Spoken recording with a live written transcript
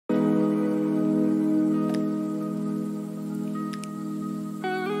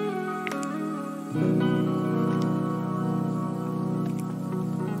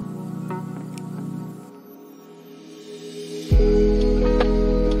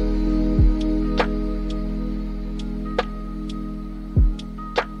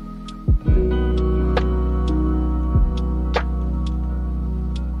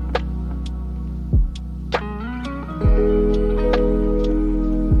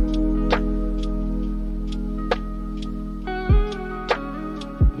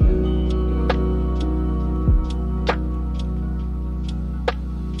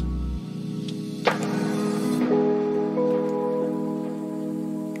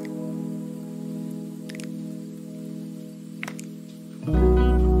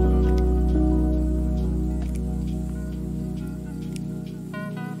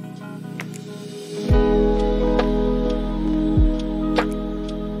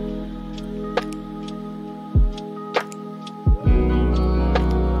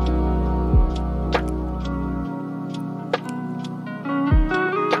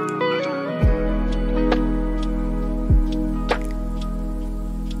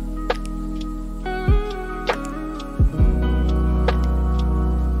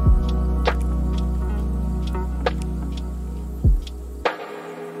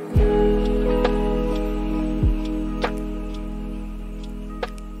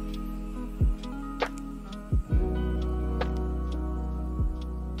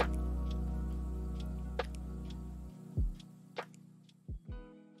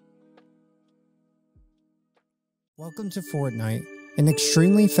Welcome to Fortnite, an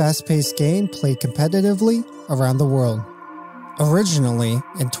extremely fast-paced game played competitively around the world. Originally,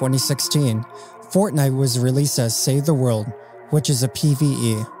 in 2016, Fortnite was released as Save the World, which is a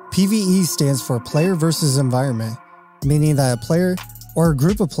PvE. PvE stands for Player versus Environment, meaning that a player or a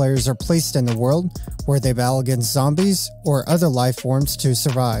group of players are placed in a world where they battle against zombies or other life forms to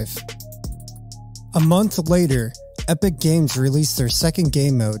survive. A month later, Epic Games released their second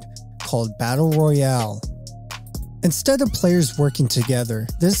game mode, called Battle Royale. Instead of players working together,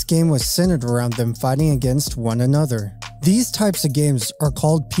 this game was centered around them fighting against one another. These types of games are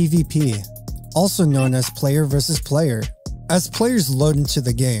called PvP, also known as player versus player. As players load into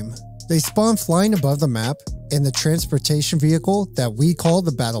the game, they spawn flying above the map in the transportation vehicle that we call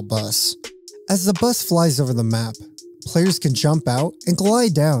the battle bus. As the bus flies over the map, players can jump out and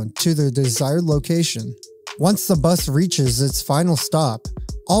glide down to their desired location. Once the bus reaches its final stop,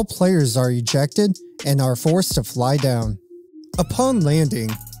 all players are ejected and are forced to fly down. Upon landing,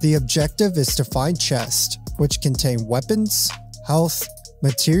 the objective is to find chests, which contain weapons, health,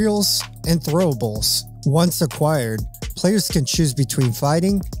 materials, and throwables. Once acquired, players can choose between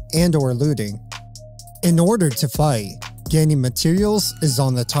fighting and/or looting. In order to fight, gaining materials is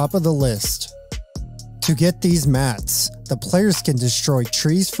on the top of the list. To get these mats, the players can destroy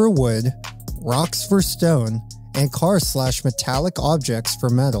trees for wood, rocks for stone, and car/metallic objects for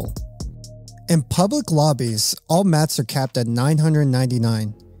metal. In public lobbies, all mats are capped at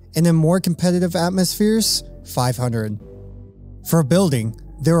 999, and in more competitive atmospheres, 500. For building,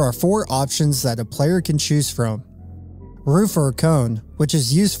 there are 4 options that a player can choose from. Roof or cone, which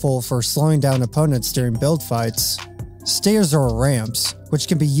is useful for slowing down opponents during build fights. Stairs or ramps, which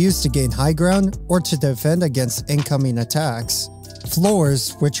can be used to gain high ground or to defend against incoming attacks.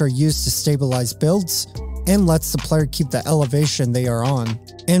 Floors, which are used to stabilize builds and lets the player keep the elevation they are on.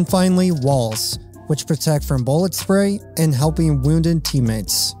 And finally, walls, which protect from bullet spray and helping wounded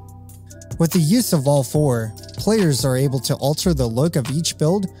teammates. With the use of all 4, players are able to alter the look of each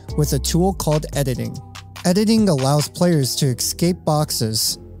build with a tool called editing. Editing allows players to escape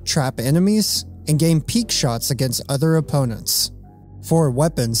boxes, trap enemies, and gain peek shots against other opponents. For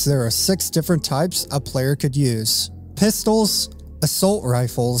weapons, there are 6 different types a player could use: pistols, assault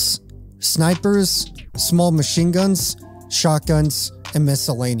rifles, snipers, small machine guns, shotguns, and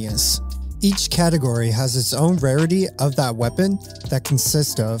miscellaneous. Each category has its own rarity of that weapon that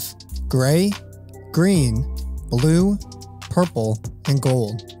consists of gray, green, blue, purple, and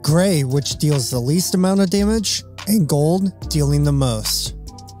gold. Gray, which deals the least amount of damage, and gold, dealing the most.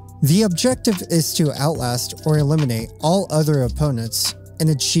 The objective is to outlast or eliminate all other opponents and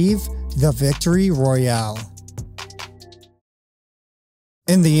achieve the Victory Royale.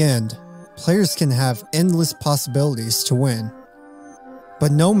 In the end, players can have endless possibilities to win.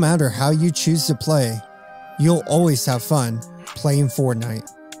 But no matter how you choose to play, you'll always have fun playing Fortnite.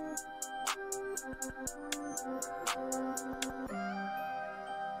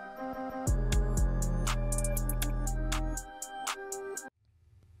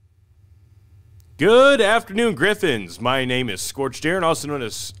 Good afternoon, Griffins. My name is Scorched Darren, also known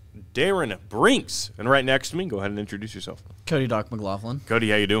as Darren Brinks. And right next to me, go ahead and introduce yourself. Cody Doc McLaughlin.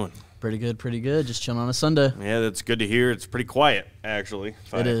 Cody, how you doing? Pretty good, pretty good. Just chilling on a Sunday. Yeah, that's good to hear. It's pretty quiet, actually.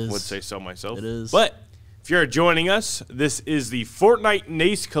 It is. I would say so myself. It is. But if you're joining us, this is the Fortnite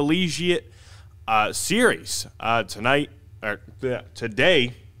NACE Collegiate series.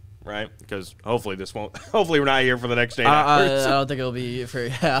 Today, right? Because hopefully this won't. Hopefully we're not here for the next 8 hours. I don't think it'll be for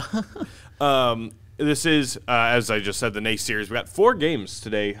This is, as I just said, the NACE series. We got 4 games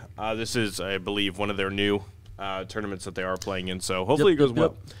today. This is, I believe, one of their new tournaments that they are playing in. So hopefully it goes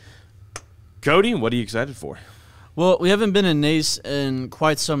well. Cody, what are you excited for? Well, we haven't been in NACE in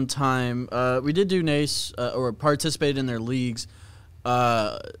quite some time. We did do NACE or participate in their leagues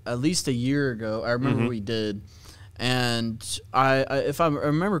at least a year ago. I remember we did. And if I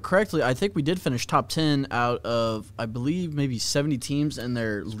remember correctly, I think we did finish top 10 out of, I believe, maybe 70 teams in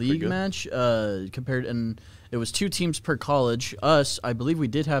their league match. And it was 2 teams per college. Us, I believe we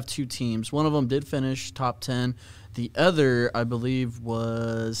did have 2 teams. One of them did finish top 10. The other, I believe,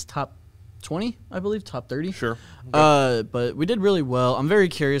 was top 20, I believe, top 30. Sure. Okay. But we did really well. I'm very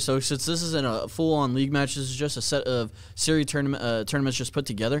curious, though, since this isn't a full-on league match. This is just a set of series tournaments just put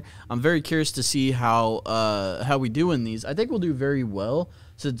together. I'm very curious to see how we do in these. I think we'll do very well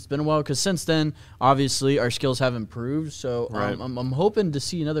since it's been a while, because since then, obviously, our skills have improved. So right. I'm hoping to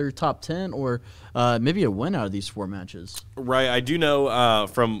see another top 10 or maybe a win out of these 4 matches. Right. I do know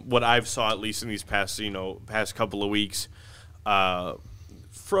from what I've saw, at least in these past couple of weeks,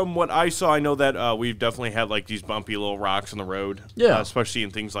 From what I saw, I know that we've definitely had like these bumpy little rocks on the road, especially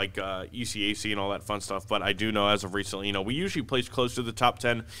in things like ECAC and all that fun stuff. But I do know as of recently, we usually place close to the top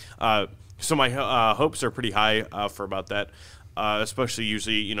 10. So my hopes are pretty high for about that, especially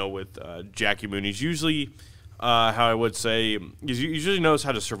usually with Jackie Moon. He's usually how I would say he usually knows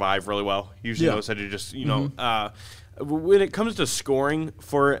how to survive really well. Usually knows how to just when it comes to scoring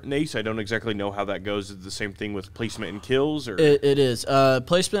for NACE, I don't exactly know how that goes. Is it the same thing with placement and kills? Or it is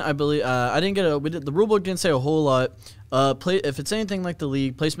placement. I believe I didn't get the rulebook didn't say a whole lot. If it's anything like the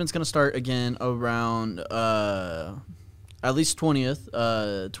league, placement's going to start again around at least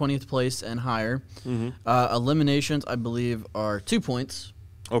 20th place and higher. Eliminations, I believe, are 2 points.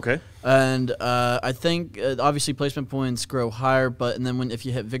 Okay. And I think obviously placement points grow higher, and then if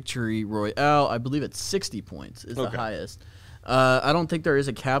you hit victory royale, I believe it's 60 points is the highest. I don't think there is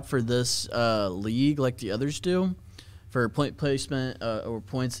a cap for this league like the others do for point placement or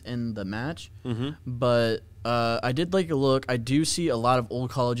points in the match. But I did like a look. I do see a lot of old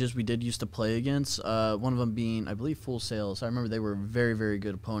colleges we did used to play against. One of them being, I believe, Full Sails. I remember they were a very, very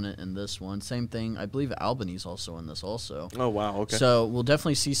good opponent in this one. Same thing. I believe Albany's also in this also. Oh, wow. Okay. So we'll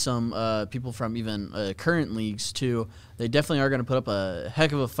definitely see some people from even current leagues, too. They definitely are going to put up a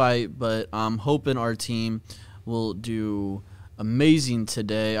heck of a fight, but I'm hoping our team will do amazing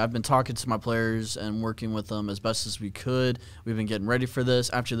today. I've been talking to my players and working with them as best as we could. We've been getting ready for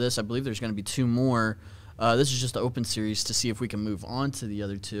this. After this, I believe there's going to be 2 more. This is just the open series to see if we can move on to the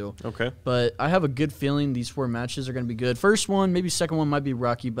other 2. Okay. But I have a good feeling these 4 matches are going to be good. First one, maybe second one might be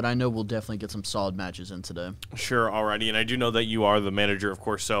rocky, but I know we'll definitely get some solid matches in today. Sure, alrighty. And I do know that you are the manager, of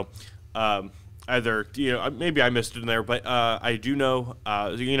course, so either, maybe I missed it in there, but I do know,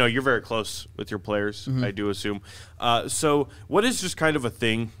 you're very close with your players, I do assume. So what is just kind of a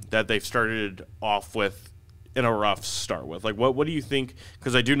thing that they've started off with in a rough start with? Like, what do you think?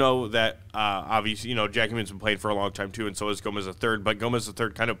 Because I do know that, obviously, Jackie Moon's been playing for a long time, too, and so is Gomez III. But Gomez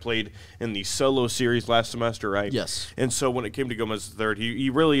III kind of played in the solo series last semester, right? Yes. And so when it came to Gomez III, he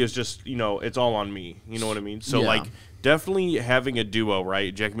really is just, it's all on me. You know what I mean? So, definitely having a duo,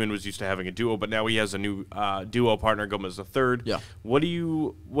 right? Jackie Moon was used to having a duo, but now he has a new duo partner, Gomez III. Yeah. What do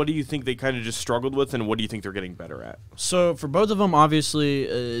you think they kind of just struggled with, and what do you think they're getting better at? So, for both of them,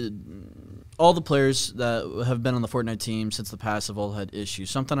 obviously, all the players that have been on the Fortnite team since the past have all had issues.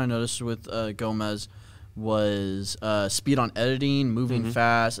 Something I noticed with Gomez was speed on editing, moving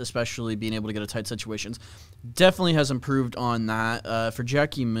fast, especially being able to get out of tight situations. Definitely has improved on that. For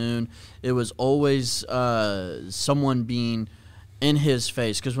Jackie Moon, it was always someone being in his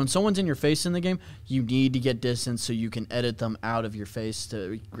face, because when someone's in your face in the game, you need to get distance so you can edit them out of your face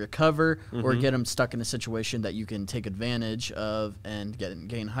to recover or get them stuck in a situation that you can take advantage of and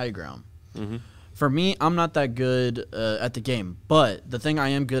gain high ground. For me, I'm not that good at the game, but the thing I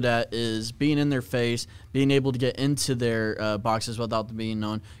am good at is being in their face, being able to get into their boxes without them being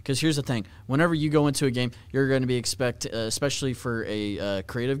known. Because here's the thing. Whenever you go into a game, you're going to be especially for a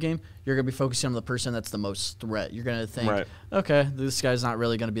creative game, you're going to be focusing on the person that's the most threat. You're going to think, okay, this guy's not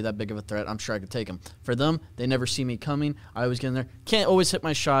really going to be that big of a threat. I'm sure I could take him. For them, they never see me coming. I always get in there. Can't always hit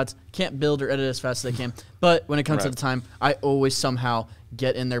my shots. Can't build or edit as fast as they can. But when it comes to the time, I always somehow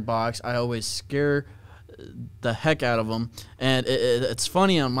get in their box. I always scare the heck out of them, and it's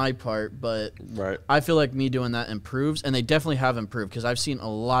funny on my part, but I feel like me doing that improves, and they definitely have improved, because I've seen a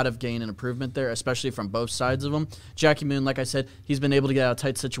lot of gain and improvement there, especially from both sides of them. Jackie Moon, like I said, he's been able to get out of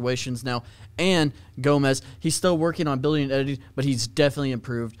tight situations now, and Gomez, he's still working on building and editing, but he's definitely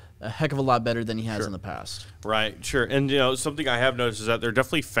improved a heck of a lot better than he has in the past. Right, sure. And, something I have noticed is that they're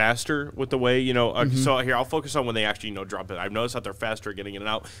definitely faster with the way, so here, I'll focus on when they actually, drop it. I've noticed that they're faster getting in and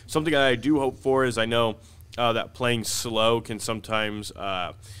out. Something that I do hope for is I know that playing slow can sometimes,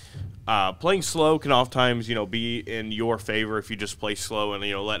 oftentimes, be in your favor if you just play slow and,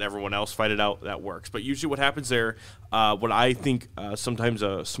 let everyone else fight it out. That works. But usually what happens there, what I think sometimes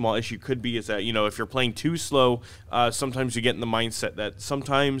a small issue could be is that, if you're playing too slow, sometimes you get in the mindset that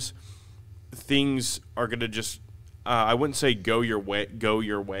sometimes things are going to just, I wouldn't say go your way,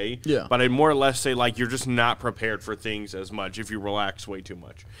 but I'd more or less say, like, you're just not prepared for things as much if you relax way too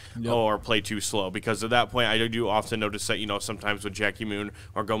much or play too slow. Because at that point, I do often notice that, sometimes when Jackie Moon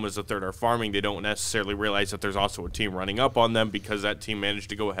or Gomez III are farming, they don't necessarily realize that there's also a team running up on them, because that team managed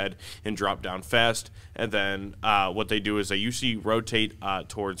to go ahead and drop down fast. And then what they do is they usually rotate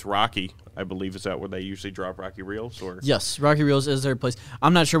towards Rocky, I believe. Is that where they usually drop Rocky Reels? Or yes, Rocky Reels is their place.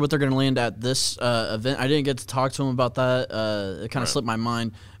 I'm not sure what they're going to land at this event. I didn't get to talk to them about that. It kind of slipped my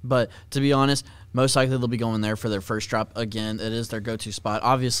mind. But to be honest, most likely they'll be going there for their first drop. Again, it is their go-to spot.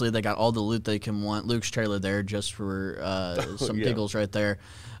 Obviously, they got all the loot they can want. Luke's trailer there just for some giggles right there.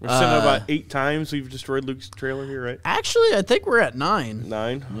 We're sitting at about 8 times we've destroyed Luke's trailer here, right? Actually, I think we're at 9.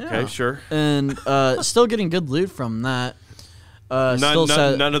 9? Yeah. Okay, sure. And still getting good loot from that.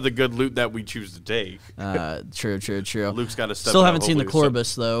 None of the good loot that we choose to take. True. Luke's got to step Still up, haven't seen the hopefully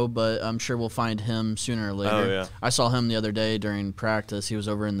Corbus, though, but I'm sure we'll find him sooner or later. Oh, yeah. I saw him the other day during practice. He was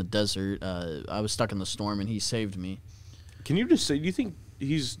over in the desert. I was stuck in the storm, and he saved me. Can you just say, do you think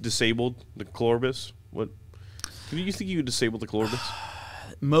he's disabled, the Corbus? What? Do you think you could disable the Corbus?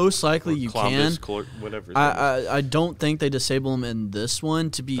 Most likely you can. Whatever. I don't think they disable him in this one,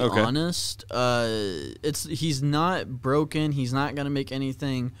 to be honest. He's not broken. He's not going to make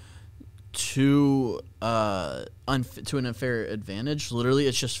anything to an unfair advantage. Literally,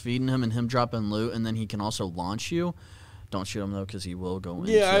 it's just feeding him and him dropping loot, and then he can also launch you. Don't shoot him though, because he will go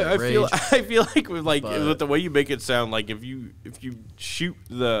into rage. I feel like with the way you make it sound, like if you shoot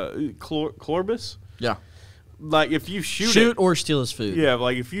the Corbus, yeah. Like if you shoot it, or steal his food. Yeah,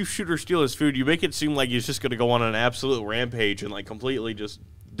 like if you shoot or steal his food, you make it seem like he's just going to go on an absolute rampage and like completely just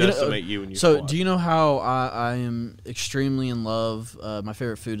decimate you. And so, do you know how I am extremely in love? My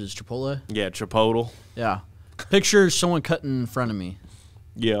favorite food is Chipotle. Yeah, Chipotle. Yeah, picture someone cutting in front of me.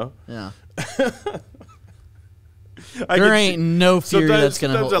 Yeah. Yeah. There ain't no fury that's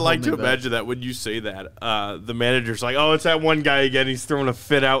going to hold me Sometimes I like to back. imagine that when you say that, the manager's like, oh, it's that one guy again. He's throwing a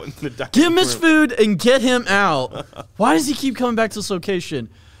fit out in the dining Give him his room. food and get him out. Why does he keep coming back to this location?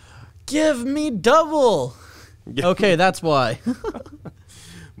 Give me double. Yeah. Okay, that's why.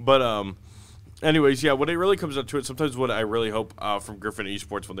 But anyways, yeah, when it really comes up to it, sometimes what I really hope from Griffon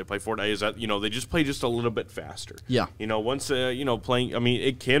Esports when they play Fortnite is that, they just play just a little bit faster. Yeah. Once, playing, I mean,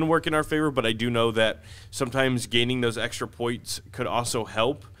 it can work in our favor, but I do know that sometimes gaining those extra points could also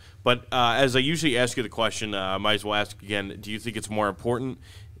help. But as I usually ask you the question, I might as well ask again, do you think it's more important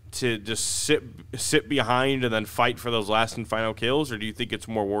to just sit behind and then fight for those last and final kills, or do you think it's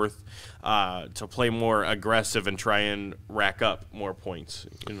more worth to play more aggressive and try and rack up more points?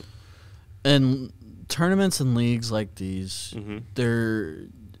 And tournaments and leagues like these,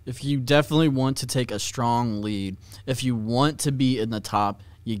 if you definitely want to take a strong lead, if you want to be in the top,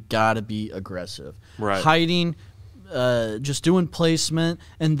 you got to be aggressive. Right. Hiding, just doing placement,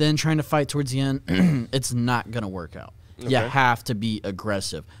 and then trying to fight towards the end, it's not going to work out. Okay. You have to be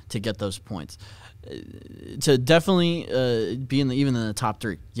aggressive to get those points. To definitely be even in the top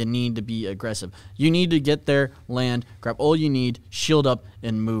 3, you need to be aggressive. You need to get there, land, grab all you need, shield up,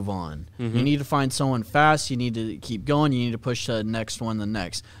 and move on. You need to find someone fast. You need to keep going. You need to push to the next one, the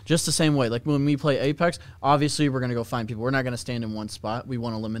next. Just the same way. Like when we play Apex, obviously we're going to go find people. We're not going to stand in one spot. We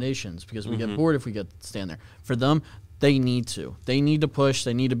want eliminations because we get bored if we stand there. For them, they need to. They need to push.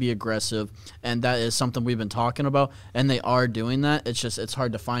 They need to be aggressive, and that is something we've been talking about, and they are doing that. It's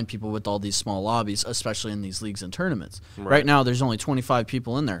hard to find people with all these small lobbies, especially in these leagues and tournaments. Right now, there's only 25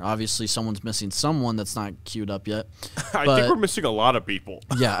 people in there. Obviously, someone's missing someone that's not queued up yet. I think we're missing a lot of people.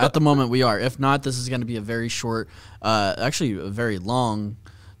 Yeah, at the moment we are. If not, this is going to be a very short, actually a very long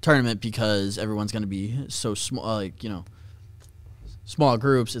tournament because everyone's going to be so small, small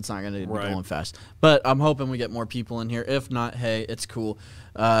groups, it's not going to be going fast. But I'm hoping we get more people in here. If not, hey, it's cool.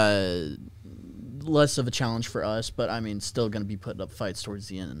 Less of a challenge for us, but, I mean, still going to be putting up fights towards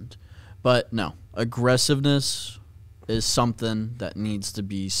the end. But, no, aggressiveness is something that needs to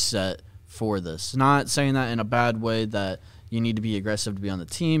be set for this. Not saying that in a bad way that you need to be aggressive to be on the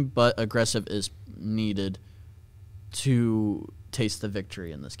team, but aggressive is needed to taste the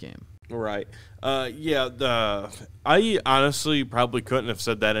victory in this game. Right. I honestly probably couldn't have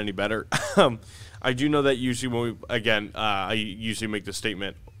said that any better. I do know that usually when I usually make the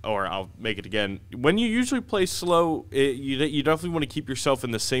statement, or I'll make it again. When you usually play slow, you definitely want to keep yourself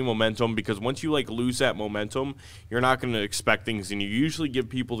in the same momentum, because once you lose that momentum, you're not going to expect things, and you usually give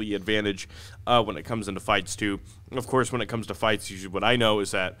people the advantage when it comes into fights too. Of course, when it comes to fights, usually what I know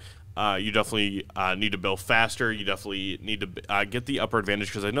is that you definitely need to build faster. You definitely need to get the upper advantage,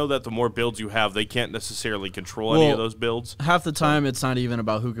 because I know that the more builds you have, they can't necessarily control any of those builds. Half the time, it's not even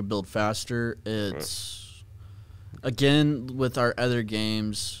about who can build faster. It's, again, with our other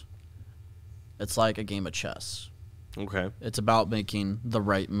games, it's like a game of chess. Okay. It's about making the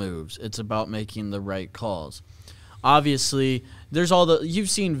right moves. It's about making the right calls. Obviously, there's you've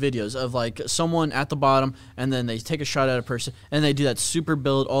seen videos of someone at the bottom, and then they take a shot at a person, and they do that super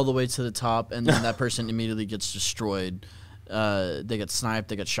build all the way to the top, and then that person immediately gets destroyed. they get sniped,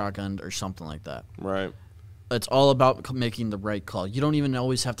 they get shotgunned, or something like that. Right. It's all about making the right call. You don't even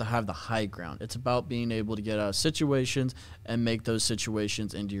always have to have the high ground. It's about being able to get out of situations and make those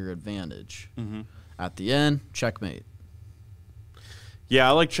situations into your advantage. Mm-hmm. At the end, checkmate. Yeah,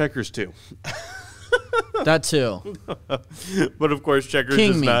 I like checkers too. That too. But of course, checkers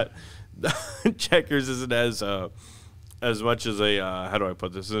King is me. not. Checkers isn't as much as a how do I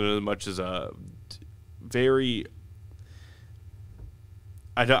put this? Isn't as much as a very.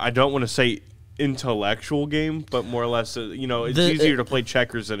 I don't want to say intellectual game, but more or less, it's easier to play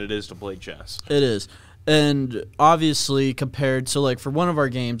checkers than it is to play chess. It is. And obviously compared to, like, for one of our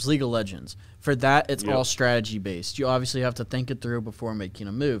games, League of Legends, for that, it's all strategy based. You obviously have to think it through before making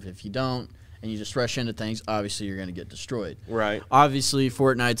a move. If you don't, and you just rush into things, obviously you're going to get destroyed. Right. Obviously,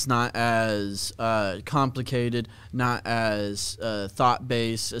 Fortnite's not as complicated, not as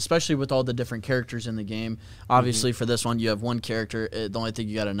thought-based, especially with all the different characters in the game. Obviously, for this one, you have one character. The only thing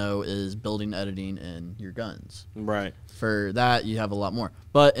you got to know is building, editing, and your guns. Right. For that, you have a lot more.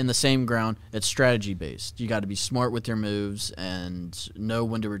 But in the same ground, it's strategy-based. You got to be smart with your moves and know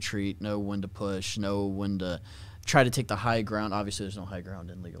when to retreat, know when to push, know when to try to take the high ground. Obviously, there's no high ground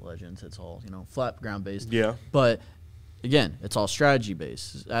in League of Legends. It's all, flat ground based. Yeah. But again, it's all strategy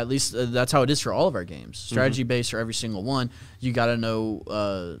based. At least that's how it is for all of our games. Strategy based for every single one. You got to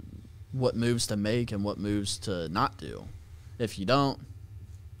know what moves to make and what moves to not do. If you don't,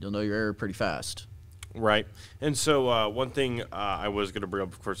 you'll know your error pretty fast. Right. And so one thing I was going to bring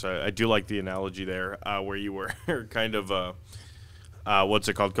up, of course, I do like the analogy there where you were kind of what's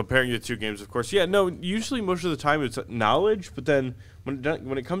it called? Comparing the two games, of course. Yeah, no, usually most of the time it's knowledge, but then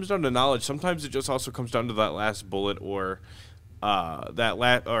when it comes down to knowledge, sometimes it just also comes down to that last bullet or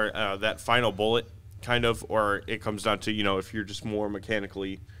that final bullet, kind of, or it comes down to, if you're just more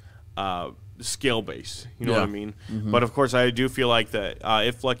mechanically skill-based, you know what I mean? Mm-hmm. But, of course, I do feel like that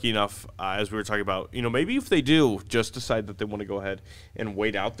if lucky enough, as we were talking about, maybe if they do just decide that they want to go ahead and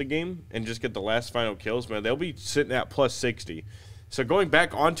wait out the game and just get the last final kills, man, they'll be sitting at plus 60. So going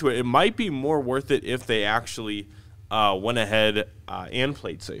back onto it, it might be more worth it if they actually went ahead and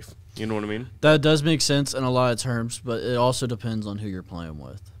played safe. You know what I mean? That does make sense in a lot of terms, but it also depends on who you're playing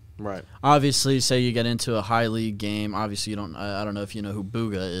with. Right. Obviously, say you get into a high league game. Obviously, you don't. I don't know if you know who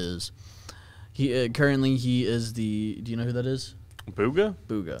Booga is. Currently he is the. Do you know who that is? Booga?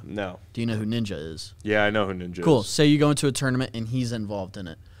 Booga. No. Do you know who Ninja is? Yeah, I know who Ninja is. Cool. Say you go into a tournament and he's involved in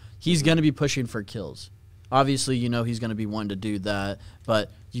it. He's going to be pushing for kills. Obviously, he's going to be wanting to do that,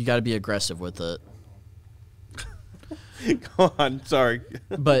 but you got to be aggressive with it. Go on, sorry.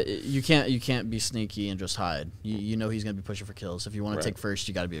 But you can't be sneaky and just hide. You know he's going to be pushing for kills. If you want to take first,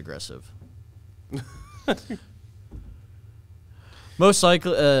 you got to be aggressive. Most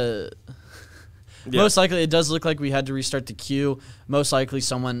likely, it does look like we had to restart the queue. Most likely,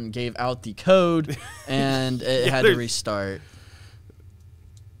 someone gave out the code and it had to restart.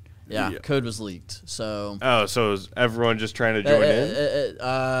 Yeah, code was leaked. So. Oh, so is everyone just trying to join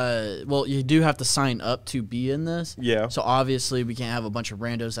in? Well, you do have to sign up to be in this. Yeah. So obviously, we can't have a bunch of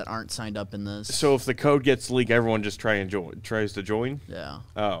randos that aren't signed up in this. So if the code gets leaked, everyone just tries to join. Yeah.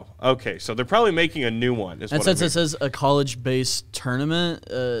 Oh, okay. So they're probably making a new one. And since it says a college-based tournament,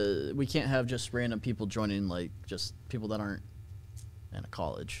 we can't have just random people joining, like just people that aren't in a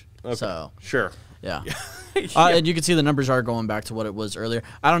college. Okay. So sure. Yeah. Yeah. And you can see the numbers are going back to what it was earlier.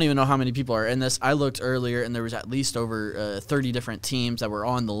 I don't even know how many people are in this. I looked earlier, and there was at least over 30 different teams that were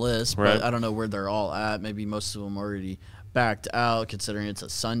on the list, but I don't know where they're all at. Maybe most of them already backed out, considering it's a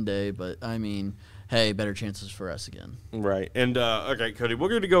Sunday. But, I mean, hey, better chances for us again. Right. And, okay, Cody, we're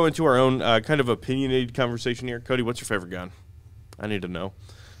going to go into our own kind of opinionated conversation here. Cody, what's your favorite gun? I need to know.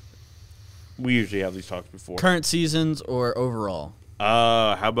 We usually have these talks before. Current seasons or overall?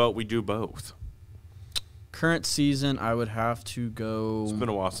 How about we do both? Current season, I would have to go. It's been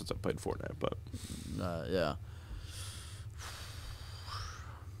a while since I played Fortnite, but yeah.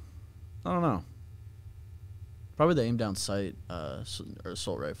 I don't know. Probably the aim down sight or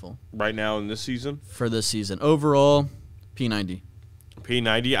assault rifle. Right now in this season? For this season. Overall, P90.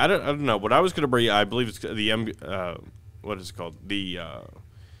 P90? I don't know. What I was going to bring, I believe it's the what is it called? The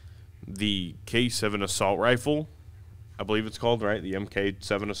K7 assault rifle. I believe it's called, right? The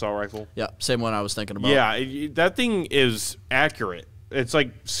MK7 assault rifle. Yeah, same one I was thinking about. Yeah, that thing is accurate. It's like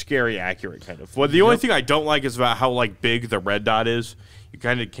scary accurate, kind of. Well, the only thing I don't like is about how like big the red dot is. You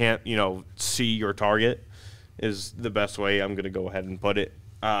kind of can't, see your target. Is the best way I'm going to go ahead and put it.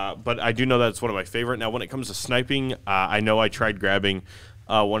 But I do know that's one of my favorite. Now, when it comes to sniping, I know I tried grabbing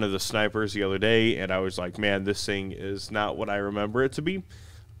one of the snipers the other day, and I was like, man, this thing is not what I remember it to be.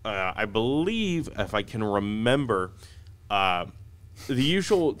 I believe, if I can remember. The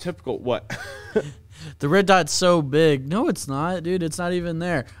usual typical what? The red dot's so big. No, it's not, dude. It's not even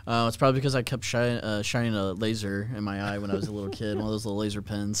there. It's probably because I kept shining a laser in my eye when I was a little kid, one of those little laser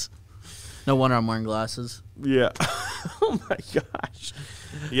pens. No wonder I'm wearing glasses. Yeah. Oh my gosh.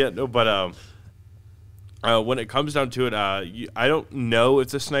 Yeah. No, but when it comes down to it, I don't know if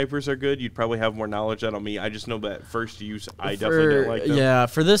the snipers are good. You'd probably have more knowledge on me. I just know that first use, I definitely don't like them. Yeah,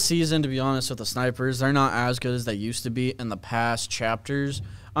 for this season, to be honest with the snipers, they're not as good as they used to be in the past chapters.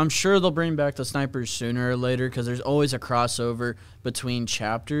 I'm sure they'll bring back the snipers sooner or later because there's always a crossover between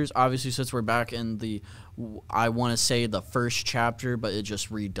chapters. Obviously, since we're back in the, I want to say the first chapter, but it just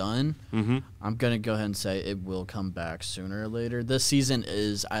redone, I'm going to go ahead and say it will come back sooner or later. This season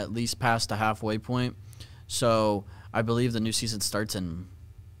is at least past the halfway point. So I believe the new season starts in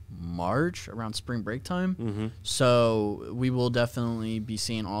March, around spring break time. So we will definitely be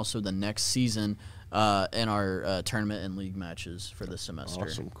seeing also the next season in our tournament and league matches for this semester.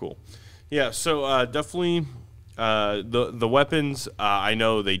 Awesome, cool. Yeah, so definitely the weapons, I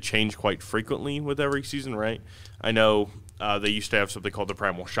know they change quite frequently with every season, right? I know they used to have something called the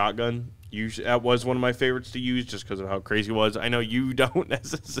Primal Shotgun. That was one of my favorites to use just because of how crazy it was. I know you don't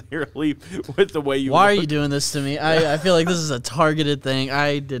necessarily with the way you Why are you doing this to me? I feel like this is a targeted thing.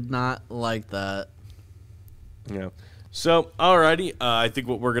 I did not like that. Yeah. So, alrighty, I think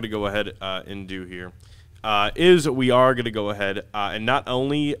what we're going to go ahead and do here is we are going to go ahead and not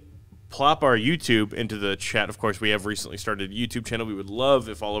only plop our YouTube into the chat. Of course, we have recently started a YouTube channel. We would love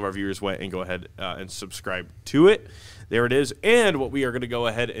if all of our viewers went and go ahead and subscribe to it. There it is. And what we are going to go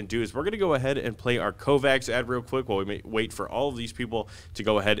ahead and do is we're going to go ahead and play our Kovacs ad real quick while we wait for all of these people to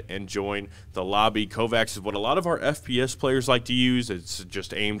go ahead and join the lobby. Kovacs is what a lot of our FPS players like to use. It's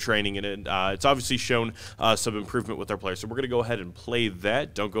just aim training, and it's obviously shown some improvement with our players. So we're going to go ahead and play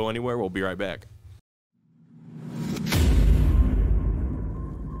that. Don't go anywhere. We'll be right back.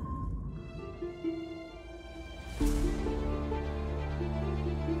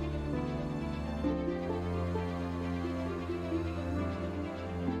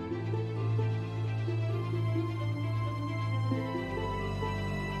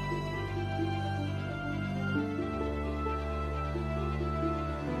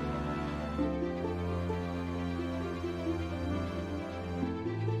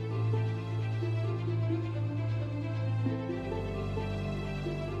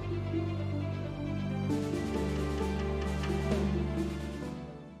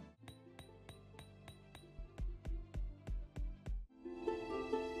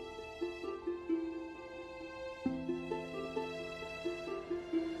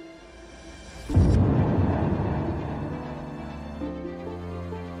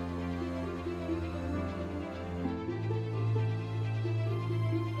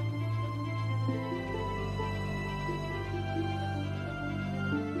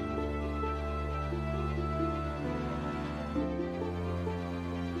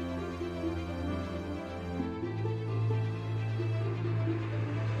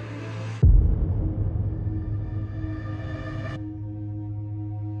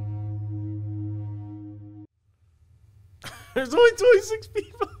 There's only 26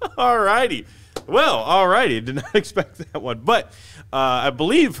 people. Alrighty. Well, alrighty. Did not expect that one. But I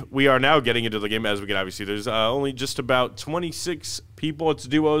believe we are now getting into the game as we can obviously. There's only just about 26 people. It's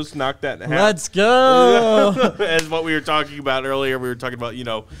duos. Knock that in half. Let's go. As what we were talking about earlier. We were talking about,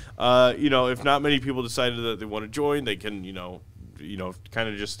 if not many people decided that they want to join, they can, kind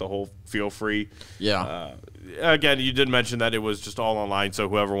of just the whole feel free. Yeah. Again, you did mention that it was just all online, so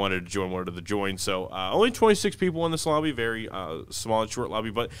whoever wanted to join wanted to join. So only 26 people in this lobby, very small and short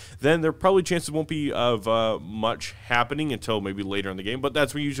lobby. But then there probably chances won't be of much happening until maybe later in the game. But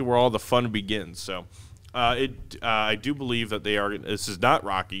that's usually where all the fun begins. So I do believe that they are. This is not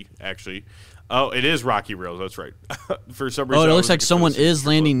Rocky, actually. Oh, it is Rocky Rails. That's right. For some reason, it looks like someone is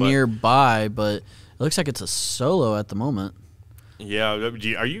landing nearby, but it looks like it's a solo at the moment. Yeah, do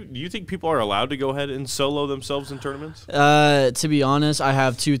you think people are allowed to go ahead and solo themselves in tournaments? To be honest, I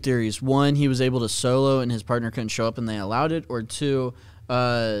have two theories. One, he was able to solo and his partner couldn't show up and they allowed it. Or two,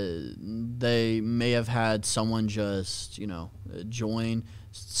 they may have had someone just, join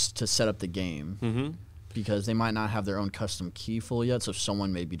to set up the game. Because they might not have their own custom key full yet. So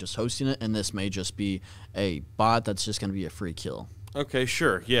someone may be just hosting it, and this may just be a bot that's just going to be a free kill. Okay,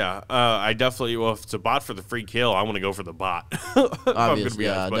 sure, yeah. I definitely, if it's a bot for the free kill, I want to go for the bot. Obviously,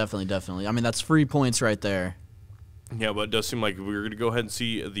 yeah, definitely. I mean, that's free points right there. Yeah, but it does seem like we're going to go ahead and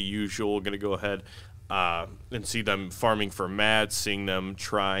see the usual. Going to go ahead and see them farming for mats, seeing them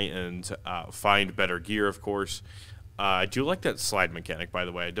try and find better gear, of course. I do like that slide mechanic, by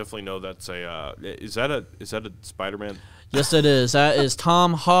the way. I definitely know that's a. Is that a Spider-Man? Yes, it is. That is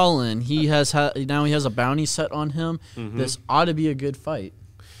Tom Holland. He has now he has a bounty set on him. This ought to be a good fight.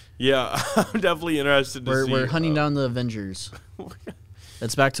 Yeah, I'm definitely interested to see. We're hunting down the Avengers.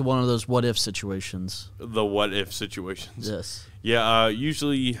 It's back to one of those what if situations. The what if situations. Yes. Yeah,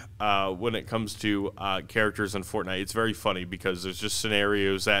 usually when it comes to characters in Fortnite, it's very funny because there's just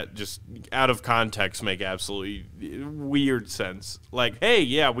scenarios that just out of context make absolutely weird sense. Like, hey,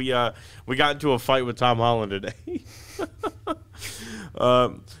 yeah, we got into a fight with Tom Holland today.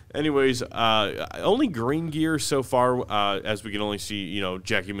 Anyways, only green gear so far, as we can only see,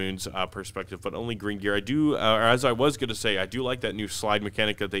 Jackie Moon's perspective, but only green gear. I do, or as I was going to say, I do like that new slide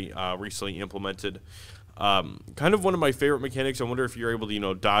mechanic that they recently implemented. Kind of one of my favorite mechanics. I wonder if you're able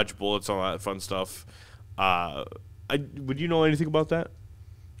to, dodge bullets, all that fun stuff. Would you know anything about that?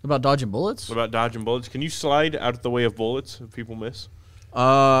 About dodging bullets? About dodging bullets? Can you slide out of the way of bullets if people miss?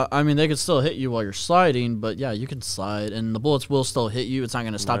 I mean, they could still hit you while you're sliding, but yeah, you can slide, and the bullets will still hit you. It's not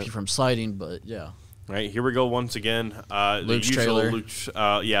going to stop you from sliding, but yeah. All right, here we go once again. Luke's trailer.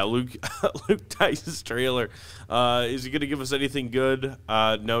 Luke Dice's trailer. Is he going to give us anything good?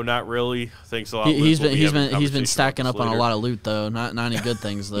 No, not really. Thanks a lot. He's been stacking up on a lot of loot though. Not any good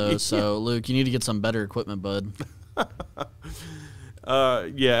things though. So Luke, you need to get some better equipment, bud.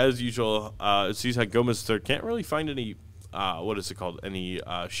 Yeah, as usual. It seems like Gomez there can't really find any. What is it called? Any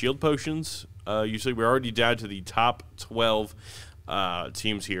shield potions? Usually we're already down to the top 12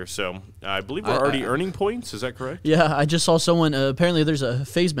 teams here, so I believe we're already earning points. Is that correct? Yeah, I just saw someone. Apparently, there's a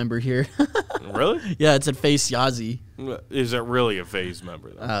FaZe member here. Really? Yeah, it said FaZe Yazi. Is that really a FaZe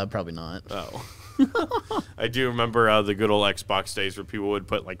member? Though? Probably not. Oh, I do remember the good old Xbox days where people would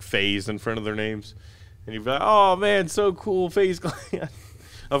put like FaZe in front of their names, and you'd be like, "Oh man, so cool, FaZe Clan."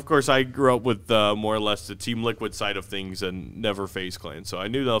 Of course, I grew up with more or less the Team Liquid side of things and never FaZe Clan. So I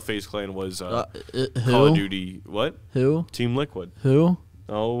knew that FaZe Clan was Call of Duty. What? Who? Team Liquid. Who?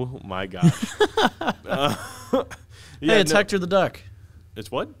 Oh, my gosh. Hey, it's Hector the Duck.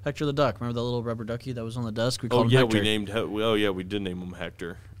 It's what? Hector the Duck. Remember that little rubber ducky that was on the desk? We called him Hector. We did name him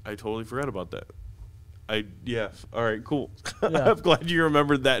Hector. I totally forgot about that. All right, cool. Yeah. I'm glad you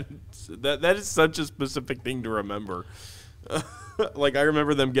remembered that. That is such a specific thing to remember. Like, I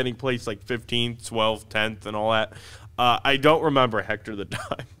remember them getting placed like 15th, 12th, 10th, and all that. I don't remember Hector the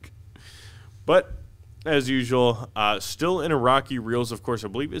Duck. But, as usual, still in a rocky reels, of course. I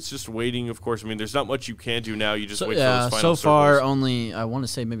believe it's just waiting, of course. I mean, there's not much you can do now. You just wait for those final so far, circles. only, I want to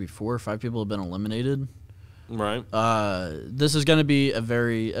say maybe 4 or 5 people have been eliminated. Right. This is going to be a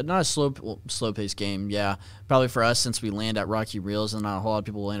very, not a slow-paced game, yeah. Probably for us, since we land at Rocky Reels, and not a whole lot of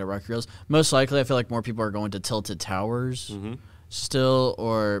people land at Rocky Reels. Most likely, I feel like more people are going to Tilted Towers still,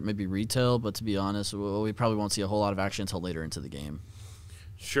 or maybe retail, but to be honest, we probably won't see a whole lot of action until later into the game.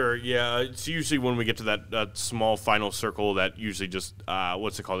 Sure, yeah. It's usually when we get to that small final circle that usually just,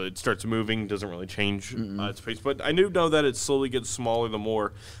 what's it called? It starts moving, doesn't really change its pace. But I do know that it slowly gets smaller the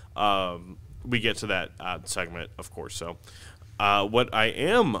more we get to that segment, of course. So what I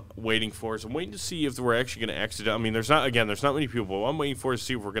am waiting for is I'm waiting to see if we're actually going to accidentally. I mean, there's not many people. But what I'm waiting for is to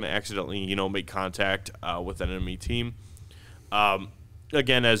see if we're going to accidentally, make contact with an enemy team.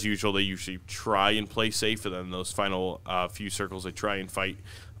 Again, as usual, they usually try and play safe, and then those final few circles, they try and fight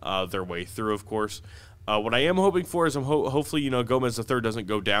their way through, of course. What I am hoping for is hopefully, Gomez the third doesn't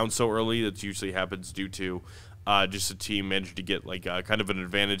go down so early. That usually happens due to just a team managed to get like kind of an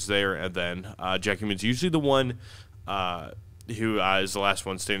advantage there, and then Jackie Moon's usually the one who is the last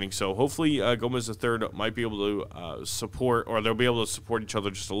one standing. So hopefully Gomez the third might be able to support, or they'll be able to support each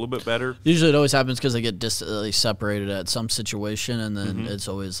other just a little bit better. Usually it always happens because they get separated at some situation, and then it's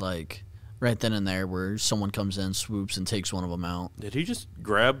always like right then and there where someone comes in, swoops, and takes one of them out. Did he just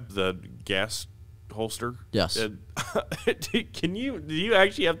grab the gas holster? Yes. Do you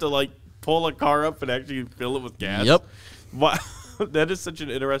actually have to like pull a car up and actually fill it with gas? Yep. Wow, that is such an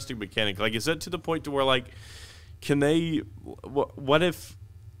interesting mechanic. Like, is that to the point to where like, can they? What if?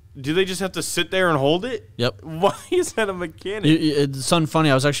 Do they just have to sit there and hold it? Yep. Why is that a mechanic? It's something funny.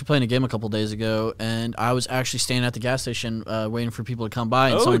 I was actually playing a game a couple days ago, and I was actually standing at the gas station waiting for people to come by.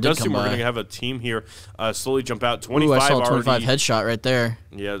 And someone it does did seem come we're by. going to have a team here slowly jump out. 25 I saw a 25 already, headshot right there.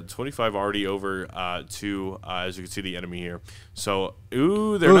 Yeah, 25 already over to, as you can see, the enemy here. So, they're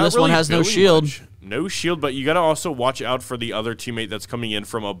not this really one has no doing shield. much. No shield, but you got to also watch out for the other teammate that's coming in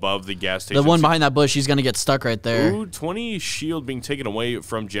from above the gas station. The one behind that bush, he's going to get stuck right there. 20 shield being taken away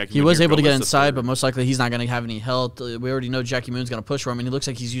from Jackie Moon. He was able to get inside, but most likely he's not going to have any health. We already know Jackie Moon's going to push for him, and he looks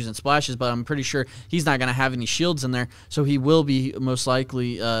like he's using splashes, but I'm pretty sure he's not going to have any shields in there, so he will be most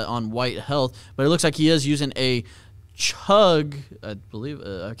likely on white health. But it looks like he is using a Chug, I believe,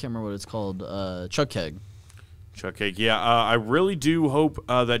 I can't remember what it's called, Chug Keg. Chuck Cake, yeah. I really do hope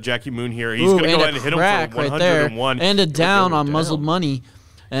that Jackie Moon here, he's going to go ahead and hit him for 101. Right, and a down on Muzzled Money.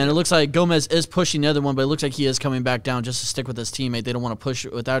 And it looks like Gomez is pushing the other one, but it looks like he is coming back down just to stick with his teammate. They don't want to push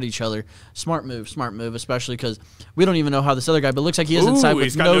without each other. Smart move, especially because we don't even know how this other guy, but it looks like he is inside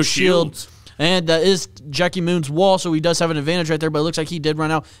with no shield. And that is Jackie Moon's wall, so he does have an advantage right there, but it looks like he did run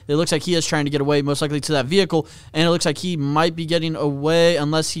out. It looks like he is trying to get away, most likely to that vehicle, and it looks like he might be getting away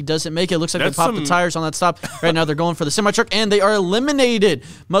unless he doesn't make it. It looks like they popped the tires on that stop. Right now they're going for the semi-truck, and they are eliminated.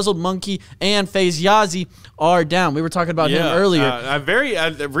 Muzzled Monkey and FaZe Yazi are down. We were talking about him earlier. I'm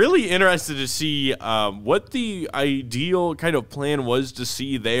really interested to see what the ideal kind of plan was to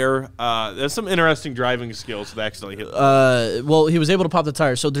see there. There's some interesting driving skills to actually hit. Well, he was able to pop the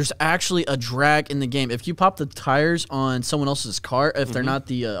tires, so there's actually a drag in the game. If you pop the tires on someone else's car, if they're not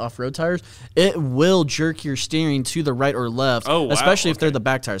the off-road tires, it will jerk your steering to the right or left, especially if they're the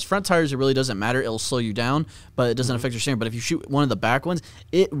back tires. Front tires, it really doesn't matter. It'll slow you down, but it doesn't affect your steering. But if you shoot one of the back ones,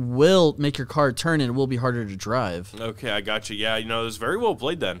 it will make your car turn, and it will be harder to drive. Okay, I got you. Yeah, it was very well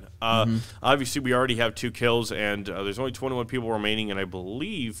played then. Obviously, we already have 2 kills, and there's only 21 people remaining, and I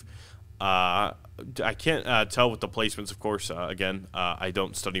believe... I can't tell with the placements, of course. Again, I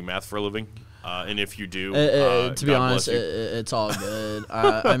don't study math for a living. And if you do, to be honest, it's all good.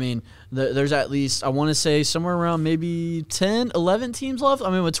 I mean, there's at least, I want to say, somewhere around maybe 10, 11 teams left. I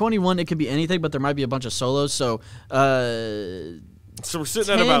mean, with 21, it could be anything, but there might be a bunch of solos. So, so we're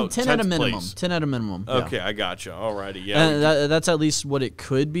sitting at about 10 at a minimum. Place. 10 at a minimum. Okay, yeah. I gotcha. Alrighty, yeah. That's at least what it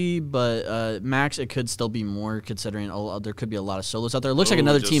could be, but max, it could still be more considering there could be a lot of solos out there. It looks like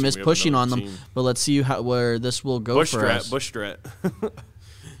another team is pushing on them, but let's see where this will go for us. Bush strat.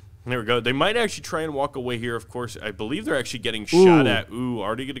 There we go. They might actually try and walk away here, of course. I believe they're actually getting shot at.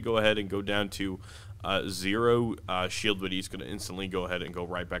 Already going to go ahead and go down to 0 shield, but he's going to instantly go ahead and go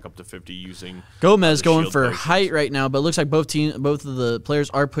right back up to 50 using Gomez going for height right now, but it looks like both of the players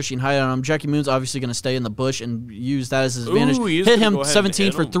are pushing height on him. Jackie Moon's obviously going to stay in the bush and use that as his advantage. Hit him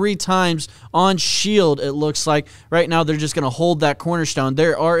 17 for 3 times on shield, it looks like. Right now they're just going to hold that cornerstone.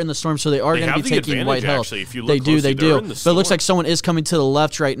 They are in the storm, so they are going to be taking white health. They do. But it looks like someone is coming to the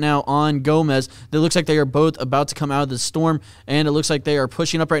left right now on Gomez. It looks like they are both about to come out of the storm, and it looks like they are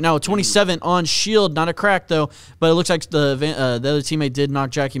pushing up right now. 27 on shield. Not a crack, though, but it looks like the other teammate did knock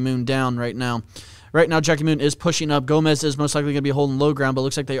Jackie Moon down right now. Right now, Jackie Moon is pushing up. Gomez is most likely going to be holding low ground, but it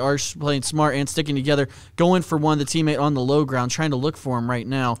looks like they are playing smart and sticking together, going for one, the teammate on the low ground, trying to look for him right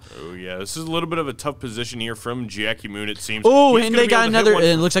now. Oh, yeah. This is a little bit of a tough position here from Jackie Moon, it seems. Oh, and they got another, and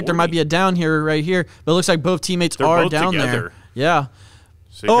it looks like there might be a down here, right here, but it looks like both teammates are down there. Yeah.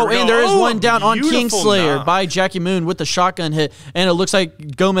 So and there is one down on Kingslayer by Jackie Moon with the shotgun hit. And it looks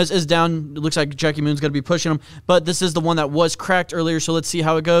like Gomez is down. It looks like Jackie Moon's going to be pushing him. But this is the one that was cracked earlier, so let's see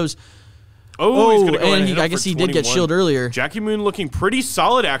how it goes. He's gonna go and I guess he did get shield earlier. Jackie Moon looking pretty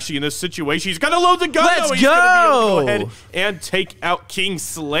solid, actually, in this situation. He's going to load the gun, Let's He's go! Gonna be able to go ahead and take out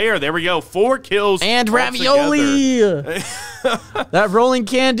Kingslayer. There we go. 4 kills. And Ravioli! That rolling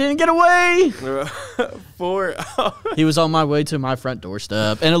can didn't get away. 4. He was on my way to my front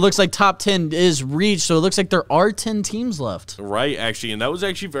doorstep. And it looks like top 10 is reached, so it looks like there are 10 teams left. Right, actually. And that was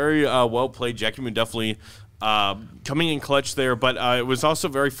actually very well played. Jackie Moon definitely coming in clutch there, but it was also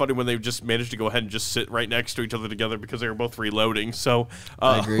very funny when they just managed to go ahead and just sit right next to each other together because they were both reloading. So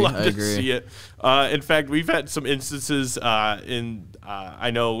I agree. To see it. In fact, we've had some instances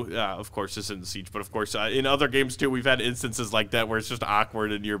I know, of course, this isn't Siege, but of course, in other games too, we've had instances like that where it's just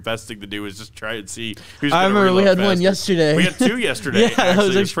awkward, and your best thing to do is just try and see who's going to reload. I remember we had one yesterday. We had 2 yesterday. Yeah,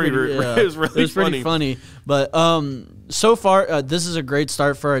 actually. It was pretty funny. But so far, this is a great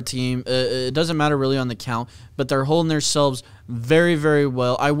start for our team. It doesn't matter really on the count, but they're holding themselves very, very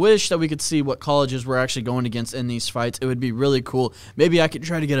well. I wish that we could see what colleges we're actually going against in these fights. It would be really cool. Maybe I could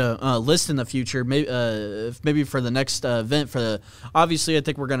try to get a list in the future, maybe for the next event. Obviously, I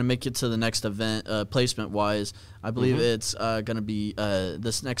think we're going to make it to the next event placement-wise. I believe it's going to be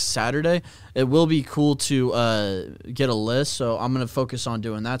this next Saturday. It will be cool to get a list, so I'm going to focus on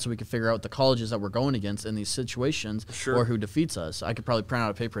doing that so we can figure out the colleges that we're going against in these situations or who defeats us. I could probably print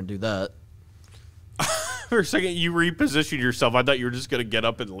out a paper and do that. For a second, you repositioned yourself. I thought you were just going to get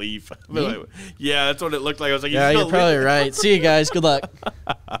up and leave. Yeah, that's what it looked like. I was like, you're probably right. See you guys. Good luck.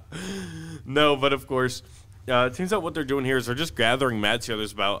 No, but of course, it seems that what they're doing here is they're just gathering mats here.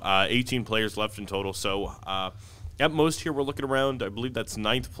 There's about 18 players left in total. So At most here, we're looking around, I believe that's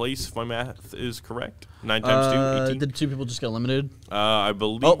 9th place, if my math is correct. 9 times 2, 18. Did 2 people just get eliminated? I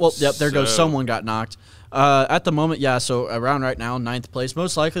believe Oh, well, yep, there so. goes. Someone got knocked. At the moment, yeah, so around right now, 9th place.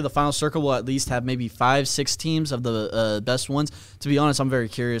 Most likely the final circle will at least have maybe 5, 6 teams of the best ones. To be honest, I'm very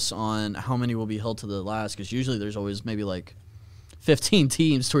curious on how many will be held to the last, because usually there's always maybe like 15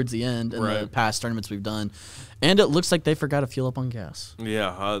 teams towards the end in the past tournaments we've done. And it looks like they forgot to fuel up on gas.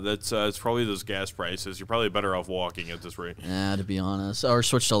 Yeah, that's it's probably those gas prices. You're probably better off walking at this rate. Yeah, to be honest. Or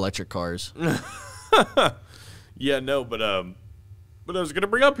switch to electric cars. Yeah, no, but what I was going to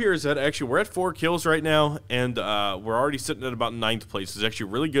bring up here is that actually we're at 4 kills right now, and we're already sitting at about 9th place. It's actually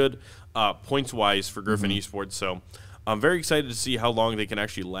really good points-wise for Griffon Esports, so I'm very excited to see how long they can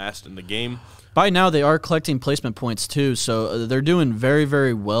actually last in the game. By now, they are collecting placement points, too, so they're doing very,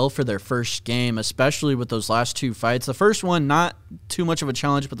 very well for their first game, especially with those last 2 fights. The first one, not too much of a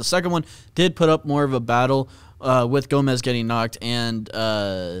challenge, but the second one did put up more of a battle with Gomez getting knocked and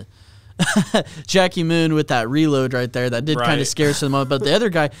Jackie Moon with that reload right there. That did kind of scare some up. But the other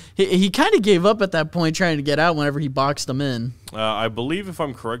guy, he kind of gave up at that point trying to get out whenever he boxed him in. I believe, if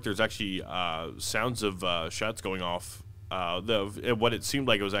I'm correct, there's actually sounds of shots going off. What it seemed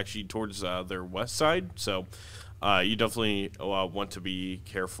like it was actually towards their west side. So you definitely want to be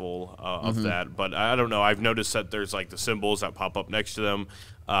careful of that. But I don't know. I've noticed that there's like the symbols that pop up next to them.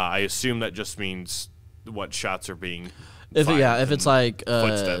 I assume that just means what shots are being if it's like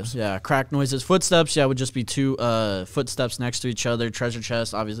footsteps. Crack noises. Footsteps, would just be 2 footsteps next to each other. Treasure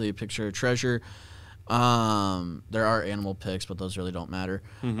chest, obviously a picture of treasure. There are animal picks, but those really don't matter.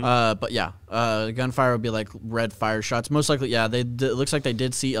 But yeah, gunfire would be like red fire shots. Most likely, yeah, it looks like they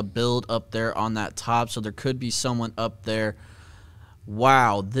did see a build up there on that top, so there could be someone up there.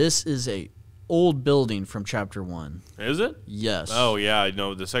 Wow, this is a old building from Chapter 1. Is it? Yes. Oh, yeah, I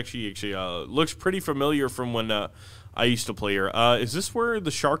know. This actually looks pretty familiar from when I used to play here. Is this where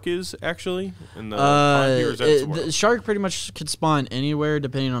the shark is, actually? In the pond here, or is that the shark pretty much could spawn anywhere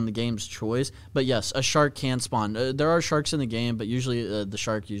depending on the game's choice. But yes, a shark can spawn. There are sharks in the game, but usually the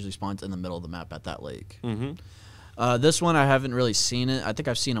shark usually spawns in the middle of the map at that lake. This one, I haven't really seen it. I think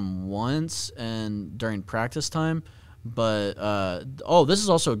I've seen him once and during practice time. But, this is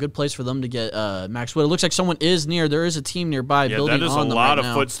also a good place for them to get max wood. It looks like someone is near. There is a team nearby building on them right now. Yeah, that is a lot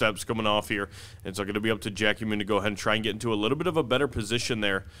of footsteps coming off here. And so going to be up to Jackie Moon to go ahead and try and get into a little bit of a better position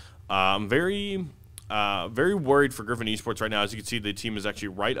there. I'm very worried for Griffon Esports right now. As you can see, the team is actually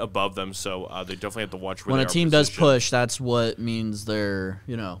right above them, so they definitely have to watch where when they a team does push, that's what means their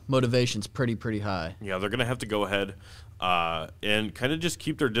motivation's pretty high. Yeah, they're going to have to go ahead and kind of just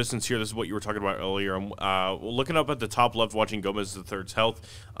keep their distance here. This is what you were talking about earlier. I'm looking up at the top left, watching Gomez III's health.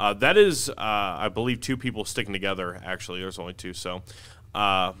 That is, I believe, 2 people sticking together. Actually, there's only 2. So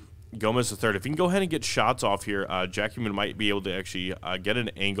Gomez III, if you can go ahead and get shots off here, Jackie Moon might be able to actually get an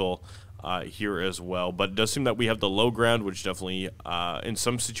angle here as well. But it does seem that we have the low ground, which definitely, in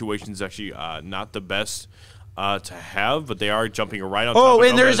some situations, actually not the best to have, but they are jumping right on top of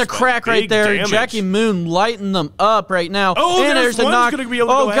and there's a crack right there. Damage. Jackie Moon lighting them up right now. Oh, and there's a knock.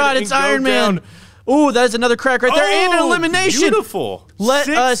 God, it's Iron Man. Oh, that is another crack right there. And an elimination. Beautiful. Let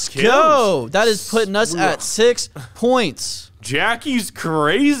us go. That is putting us at 6 points. Jackie's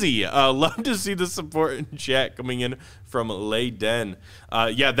crazy. Love to see the support in chat coming in from Lay Den.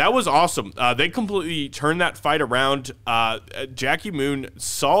 Yeah, that was awesome. They completely turned that fight around. Jackie Moon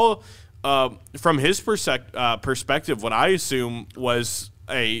saw... from his perspective, what I assume was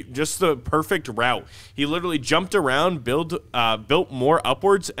just the perfect route. He literally jumped around, built more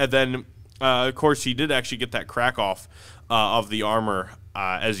upwards, and then, of course, he did actually get that crack off of the armor,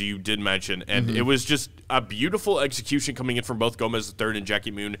 as you did mention. And it was just a beautiful execution coming in from both Gomez III and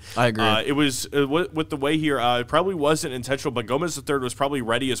Jackie Moon. I agree. It was, with the way here, it probably wasn't intentional, but Gomez III was probably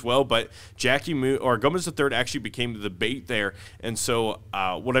ready as well. But Jackie Moon, or Gomez III actually became the bait there. And so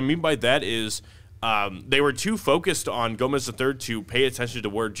what I mean by that is they were too focused on Gomez III to pay attention to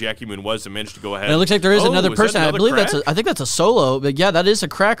where Jackie Moon was and managed to go ahead. And it looks like there is another person. I believe I think that's a solo, but yeah, that is a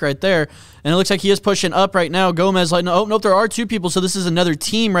crack right there. And it looks like he is pushing up right now. Gomez, like, no, there are 2 people, so this is another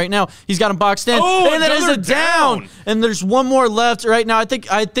team right now. He's got him boxed in. And that is a down. And there's 1 more left right now. I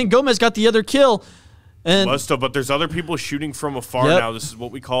think Gomez got the other kill. And must have, but there's other people shooting from afar now. This is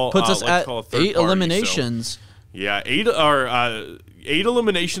what we call puts us at a third 8 eliminations. So. Yeah, 8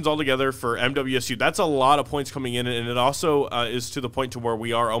 eliminations altogether for MWSU. That's a lot of points coming in, and it also is to the point to where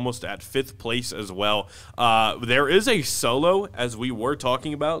we are almost at 5th place as well. There is a solo, as we were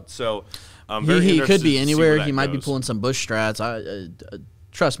talking about, so he could be anywhere. He might be pulling some bush strats.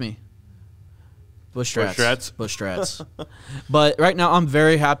 Trust me. Bush strats. But right now, I'm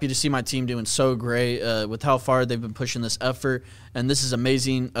very happy to see my team doing so great with how far they've been pushing this effort. And this is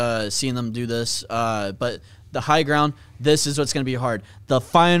amazing seeing them do this. But the high ground, this is what's going to be hard. The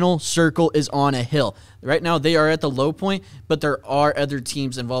final circle is on a hill. Right now, they are at the low point, but there are other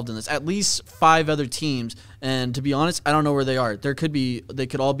teams involved in this. At least 5 other teams. And to be honest, I don't know where they are. They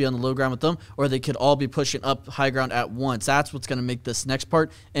could all be on the low ground with them, or they could all be pushing up high ground at once. That's what's going to make this next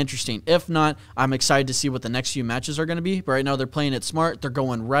part interesting. If not, I'm excited to see what the next few matches are going to be. But right now, they're playing it smart. They're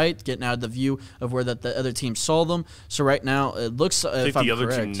going right, getting out of the view of where the other team saw them. So right now, it looks. I think the other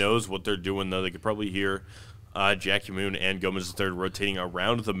team knows what they're doing, though. They could probably hear Jackie Moon and Gomez III rotating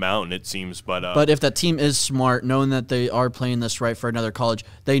around the mountain, it seems. But if that team is smart, knowing that they are playing this right for another college,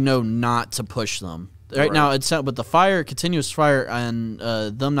 they know not to push them. Right now, it's with the continuous fire, and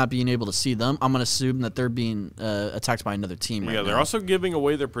them not being able to see them. I'm going to assume that they're being attacked by another team. Yeah, they're also giving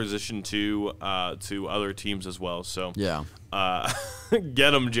away their position to other teams as well. So yeah,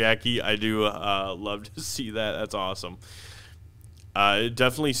 get them, Jackie. I do love to see that. That's awesome. It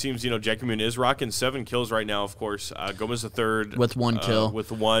definitely seems, Jackie Moon is rocking 7 kills right now, of course. Gomez III with 1 kill.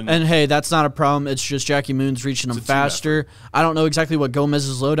 With 1. And, hey, that's not a problem. It's just Jackie Moon's reaching them faster. I don't know exactly what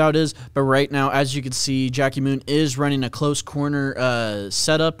Gomez's loadout is, but right now, as you can see, Jackie Moon is running a close corner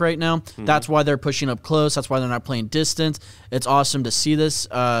setup right now. Mm-hmm. That's why they're pushing up close. That's why they're not playing distance. It's awesome to see this.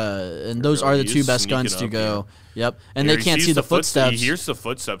 And those are the 2 best guns to go. Here. Yep, and they can't see the footsteps. He hears the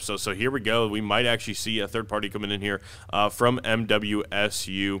footsteps, so here we go. We might actually see a third party coming in here from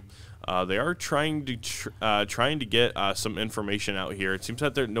MWSU. They are trying to get some information out here. It seems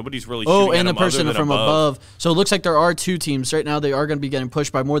that nobody's really shooting and at the person them from above. So it looks like there are 2 teams. Right now they are going to be getting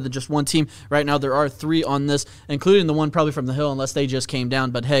pushed by more than just 1 team. Right now there are 3 on this, including the one probably from the hill, unless they just came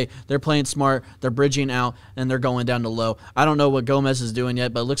down. But, hey, they're playing smart. They're bridging out, and they're going down to low. I don't know what Gomez is doing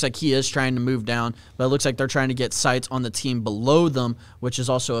yet, but it looks like he is trying to move down. But it looks like they're trying to get sights on the team below them, which is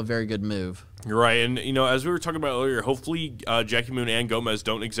also a very good move. You're right, and, as we were talking about earlier, hopefully Jackie Moon and Gomez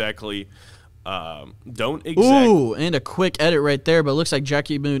don't exactly Ooh, and a quick edit right there, but it looks like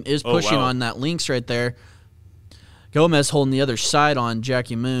Jackie Moon is pushing on that links right there. Gomez holding the other side on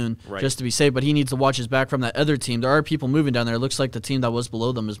Jackie Moon just to be safe, but he needs to watch his back from that other team. There are people moving down there. It looks like the team that was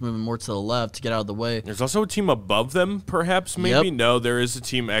below them is moving more to the left to get out of the way. There's also a team above them, perhaps, maybe? Yep. No, there is a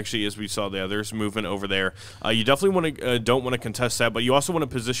team, actually, as we saw there. There's movement over there. You definitely don't want to contest that, but you also want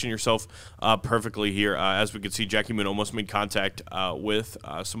to position yourself perfectly here. As we can see, Jackie Moon almost made contact with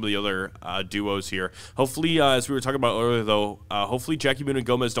some of the other duos here. Hopefully, as we were talking about earlier, though, hopefully Jackie Moon and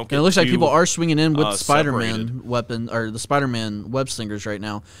Gomez don't get it looks like people are swinging in with Spider-Man separated. weapon, or the Spider-Man web slingers right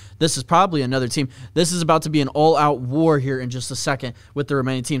now. This is probably another team. This is about to be an all-out war here in just a second with the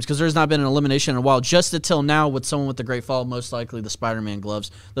remaining teams, because there's not been an elimination in a while. Just until now, with someone with the Great Fall, most likely the Spider-Man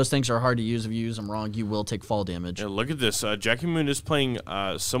gloves. Those things are hard to use. If you use them wrong, you will take fall damage. Yeah, look at this. Jackie Moon is playing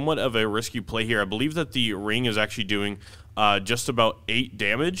somewhat of a risky play here. I believe that the ring is actually doing just about 8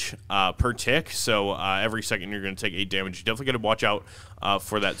 damage per tick, so every second you're going to take 8 damage. You definitely got to watch out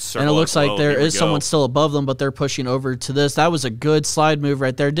for that circle. And it looks like there is someone still above them, but they're pushing over to this. That was a good slide move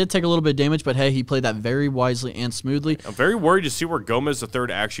right there. Did take a little bit of damage, but hey, he played that very wisely and smoothly. I'm very worried to see where Gomez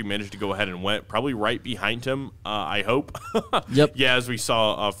III actually managed to go ahead and went. Probably right behind him, I hope. Yep. Yeah, as we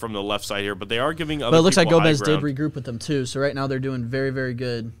saw from the left side here, but they are giving other But it looks like people Gomez high did ground. regroup with them too, so right now they're doing very, very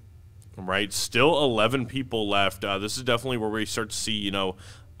good. Right, still 11 people left. This is definitely where we start to see,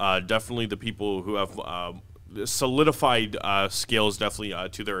 definitely the people who have solidified skills definitely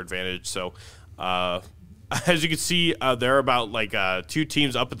to their advantage. So, as you can see, there are about like 2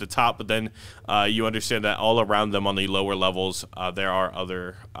 teams up at the top, but then you understand that all around them on the lower levels, there are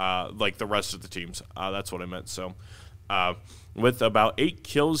other, like the rest of the teams. That's what I meant. So, with about 8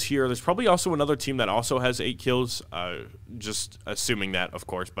 kills here, there's probably also another team that also has 8 kills, just assuming that, of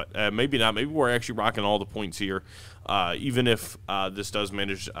course, but maybe not. Maybe we're actually rocking all the points here, even if this does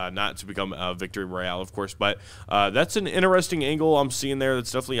manage not to become a victory royale, of course. But that's an interesting angle I'm seeing there.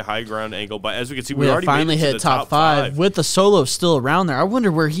 That's definitely a high ground angle. But as we can see, we already finally made it to hit the top 5 with the solo still around there. I wonder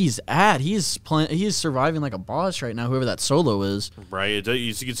where he's at. He's surviving like a boss right now, whoever that solo is. Right.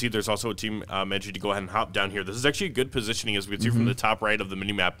 As you can see, there's also a team managing to go ahead and hop down here. This is actually a good positioning, as we can see from the top right of the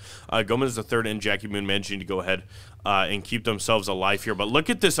minimap. Gomez III and Jackie Moon managing to go ahead and keep themselves alive here. But look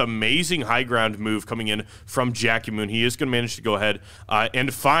at this amazing high ground move coming in from Jackie Moon. He is going to manage to go ahead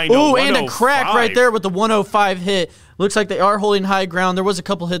and find and a crack right there with the 105 hit. Looks like they are holding high ground. There was a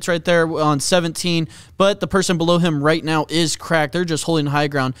couple hits right there on 17, but the person below him right now is cracked. They're just holding high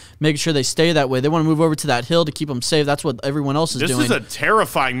ground, making sure they stay that way. They want to move over to that hill to keep them safe. That's what everyone else is doing. This is a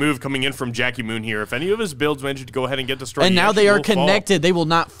terrifying move coming in from Jackie Moon here. If any of his builds manage to go ahead and get destroyed, and now they are connected. They will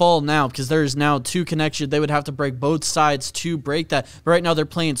not fall now because there's now 2 connections. They would have to break both sides to break that. But right now they're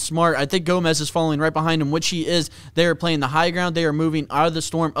playing smart. I think Gomez is following right behind him, which he is. They are playing the high ground. They are moving out of the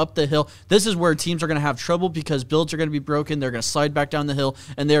storm up the hill. This is where teams are going to have trouble because builds are going to be broken. They're going to slide back down the hill,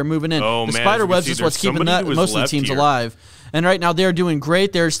 and they are moving in. Oh, the man, spider webs is what's keeping most of the teams alive. And right now, they're doing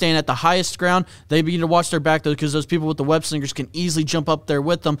great. They're staying at the highest ground. They begin to watch their back, though, because those people with the web slingers can easily jump up there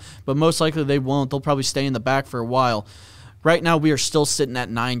with them, but most likely they won't. They'll probably stay in the back for a while. Right now, we are still sitting at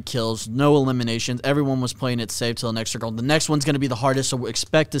 9 kills, no eliminations. Everyone was playing it safe till the next circle. The next one's going to be the hardest, so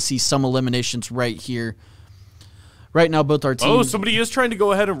expect to see some eliminations right here. Right now, both our teams... Oh, somebody is trying to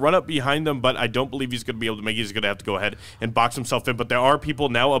go ahead and run up behind them, but I don't believe he's going to be able to make it. He's going to have to go ahead and box himself in. But there are people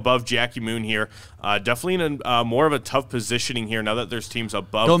now above Jackie Moon here. Definitely in more of a tough positioning here now that there's teams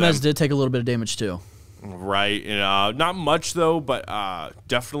above Gomez them. did take a little bit of damage, too. Right. Not much, though, but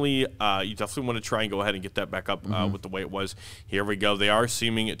definitely you definitely want to try and go ahead and get that back up with the way it was. Here we go. They are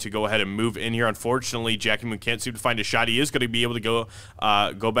seeming to go ahead and move in here. Unfortunately, Jackie Moon can't seem to find a shot. He is going to be able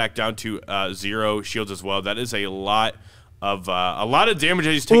to go back down to 0 shields as well. That is a lot of damage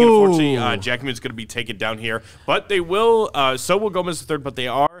that he's taking. Unfortunately, Jackie Moon's going to be taken down here, but they will. So will Gomez the third, but they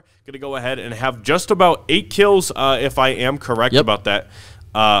are going to go ahead and have just about 8 kills, if I am correct about that.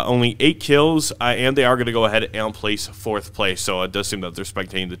 Only 8 kills, and they are going to go ahead and place 4th place. So it does seem that they're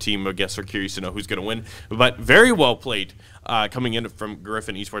spectating the team. I guess they're curious to know who's going to win. But very well played coming in from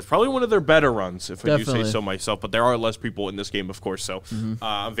Griffon Esports. Probably one of their better runs, if I do say so myself. But there are less people in this game, of course. So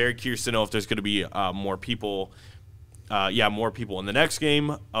I'm very curious to know if there's going to be more people. More people in the next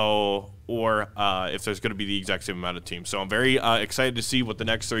game, or if there's going to be the exact same amount of teams. So I'm very excited to see what the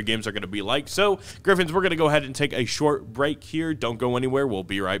next 3 games are going to be like. So, Griffins, we're going to go ahead and take a short break here. Don't go anywhere. We'll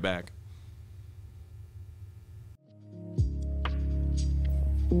be right back.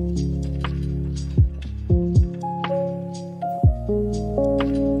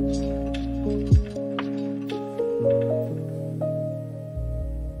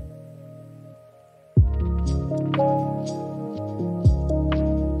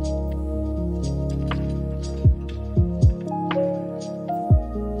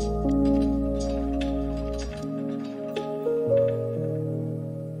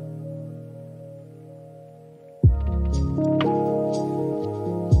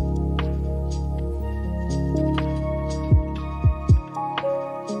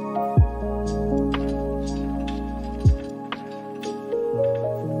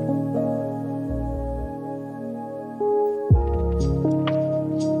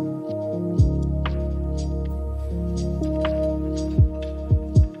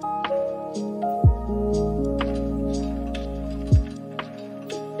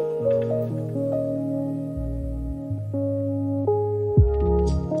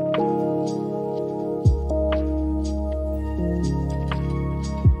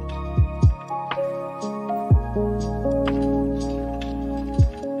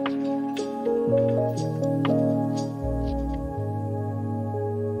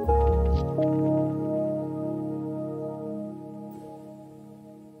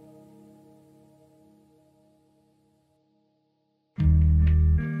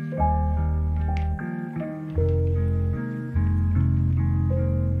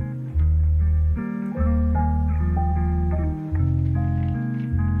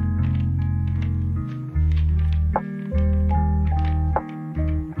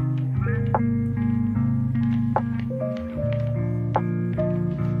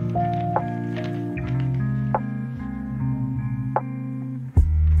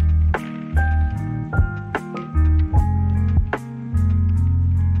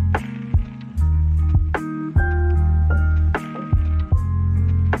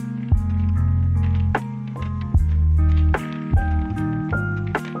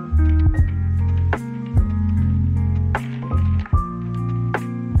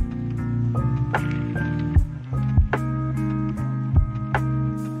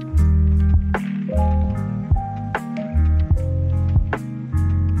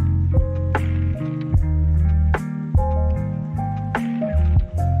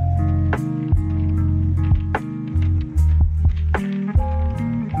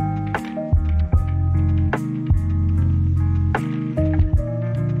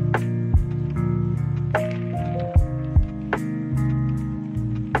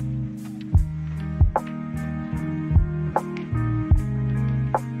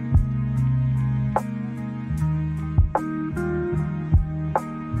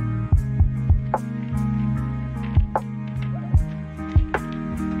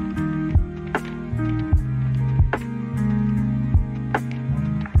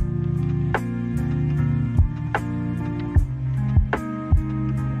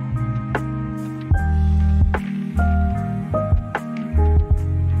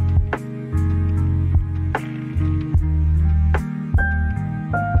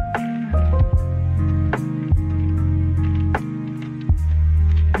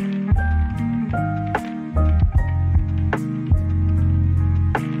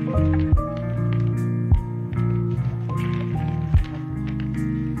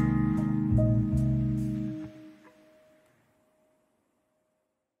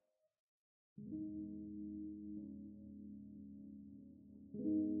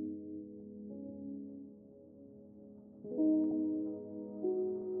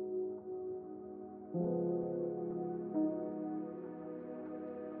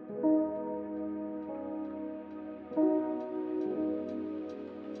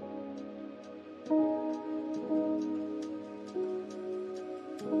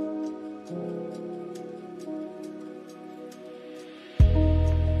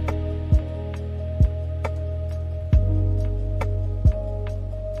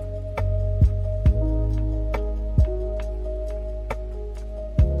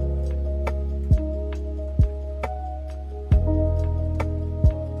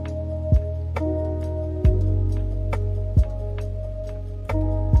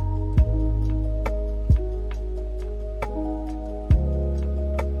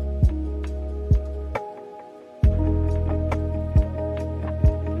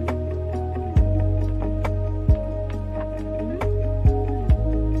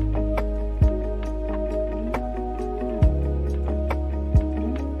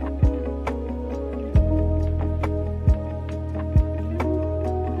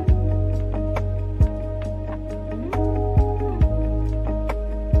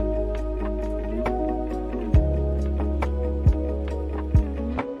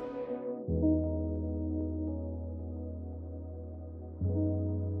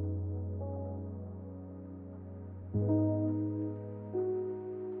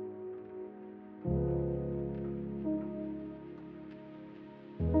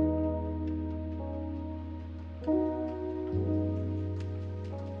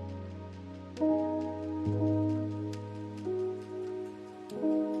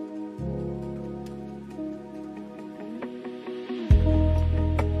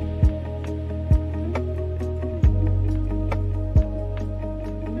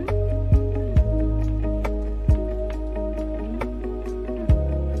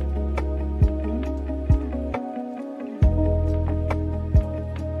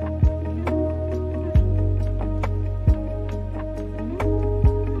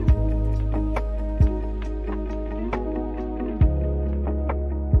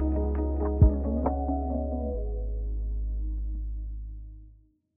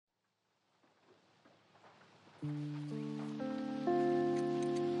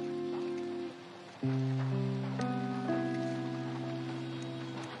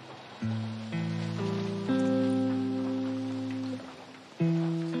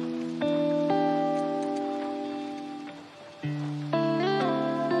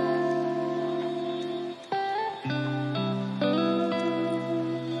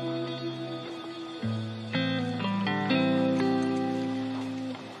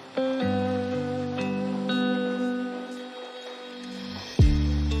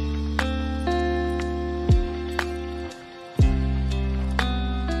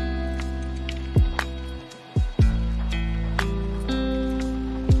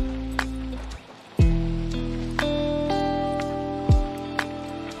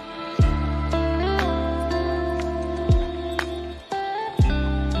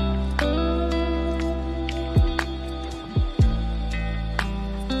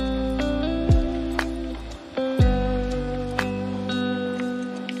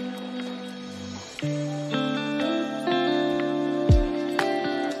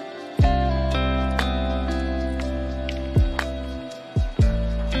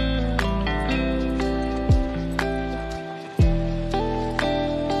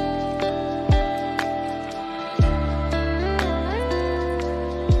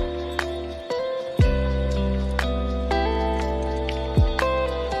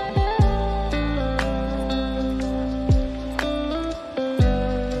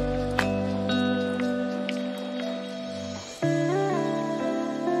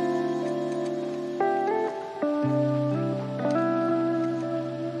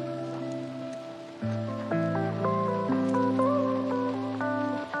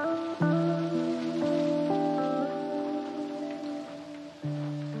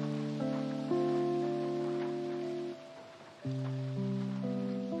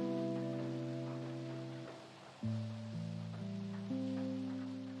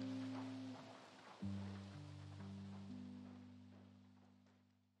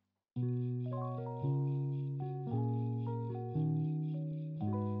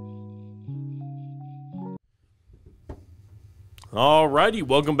 Alrighty,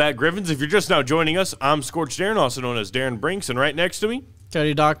 welcome back, Griffins. If you're just now joining us, I'm Scorched Darren, also known as Darren Brinks, and right next to me,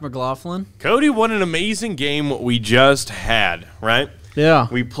 Cody Doc McLaughlin. Cody, what an amazing game we just had, right? Yeah.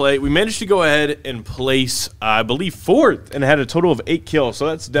 We managed to go ahead and place, I believe, 4th, and had a total of 8 kills. So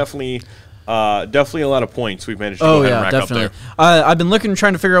that's definitely a lot of points we've managed to go ahead and rack up there. I've been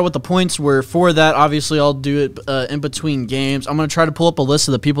trying to figure out what the points were for that. Obviously, I'll do it in between games. I'm going to try to pull up a list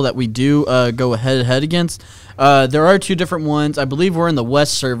of the people that we do go head-to-head against. There are 2 different ones. I believe we're in the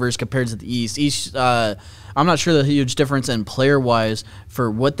West servers compared to the East. I'm not sure the huge difference in player-wise for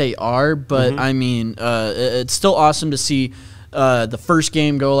what they are, but, I mean, it's still awesome to see the first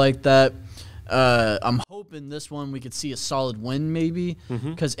game go like that. I'm hoping this one we could see a solid win maybe,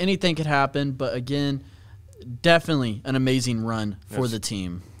 because anything could happen. But again, definitely an amazing run for the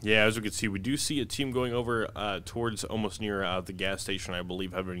team. Yeah, as we can see, we do see a team going over towards almost near the gas station, I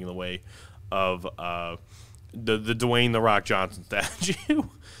believe, heading in the way of the Dwayne "The Rock" Johnson statue.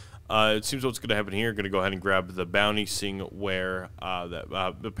 It seems what's going to happen here. Going to go ahead and grab the bounty, seeing where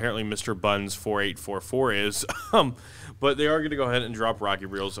apparently Mr. Buns 4844 is. But they are going to go ahead and drop Rocky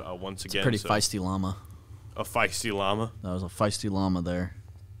Reels once again. Pretty feisty llama. A feisty llama. That was a feisty llama there.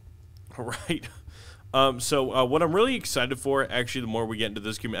 All right. So what I'm really excited for, actually, the more we get into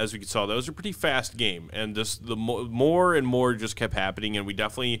this game, as we saw, that was a pretty fast game, and just the more and more just kept happening, and we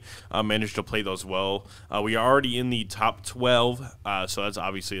definitely managed to play those well. We are already in the top 12, so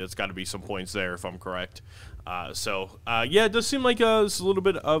that's got to be some points there, if I'm correct. Yeah, it does seem like it's a little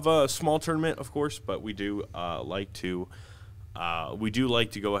bit of a small tournament, of course, but we do like to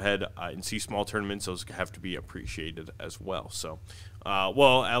go ahead and see small tournaments. Those have to be appreciated as well. So,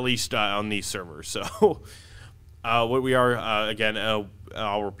 well, at least on these servers. So, what we are, again,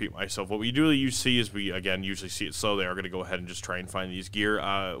 I'll repeat myself. What we do usually see is we, again, usually see it slow. They are going to go ahead and just try and find these gear.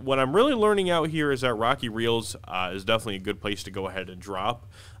 What I'm really learning out here is that Rocky Reels is definitely a good place to go ahead and drop.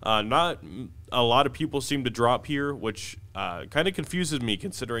 Not a lot of people seem to drop here, which kind of confuses me,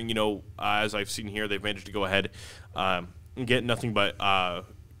 considering, you know, as I've seen here, they've managed to go ahead and get nothing but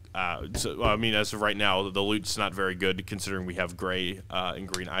so, I mean, as of right now, the loot's not very good, considering we have gray and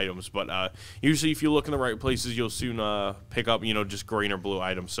green items. But usually, if you look in the right places, you'll soon pick up, you know, just green or blue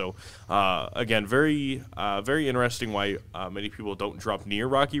items. So, again, very interesting why many people don't drop near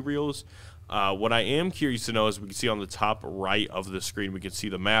Rocky Reels. What I am curious to know is we can see on the top right of the screen, we can see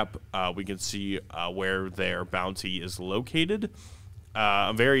the map. We can see where their bounty is located.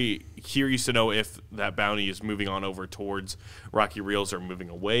 I'm very curious to know if that bounty is moving on over towards Rocky Reels or moving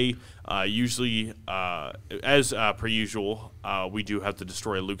away. Usually, as per usual, we do have to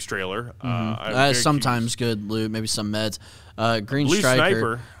destroy Luke's trailer. That's sometimes good loot, maybe some meds. Green Blue striker,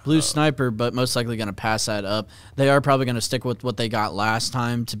 sniper. blue sniper, but most likely going to pass that up. They are probably going to stick with what they got last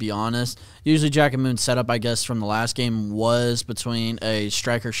time, to be honest. Usually Jack and Moon's setup, I guess, from the last game was between a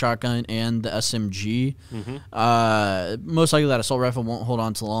striker shotgun and the SMG. Most likely that assault rifle won't hold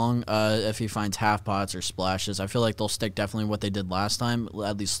on too long if he finds half pots or splashes. I feel like they'll stick definitely what they did last time,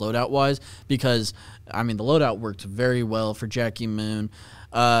 at least loadout-wise, because, I mean, the loadout worked very well for Jackie Moon.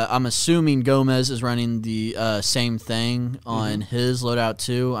 I'm assuming Gomez is running the same thing on his loadout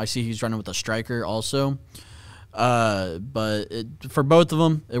too. I see he's running with a striker also. But for both of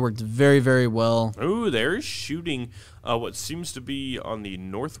them, it worked very, very well. Ooh, they're shooting what seems to be on the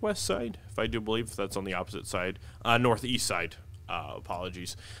northwest side, if I do believe that's on the opposite side. Northeast side,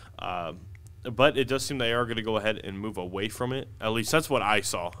 apologies. But it does seem they are going to go ahead and move away from it. At least that's what I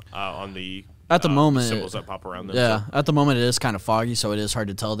saw on the at the moment, symbols that pop around them. Yeah, so. At the moment it is kind of foggy, so it is hard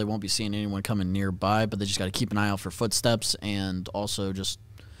to tell. They won't be seeing anyone coming nearby, but they just got to keep an eye out for footsteps and also just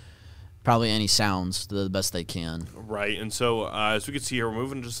probably any sounds the best they can. Right, and so as we can see here, we're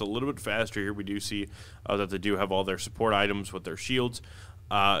moving just a little bit faster here. We do see that they do have all their support items with their shields.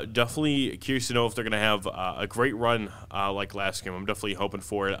 Definitely curious to know if they're going to have a great run like last game. I'm definitely hoping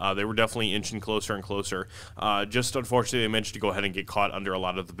for it. They were definitely inching closer and closer. Just unfortunately, they managed to go ahead and get caught under a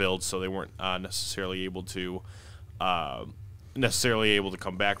lot of the builds, so they weren't necessarily able to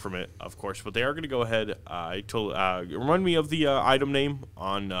come back from it, of course. But they are going to go ahead. Remind me of the item name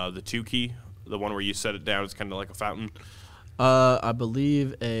on the 2 key, the one where you set it down. It's kind of like a fountain. I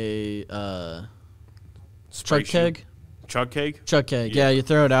believe a chug keg. Chug keg? Chug keg, yeah. You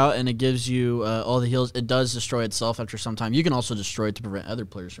throw it out, and it gives you all the heals. It does destroy itself after some time. You can also destroy it to prevent other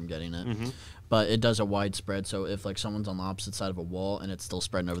players from getting it. but it does a wide spread. So if like someone's on the opposite side of a wall and it's still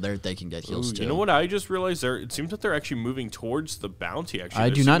spreading over there, they can get heals too. You know what I just realized there? It seems that they're actually moving towards the bounty. Actually, I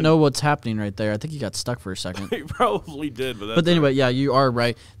do not know what's happening right there. I think you got stuck for a second. He probably did, but anyway, yeah, you are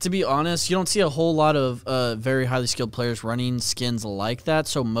right. To be honest, you don't see a whole lot of very highly skilled players running skins like that.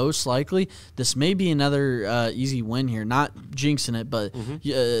 So most likely, this may be another easy win here. Not jinxing it, but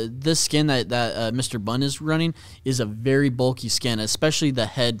this skin that Mr. Bun is running is a very bulky skin, especially the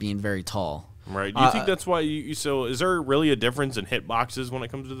head being very tall. Right. Do you think that's why so is there really a difference in hitboxes when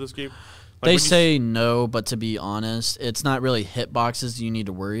it comes to this game? They say no, but to be honest, it's not really hitboxes you need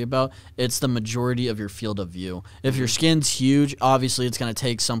to worry about. It's the majority of your field of view. If your skin's huge, obviously it's going to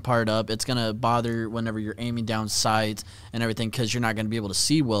take some part up. It's going to bother whenever you're aiming down sights and everything because you're not going to be able to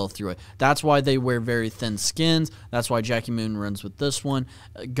see well through it. That's why they wear very thin skins. That's why Jackie Moon runs with this one.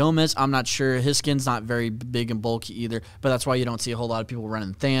 Gomez, I'm not sure. His skin's not very big and bulky either, but that's why you don't see a whole lot of people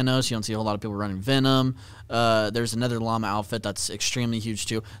running Thanos. You don't see a whole lot of people running Venom. There's another llama outfit that's extremely huge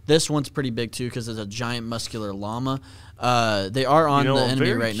too. This one's pretty big too because it's a giant muscular llama. They are on the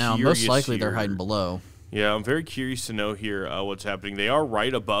enemy right now. Most likely they're hiding below. Yeah, I'm very curious to know here what's happening. They are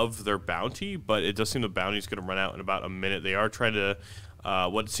right above their bounty, but it does seem the bounty's going to run out in about a minute. They are trying to,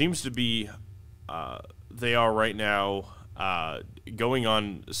 what seems to be, they are right now going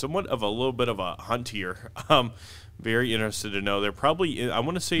on somewhat of a little bit of a hunt here. Very interested to know. They're probably, I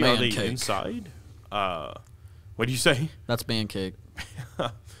want to say, are they inside? What do you say? That's Pancake.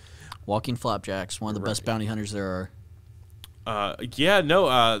 Walking Flapjacks, one of the best bounty hunters there are. Yeah,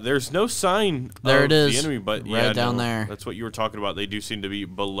 no, there's no sign there of it is. the enemy, but right down there. That's what you were talking about. They do seem to be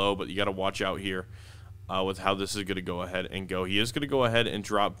below, but you got to watch out here with how this is going to go ahead and go. He is going to go ahead and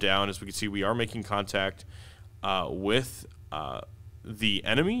drop down. As we can see, we are making contact with the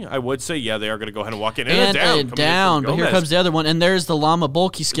enemy. I would say, yeah, they are going to go ahead and walk in. And down. But here comes the other one, and there's the llama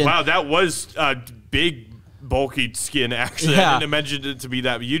bulky skin. Wow, that was big bulky skin, actually. Yeah. I didn't imagine it to be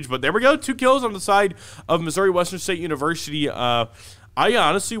that huge, but there we go. 2 kills on the side of Missouri Western State University. I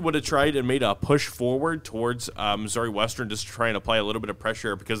honestly would have tried and made a push forward towards Missouri Western just to try and apply a little bit of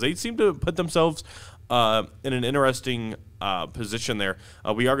pressure because they seem to put themselves in an interesting position there.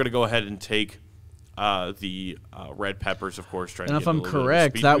 We are going to go ahead and take the red peppers, of course. And if I'm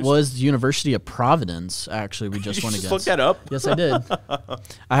correct, that was the University of Providence, actually, we just went against. Look that up? Yes, I did.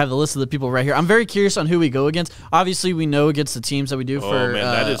 I have the list of the people right here. I'm very curious on who we go against. Obviously, we know against the teams that we do for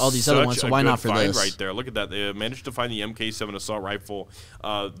all these other ones, so why not for this? Right there. Look at that. They managed to find the MK7 assault rifle,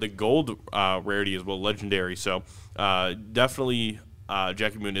 the gold rarity as well, legendary. So definitely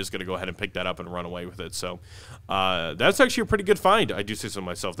Jackie Moon is going to go ahead and pick that up and run away with it. So that's actually a pretty good find. I do say so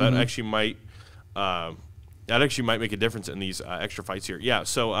myself. That actually might... make a difference in these extra fights here. Yeah,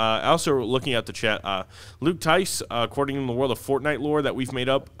 so also looking at the chat, Luke Tice, according to the world of Fortnite lore that we've made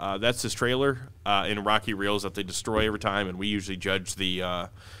up, that's his trailer in Rocky Reels that they destroy every time, and we usually judge the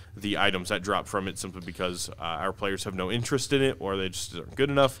items that drop from it simply because our players have no interest in it or they just aren't good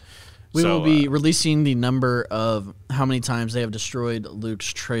enough. We will be releasing the number of how many times they have destroyed Luke's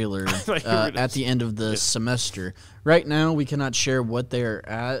trailer at the end of the semester. Right now, we cannot share what they're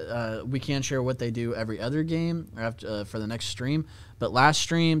at. We can share what they do every other game for the next stream. But last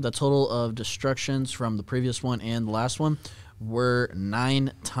stream, the total of destructions from the previous one and the last one were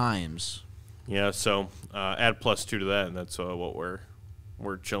 9 times. Yeah, so add +2 to that, and that's what we're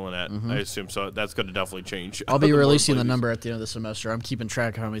chilling at. I assume so. That's going to definitely change. I'll be releasing the number at the end of the semester. I'm keeping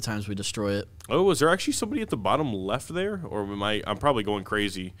track of how many times we destroy it. Oh, was there actually somebody at the bottom left there, or I'm probably going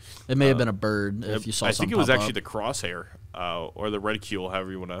crazy? It may have been a bird. If you saw, I think it was actually the crosshair or the reticule,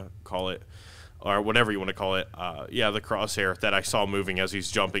 however you want to call it, or whatever you want to call it. Yeah, the crosshair that I saw moving as he's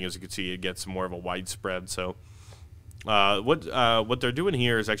jumping. As you can see, it gets more of a widespread. So. What they're doing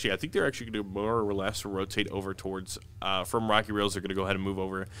here is actually, I think they're actually going to more or less rotate over towards, from Rocky Rails, they're going to go ahead and move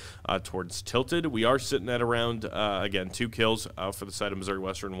over towards Tilted. We are sitting at around, again, 2 kills for the side of Missouri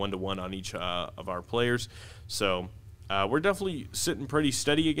Western, 1-to-1 on each of our players. So we're definitely sitting pretty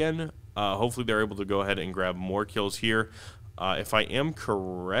steady again. Hopefully they're able to go ahead and grab more kills here. If I am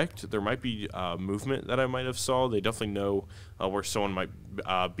correct, there might be movement that I might have saw. They definitely know where someone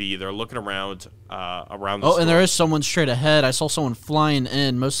might be. They're looking around the storm. And there is someone straight ahead. I saw someone flying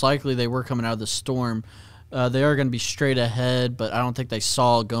in. Most likely they were coming out of the storm. They are going to be straight ahead, but I don't think they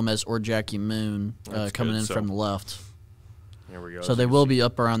saw Gomez or Jackie Moon coming in from the left. Here we go. So they will be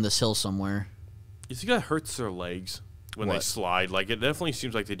up around this hill somewhere. You think that hurts their legs? When they slide, like it definitely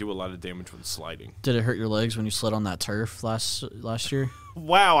seems like they do a lot of damage when sliding. Did it hurt your legs when you slid on that turf last year?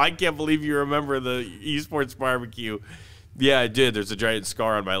 Wow, I can't believe you remember the esports barbecue. Yeah, I did. There's a giant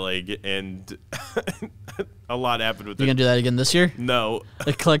scar on my leg, and a lot happened with it. You gonna do that again this year? No.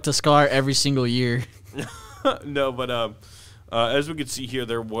 Collect a scar every single year. No, but as we can see here,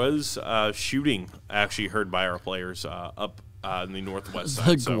 there was shooting actually heard by our players up in the northwest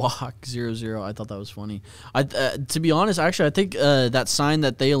side. The Guac 0-0. I thought that was funny. To be honest, actually, I think that sign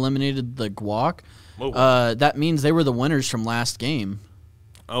that they eliminated the Guac, that means they were the winners from last game.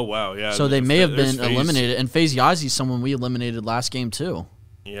 Oh, wow, yeah. So they may have been eliminated. And FaZe Yazi's someone we eliminated last game, too.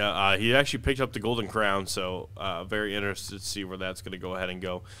 Yeah, he actually picked up the golden crown, so very interested to see where that's going to go ahead and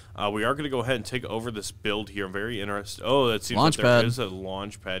go. We are going to go ahead and take over this build here. I'm very interested. Oh, that seems like there is a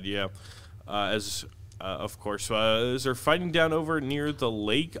launch pad, yeah. Of course, as they're fighting down over near the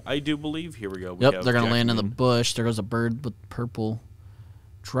lake, I do believe. Here we go. Yep, they're going to land in the bush. There goes a bird with purple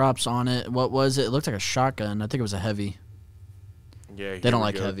drops on it. What was it? It looked like a shotgun. I think it was a heavy. Yeah, they don't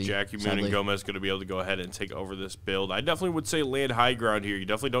like heavy. Jackie Moon and Gomez going to be able to go ahead and take over this build. I definitely would say land high ground here. You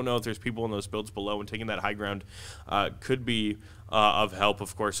definitely don't know if there's people in those builds below, and taking that high ground could be of help,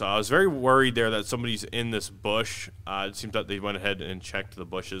 of course. I was very worried there that somebody's in this bush. It seems that they went ahead and checked the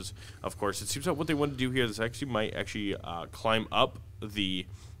bushes. Of course, it seems that what they want to do here is might actually climb up the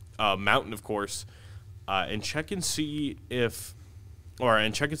mountain, of course, and check and see if...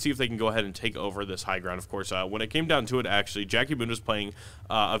 and check and see if they can go ahead and take over this high ground. Of course, when it came down to it, actually, Jackie Moon was playing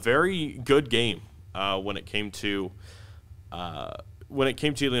a very good game when it came to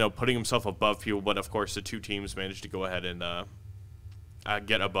putting himself above people. But of course, the two teams managed to go ahead and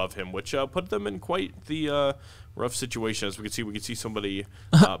get above him, which put them in quite the rough situation. As we can see somebody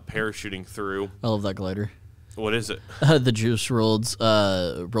parachuting through. I love that glider. What is it? The Juice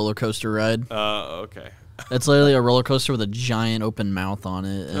WRLD's roller coaster ride. Okay. It's literally a roller coaster with a giant open mouth on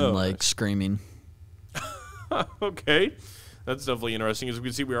it and screaming. Okay, that's definitely interesting. As we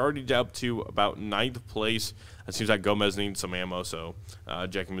can see, we're already up to about 9th place. It seems like Gomez needs some ammo, so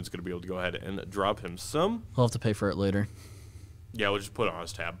Jackie Moon's going to be able to go ahead and drop him some. He'll have to pay for it later. Yeah, we'll just put it on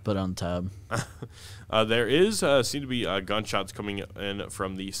his tab. Put it on tab. There is seem to be gunshots coming in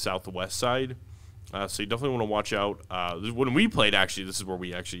from the southwest side, so you definitely want to watch out. When we played, actually, this is where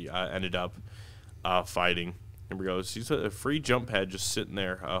we actually ended up fighting. Here we go. He's a free jump pad just sitting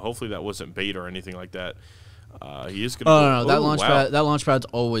there. Hopefully that wasn't bait or anything like that. He is going to. No. That launch pad's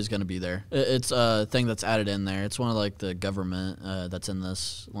always going to be there. It's a thing that's added in there. It's one of like the government that's in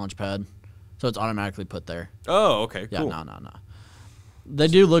this launch pad, so it's automatically put there. Oh, okay. Yeah, cool. No. They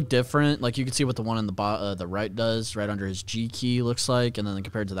do look different. Like you can see what the one in the right does, right under his G key looks like, and then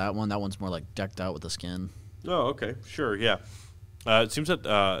compared to that one's more like decked out with the skin. Oh, okay. Sure. Yeah. It seems that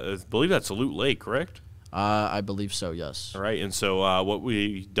I believe that's a Loot Lake, correct? I believe so, yes. All right, and so what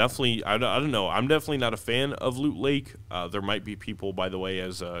we definitely, I don't know, I'm definitely not a fan of Loot Lake. There might be people, by the way,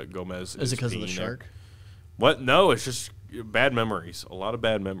 as Gomez is it because of the there. shark? What? No, it's just bad memories. A lot of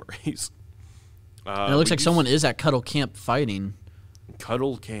bad memories. And it looks like someone is at Cuddle Camp fighting.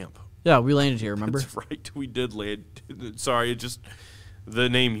 Cuddle Camp. Yeah, we landed here, remember? That's right, we did land. Sorry, it just, the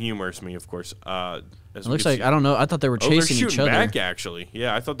name humors me, of course. It looks like, I don't know, I thought they were chasing each other. Back, actually.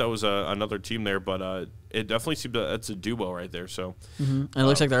 Yeah, I thought that was another team there, but it definitely seemed that's a duo right there. So, and it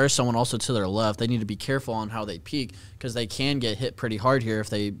looks like there is someone also to their left. They need to be careful on how they peek because they can get hit pretty hard here if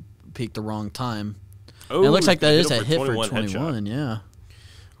they peek the wrong time. Oh, it looks like that is a hit for 21, headshot. Yeah.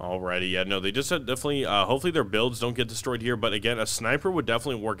 Alrighty, yeah, no, they just said definitely, hopefully their builds don't get destroyed here, but again, a sniper would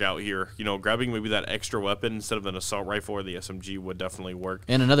definitely work out here. You know, grabbing maybe that extra weapon instead of an assault rifle or the SMG would definitely work.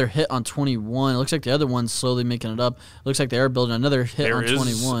 And another hit on 21. It looks like the other one's slowly making it up. It looks like they are building another hit on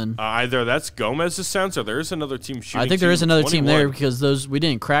 21. Either that's Gomez's sounds or there is another team shooting. I think there is another team there because we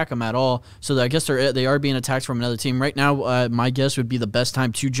didn't crack them at all. So I guess they are being attacked from another team. Right now, my guess would be the best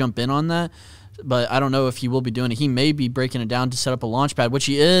time to jump in on that. But I don't know if he will be doing it. He may be breaking it down to set up a launch pad, which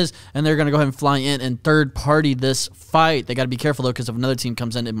he is, and they're going to go ahead and fly in and third-party this fight. They got to be careful, though, because if another team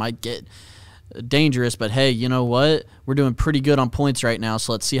comes in, it might get dangerous. But, hey, you know what? We're doing pretty good on points right now,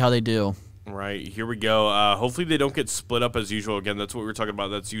 so let's see how they do. Right, here we go. Hopefully they don't get split up as usual. Again, that's what we were talking about.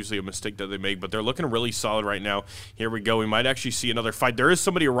 That's usually a mistake that they make, but they're looking really solid right now. Here we go. We might actually see another fight. There is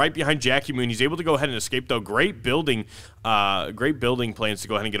somebody right behind Jackie Moon. He's able to go ahead and escape, though. Great building plans to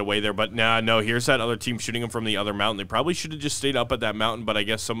go ahead and get away there, but no, here's that other team shooting him from the other mountain. They probably should have just stayed up at that mountain, but I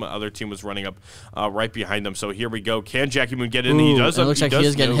guess some other team was running up right behind them. So here we go. Can Jackie Moon get in? Ooh, he does. It looks like he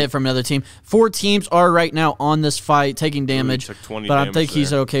is getting hit from another team. 4 teams are right now on this fight taking damage, but I think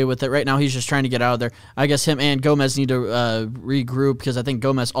he's okay with it. Right now he's he's just trying to get out of there. I guess him and Gomez need to regroup because I think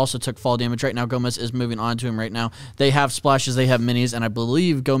Gomez also took fall damage. Right now, Gomez is moving on to him right now. They have splashes, they have minis, and I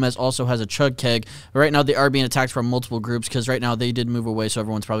believe Gomez also has a chug keg. But right now, they are being attacked from multiple groups because right now they did move away, so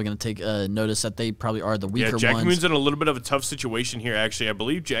everyone's probably going to take notice that they probably are the weaker ones. Yeah, Jackie Moon's in a little bit of a tough situation here, actually. I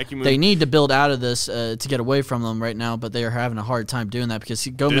believe Jackie Moon... They need to build out of this to get away from them right now, but they are having a hard time doing that because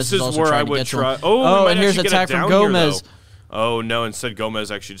Gomez is also trying to get to him. Oh, and here's an attack from Gomez. Oh, no, instead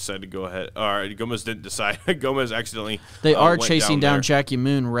Gomez actually decided to go ahead. All right, Gomez didn't decide. Gomez accidentally They are chasing down Jackie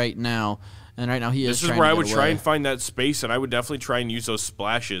Moon right now. And right now he is trying to get away. This is where I would try and find that space, and I would definitely try and use those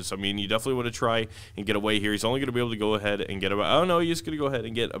splashes. I mean, you definitely want to try and get away here. He's only going to be able to go ahead and get about... Oh, no, he's going to go ahead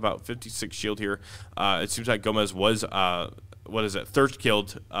and get about 56 shield here. It seems like Gomez was... thirst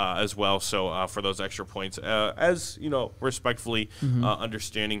killed as well, so for those extra points, as you know, respectfully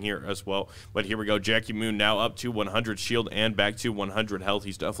understanding here as well. But here we go, Jackie Moon now up to 100 shield and back to 100 health.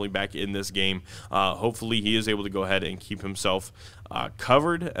 He's definitely back in this game. Hopefully he is able to go ahead and keep himself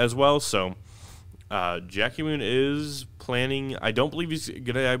covered as well. So Jackie Moon is planning. I don't believe he's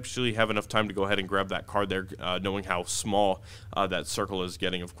going to actually have enough time to go ahead and grab that card there, knowing how small that circle is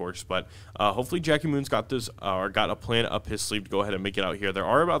getting, of course. But hopefully Jackie Moon's got this, or got a plan up his sleeve to go ahead and make it out here. There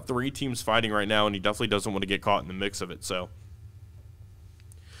are about 3 teams fighting right now, and he definitely doesn't want to get caught in the mix of it. So,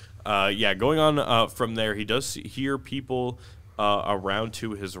 yeah, going on from there, he does hear people around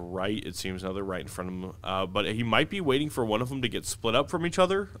to his right. It seems now they're right in front of him, but he might be waiting for one of them to get split up from each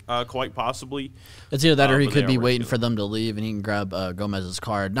other, quite possibly. It's either that or he could be waiting for them to leave and he can grab Gomez's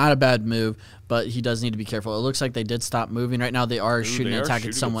card. Not a bad move, but he does need to be careful. It looks like they did stop moving. Right now they are shooting an attack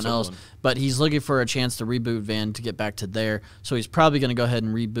at someone else, but he's looking for a chance to reboot Van to get back to there. So he's probably going to go ahead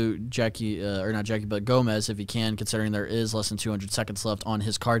and reboot Jackie, or not Jackie, but Gomez if he can, considering there is less than 200 seconds left on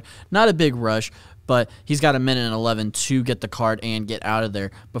his card. Not a big rush, but he's got 1:11 to get the card and get out of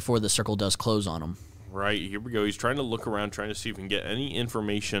there before the circle does close on him. Right, here we go. He's trying to look around, trying to see if he can get any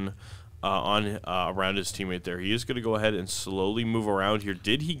information around his teammate there. He is going to go ahead and slowly move around here.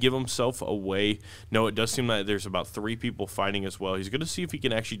 Did he give himself away? No, it does seem like there's about 3 people fighting as well. He's going to see if he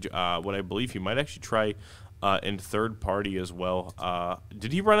can actually, what I believe he might actually try in third party as well.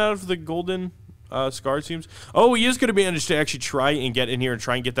 Did he run out of the golden... Scar seems. Oh, he is going to be able to actually try and get in here and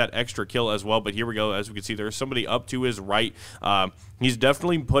try and get that extra kill as well. But here we go. As we can see, there's somebody up to his right. He's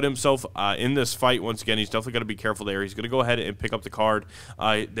definitely put himself in this fight once again. He's definitely going to be careful there. He's going to go ahead and pick up the card.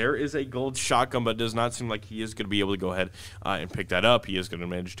 There is a gold shotgun, but it does not seem like he is going to be able to go ahead and pick that up. He is going to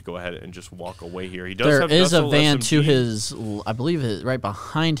manage to go ahead and just walk away here. He does. There is a van to his, I believe, right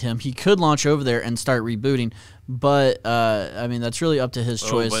behind him. He could launch over there and start rebooting. But, I mean, that's really up to his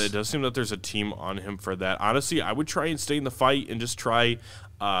choice. But it does seem that there's a team on him for that. Honestly, I would try and stay in the fight and just try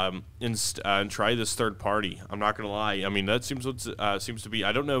and try this third party. I'm not going to lie. I mean, that seems what seems to be.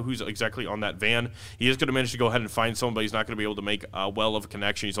 I don't know who's exactly on that van. He is going to manage to go ahead and find someone, but he's not going to be able to make well of a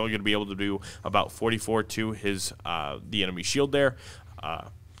connection. He's only going to be able to do about 44 to his the enemy shield there.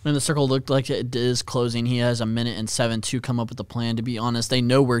 And the circle looked like it is closing. He has 1:07 to come up with a plan. To be honest, they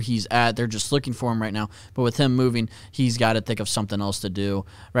know where he's at. They're just looking for him right now. But with him moving, he's got to think of something else to do.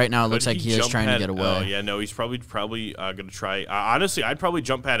 Right now, it looks like he is trying to get away. Oh, yeah, no, he's probably going to try. Honestly, I'd probably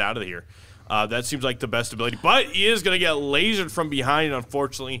jump pad out of here. That seems like the best ability. But he is going to get lasered from behind.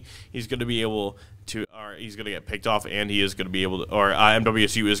 Unfortunately, he's going to be able to, or he's going to get picked off, and he is going to be able to, or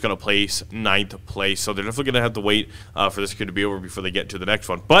MWSU is going to place 9th place. So they're definitely going to have to wait for this kid to be over before they get to the next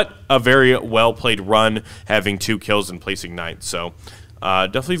one. But a very well-played run, having 2 kills and placing 9th. So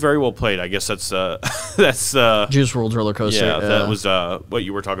definitely very well played. I guess that's that's Juice WRLD roller coaster. Yeah, that was what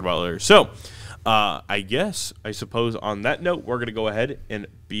you were talking about earlier. So I suppose on that note, we're going to go ahead and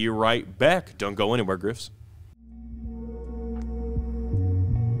be right back. Don't go anywhere, Griffs.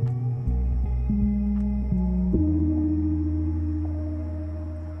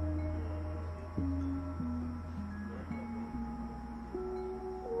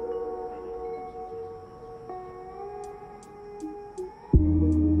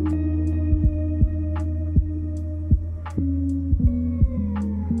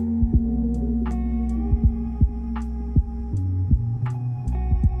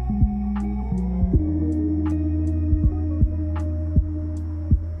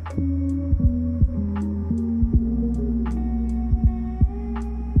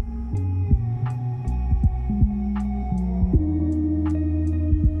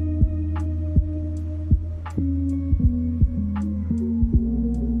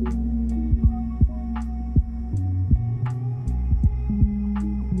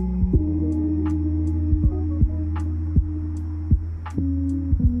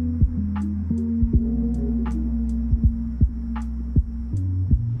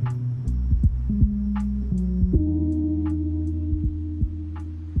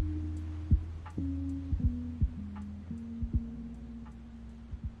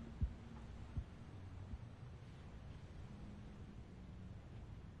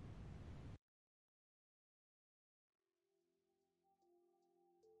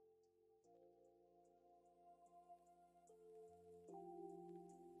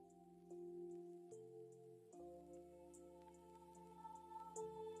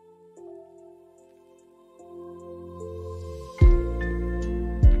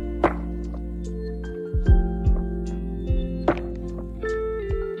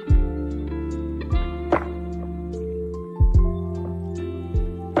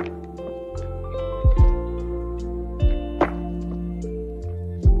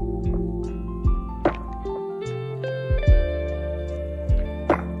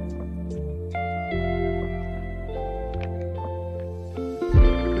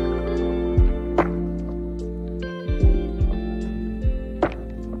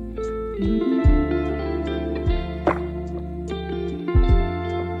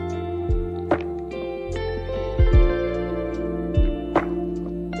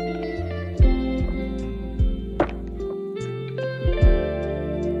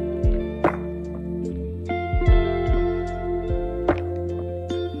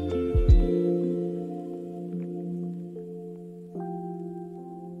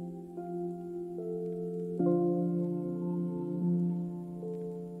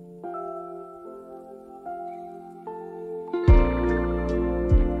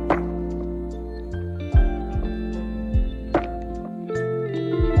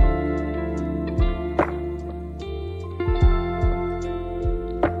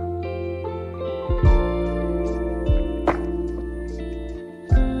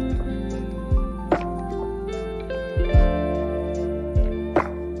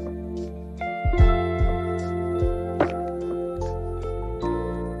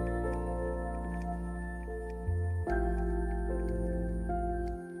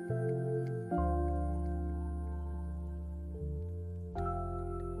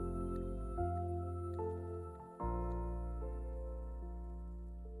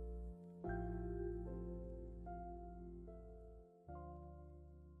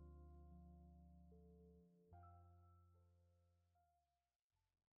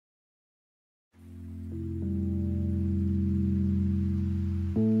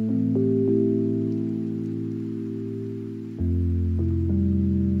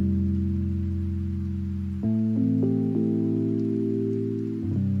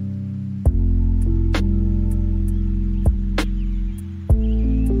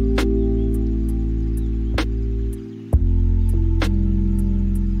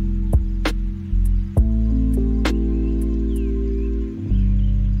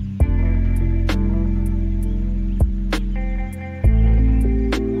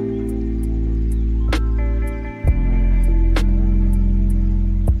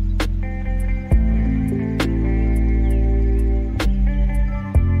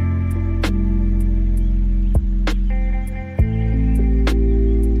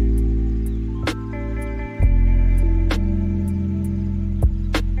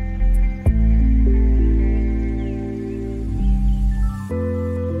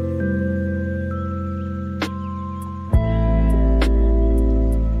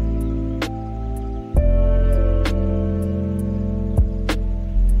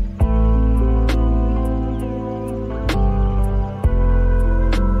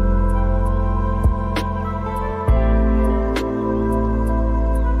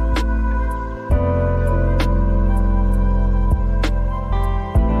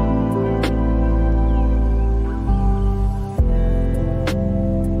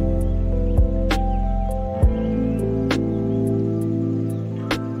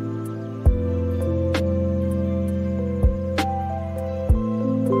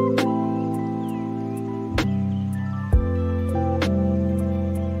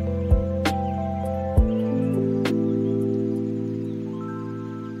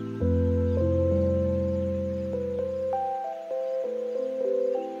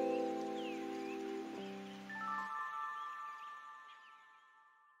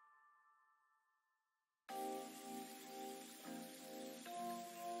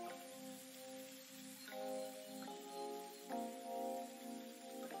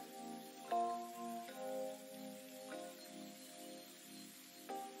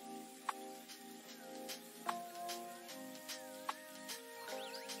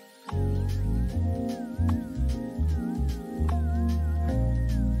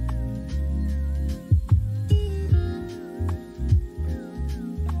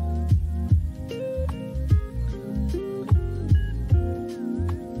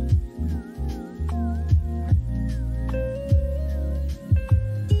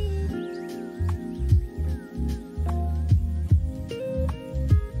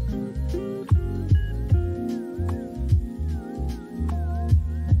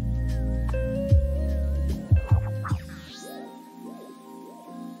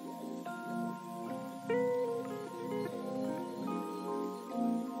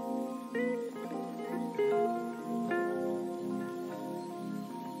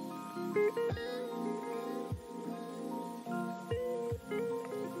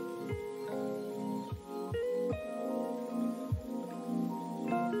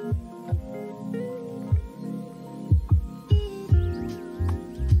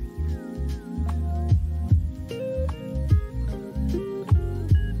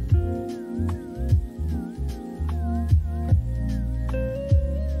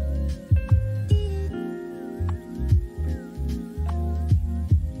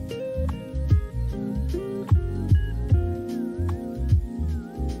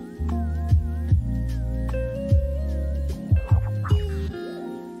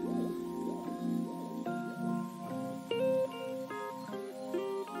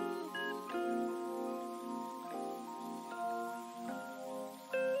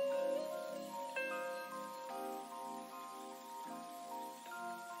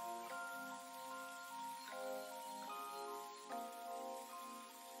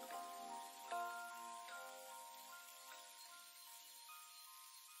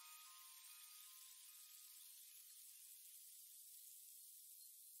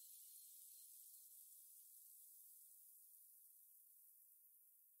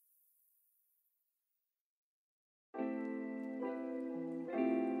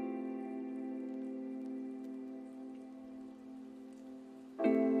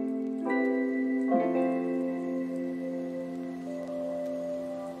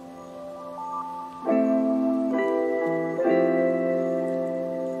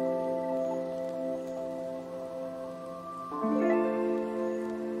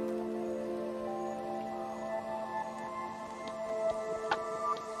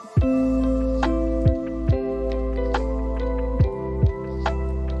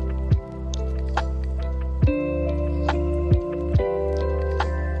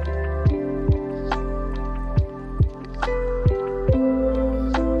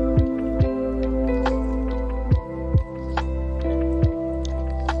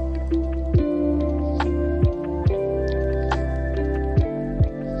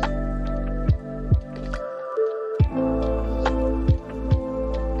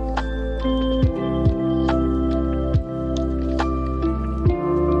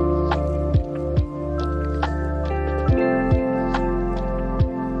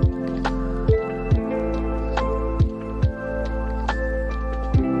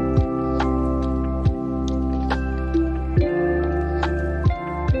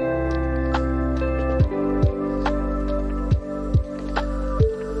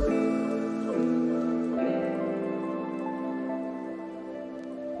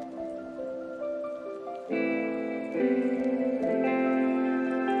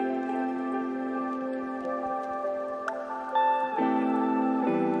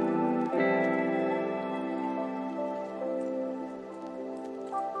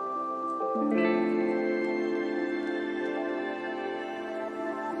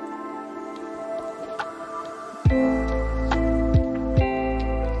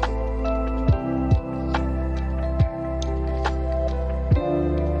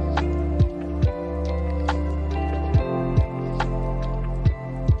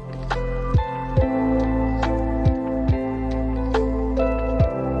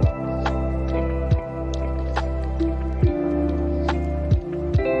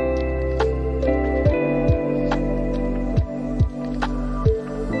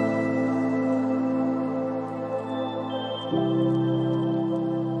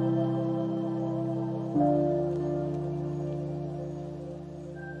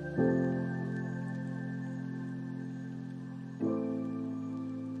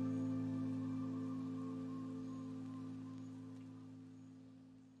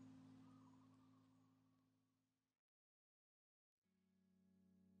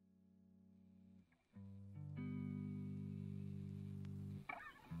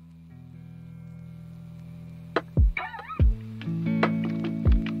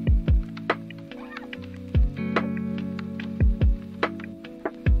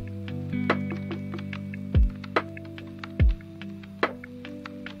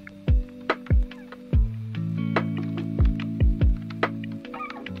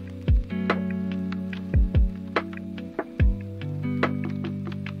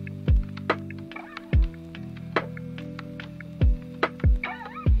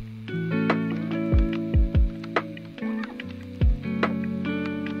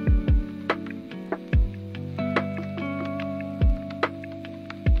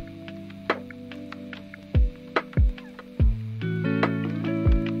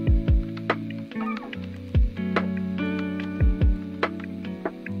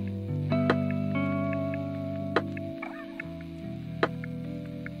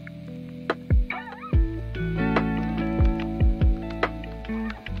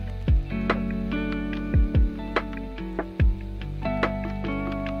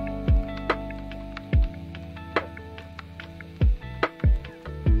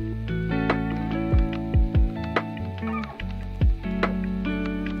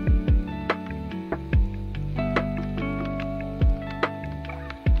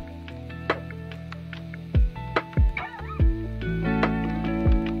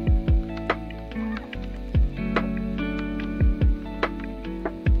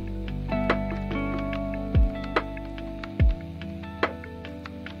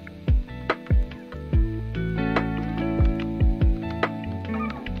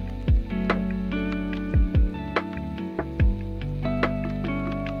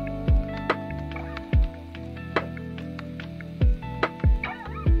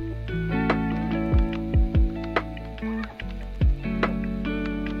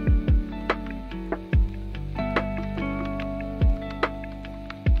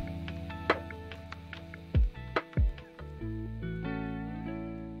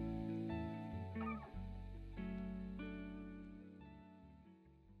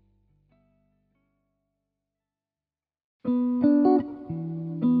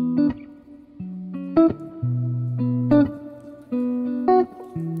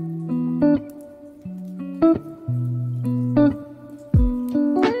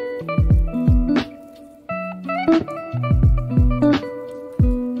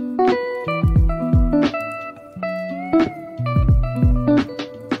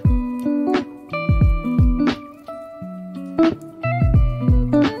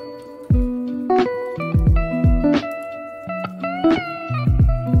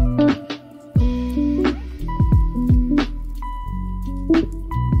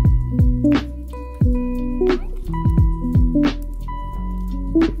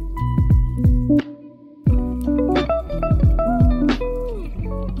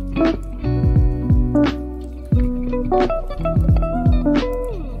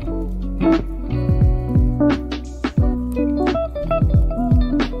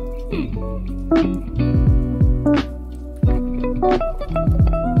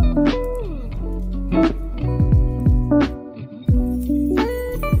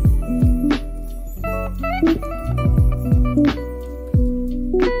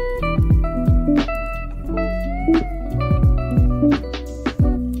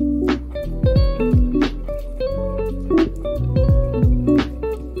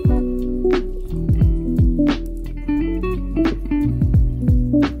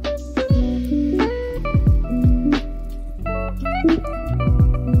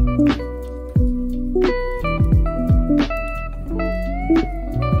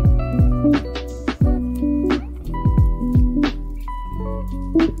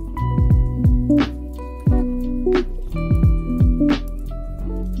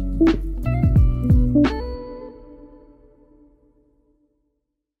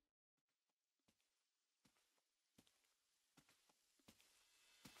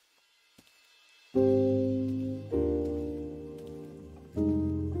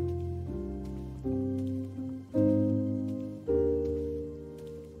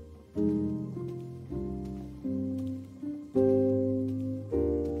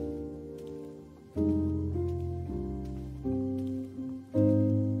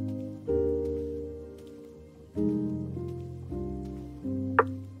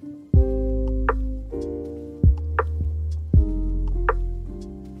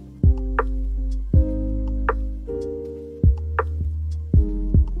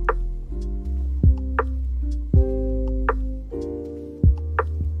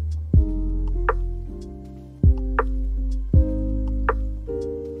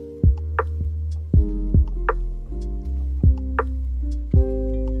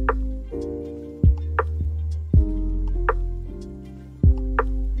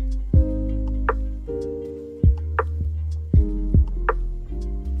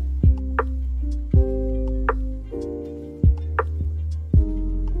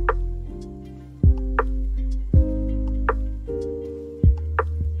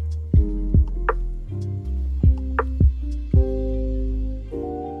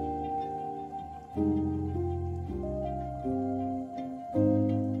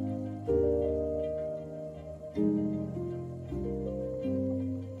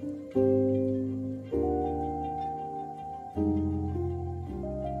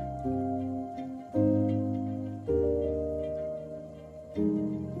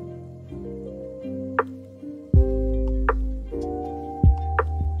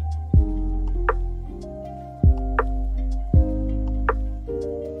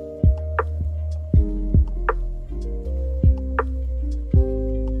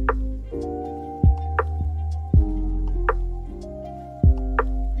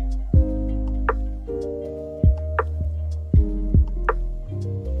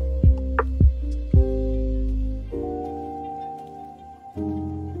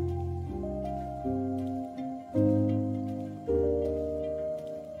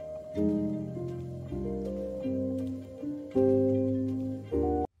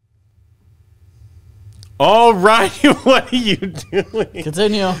 All righty, what are you doing?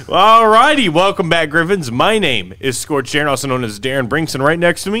 Continue. All righty, welcome back, Griffins. My name is Scorched Darren, also known as Darren Brinkson. Right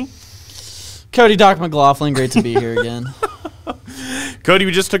next to me, Cody Doc McLaughlin. Great to be here again. Cody,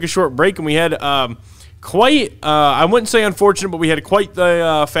 we just took a short break, and we had quite, I wouldn't say unfortunate, but we had quite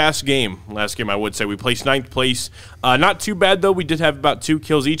the fast game. Last game, I would say. We placed 9th place. Not too bad, though. We did have about 2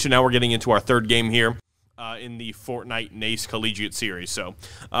 kills each, and now we're getting into our 3rd game here in the Fortnite NACE collegiate series. So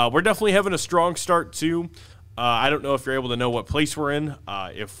we're definitely having a strong start, too. I don't know if you're able to know what place we're in.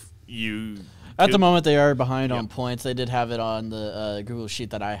 If you... At the moment, they are behind on points. They did have it on the Google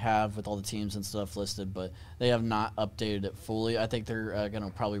Sheet that I have with all the teams and stuff listed, but they have not updated it fully. I think they're going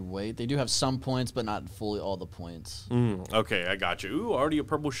to probably wait. They do have some points, but not fully all the points. Okay, I got you. Ooh, already a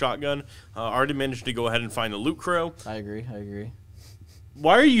purple shotgun. Already managed to go ahead and find the loot crow. I agree.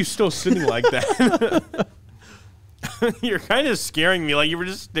 Why are you still sitting like that? You're kind of scaring me. Like, you were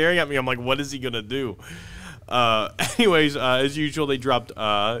just staring at me. I'm like, what is he going to do? Anyways, as usual, they dropped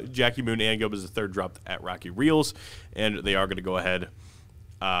Jackie Moon and Gomez the 3rd dropped at Rocky Reels, and they are going to go ahead.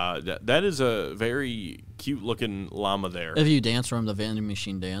 That is a very cute-looking llama there. If you dance from the vending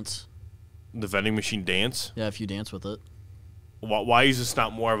machine dance. The vending machine dance? Yeah, if you dance with it. Why is this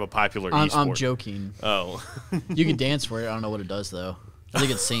not more of a popular esport? I'm joking. Oh. You can dance for it. I don't know what it does, though. I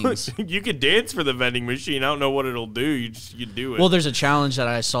think it sings. You could dance for the vending machine. I don't know what it'll do. You do it. Well, there's a challenge that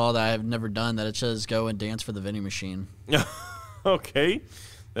I saw that I've never done that it says go and dance for the vending machine. Okay.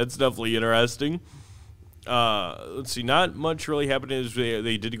 That's definitely interesting. Let's see. Not much really happened. Is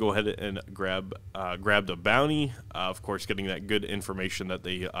they did go ahead and grabbed a bounty. Of course, getting that good information that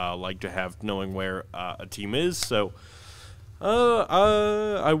they like to have, knowing where a team is. So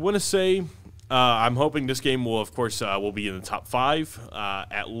I want to say... I'm hoping this game will, of course, will be in the top 5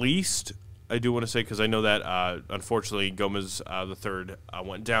 at least. I do want to say, because I know that unfortunately Gomez the 3rd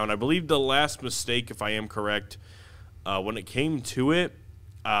went down. I believe the last mistake, if I am correct, when it came to it,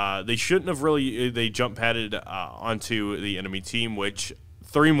 they shouldn't have really. They jump padded onto the enemy team, which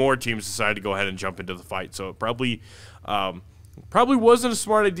 3 more teams decided to go ahead and jump into the fight. So it probably Probably wasn't a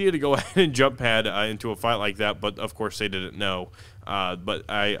smart idea to go ahead and jump pad into a fight like that, but of course they didn't know. But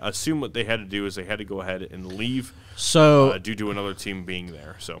I assume what they had to do is they had to go ahead and leave due to another team being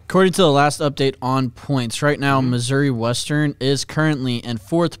there. So, according to the last update on points, right now Missouri Western is currently in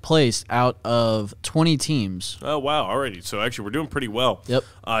 4th place out of 20 teams. Oh, wow. Alrighty. So, actually, we're doing pretty well. Yep.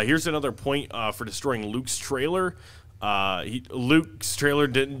 Here's another point for destroying Luke's trailer. Luke's trailer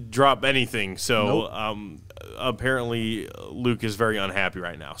didn't drop anything, so apparently Luke is very unhappy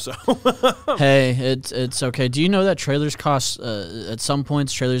right now. So hey, it's okay. Do you know that trailers cost at some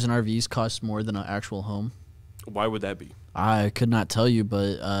points trailers and RVs cost more than an actual home? Why would that be? I could not tell you,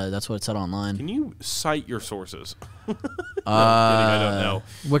 but that's what it said online. Can you cite your sources? No, I'm kidding, I don't know.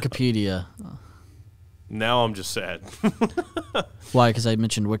 Wikipedia. Now I'm just sad. Why? Because I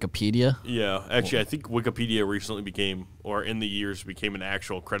mentioned Wikipedia? Yeah. Actually, I think Wikipedia recently became, or in the years, became an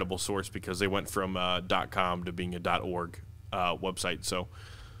actual credible source because they went from .com to being a .org website. So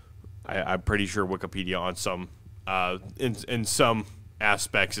I'm pretty sure Wikipedia on some, in some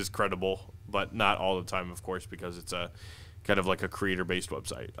aspects is credible, but not all the time, of course, because it's a kind of like a creator-based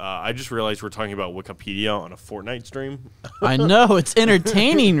website. I just realized we're talking about Wikipedia on a Fortnite stream. I know, it's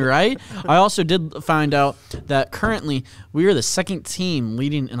entertaining, right? I also did find out that currently we are the 2nd team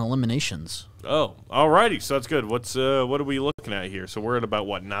leading in eliminations. Oh, alrighty, so that's good. What are we looking at here? So we're at about,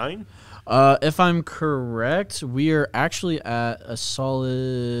 what, 9? If I'm correct, we are actually at a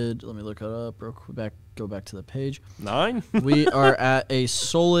solid, let me look it up real quick, go back to the page. 9? We are at a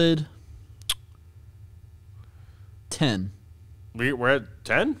solid 10. We're at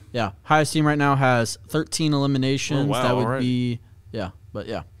 10? Yeah. Highest team right now has 13 eliminations. Oh, wow, that would be, yeah, but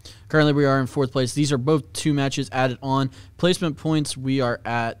yeah. Currently we are in 4th place. These are both 2 matches added on. Placement points, we are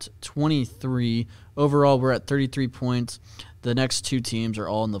at 23. Overall, we're at 33 points. The next 2 teams are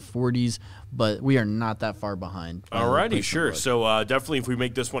all in the 40s, but we are not that far behind. Alrighty, sure. So definitely if we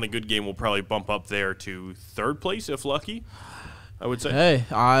make this one a good game, we'll probably bump up there to 3rd place if lucky, I would say. Hey,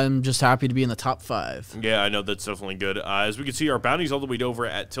 I'm just happy to be in the top 5. Yeah, I know that's definitely good. As we can see, our bounty's all the way over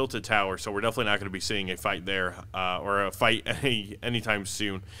at Tilted Tower, so we're definitely not going to be seeing a fight there or a fight anytime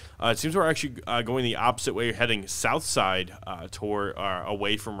soon. It seems we're actually going the opposite way, heading south side toward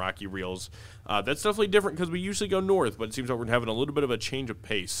away from Rocky Reels. That's definitely different because we usually go north, but it seems like we're having a little bit of a change of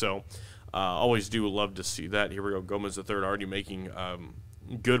pace. So always do love to see that. Here we go. Gomez the third already making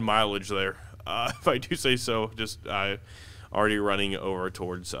good mileage there, if I do say so. Just already running over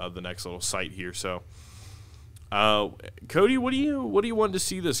towards the next little site here. So, Cody, what do you want to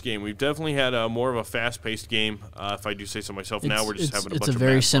see this game? We've definitely had more of a fast-paced game, if I do say so myself. Now we're just having a bunch of It's a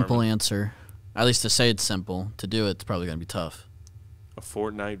very simple answer. At least to say it's simple. To do it's probably going to be tough. A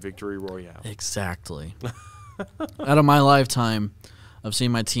Fortnite victory royale. Exactly. Out of my lifetime of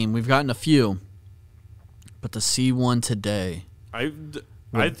seeing my team, we've gotten a few, but to see one today. I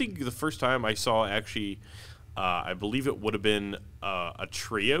think the first time I saw actually, I believe it would have been a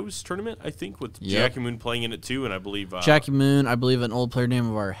trios tournament, I think, with Jackie Moon playing in it too, and I believe Jackie Moon, I believe an old player name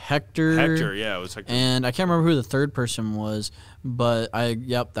of our Hector. Hector, yeah, it was Hector. And I can't remember who the 3rd person was, but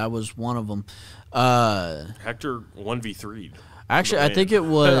that was one of them. Hector 1v3'd. Actually, I think it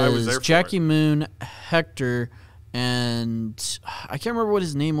was Jackie Moon, Hector, and I can't remember what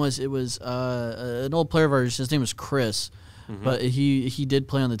his name was. It was an old player of ours. His name was Chris, but he did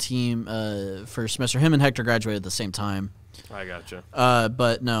play on the team for a semester. Him and Hector graduated at the same time. I gotcha.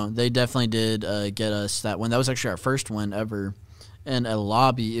 But no, they definitely did get us that win. That was actually our first win ever. In a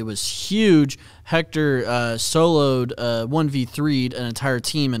lobby, it was huge. Hector soloed 1v3'd an entire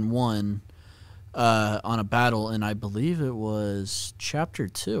team and won. On a battle, and I believe it was Chapter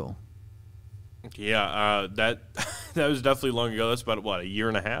 2. Yeah, that was definitely long ago. That's about, what, a year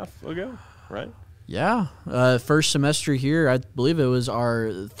and a half ago, right? Yeah, first semester here, I believe it was our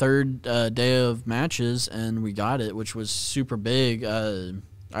 3rd day of matches, and we got it, which was super big. I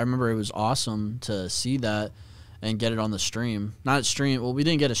remember it was awesome to see that and get it on the stream. Not stream. Well, we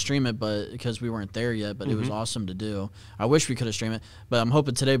didn't get to stream it, but because we weren't there yet. But it was awesome to do. I wish we could have streamed it, but I'm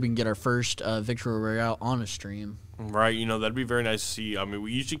hoping today we can get our first victory royale on a stream. Right. You know, that'd be very nice to see. I mean,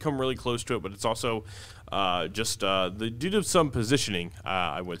 we usually come really close to it, but it's also just due to some positioning,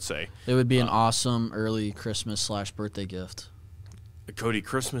 I would say. It would be an awesome early Christmas / birthday gift. Cody,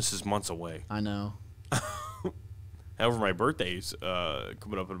 Christmas is months away. I know. However, my birthday's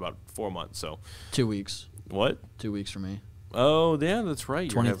coming up in about 4 months. So 2 weeks. What? 2 weeks for me. Oh, yeah, that's right.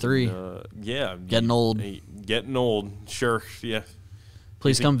 23. Yeah. Getting old. Getting old. Sure. Yeah.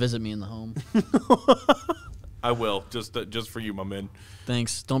 Please come visit me in the home. I will. Just for you, my man.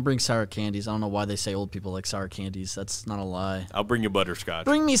 Thanks. Don't bring sour candies. I don't know why they say old people like sour candies. That's not a lie. I'll bring you butterscotch.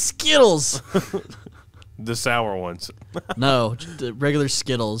 Bring me Skittles. The sour ones. No, the regular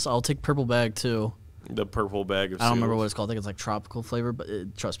Skittles. I'll take purple bag too. The purple bag of I don't remember Skittles. what it's called. I think it's like tropical flavor, but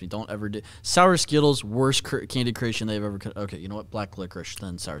trust me, don't ever do sour Skittles. Worst candy creation they've ever. Okay, you know what? Black licorice,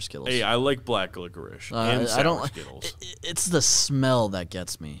 then sour Skittles. Hey, I like black licorice and sour I don't. Skittles. It's the smell that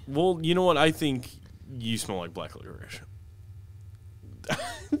gets me. Well, you know what? I think you smell like black licorice.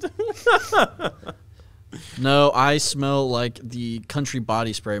 No, I smell like the country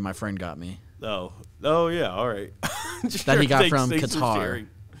body spray my friend got me. Oh yeah, all right. That he got from thanks for Qatar. sharing.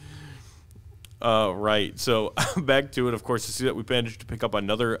 Right. So back to it. Of course, to see that we managed to pick up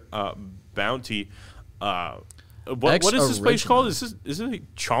another bounty. What is this place called? Is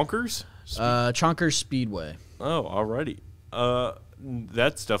it Chonkers? Chonkers Speedway. Oh, alrighty.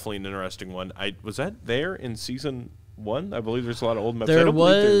 That's definitely an interesting one. Was that there in season 1? I believe there's a lot of old maps. There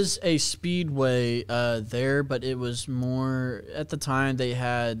was a speedway there, but it was more at the time. They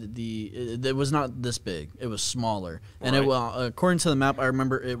had it was not this big. It was smaller, and according to the map, I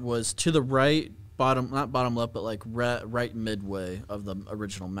remember it was to the right, not bottom left, but like right midway of the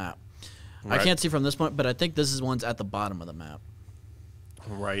original map. Right. I can't see from this point, but I think this is one's at the bottom of the map.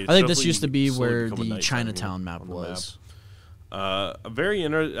 Right. I think this used to be where the Chinatown map was. Very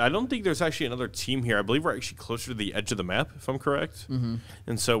interesting. I don't think there's actually another team here. I believe we're actually closer to the edge of the map, if I'm correct. Mm-hmm.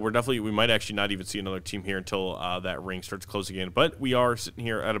 And so we might actually not even see another team here until that ring starts closing in. But we are sitting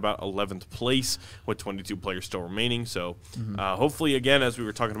here at about 11th place with 22 players still remaining. So hopefully, again, as we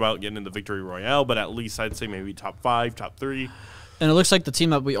were talking about, getting in the Victory Royale, but at least I'd say maybe top 5, top 3. And it looks like the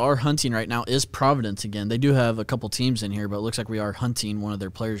team that we are hunting right now is Providence again. They do have a couple teams in here, but it looks like we are hunting one of their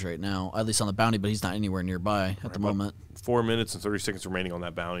players right now, at least on the bounty, but he's not anywhere nearby at the moment. 4 minutes and 30 seconds remaining on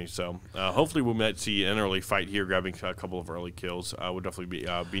that bounty. So hopefully we might see an early fight here, grabbing a couple of early kills. Would definitely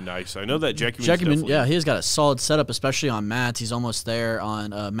be nice. I know that Jackie yeah, he has got a solid setup, especially on mats. He's almost there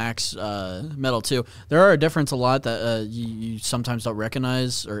on max metal too. There are a difference a lot that you sometimes don't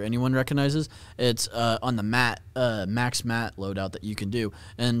recognize or anyone recognizes. It's on the max mat loadout that you can do.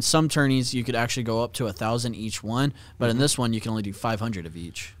 And some tourneys you could actually go up to 1,000 each one, but in this one you can only do 500 of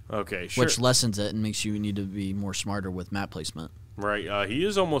each. Okay, sure. Which lessens it and makes you need to be more smarter with map placement. Right. He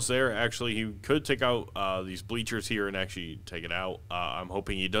is almost there. Actually, he could take out these bleachers here and actually take it out. I'm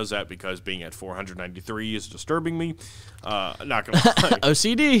hoping he does that because being at 493 is disturbing me. Not going to lie.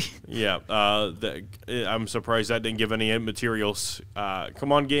 OCD. Yeah. I'm surprised that didn't give any materials.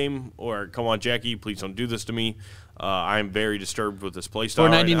 Come on, game, or come on, Jackie, please don't do this to me. I'm very disturbed with this playstyle.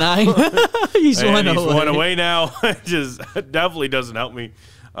 499. Right he's one away now. It just definitely doesn't help me.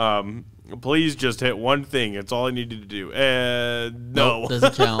 Please just hit one thing. It's all I needed to do. And no, nope,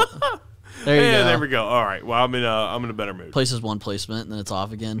 doesn't count. There you go. There we go. All right. Well, I'm in a better mood. Places one placement, and then it's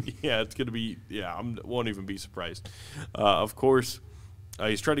off again. Yeah, it's gonna be. Yeah, I won't even be surprised. Of course,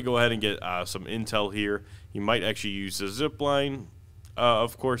 he's trying to go ahead and get some intel here. He might actually use the zip line,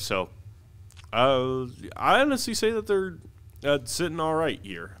 of course. So, I honestly say that they're sitting all right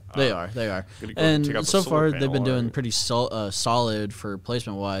here. They are. And so far, they've been doing pretty solid for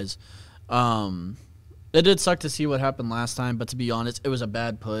placement-wise. It did suck to see what happened last time, but to be honest, it was a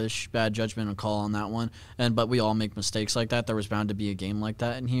bad push, bad judgment and call on that one. But we all make mistakes like that. There was bound to be a game like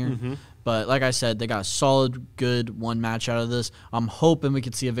that in here. Mm-hmm. But like I said, they got a solid, good one match out of this. I'm hoping we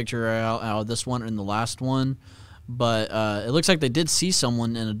could see a victory out of this one and the last one. But it looks like they did see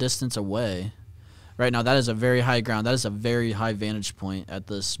someone in a distance away. Right now, that is a very high ground. That is a very high vantage point at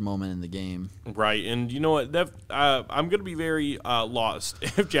this moment in the game. Right, and you know what? I'm going to be very lost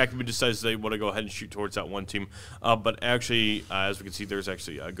if Jackman decides they want to go ahead and shoot towards that one team. But actually, as we can see, there's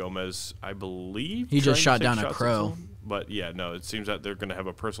actually Gomez, I believe. He just shot down a crow. But yeah, no, it seems that they're going to have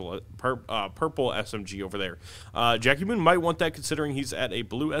a purple SMG over there. Jackie Moon might want that considering he's at a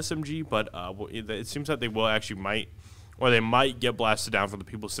blue SMG, but it seems that they will actually they might get blasted down from the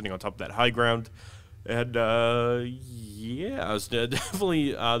people sitting on top of that high ground. And, yeah,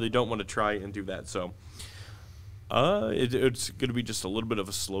 definitely they don't want to try and do that. So it's going to be just a little bit of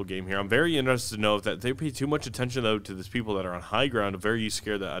a slow game here. I'm very interested to know if that they pay too much attention, though, to these people that are on high ground. I'm very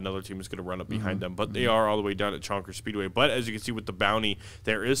scared that another team is going to run up behind them. But they are all the way down at Chonker Speedway. But as you can see with the bounty,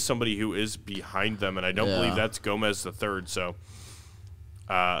 there is somebody who is behind them, and I don't believe that's Gomez the third. So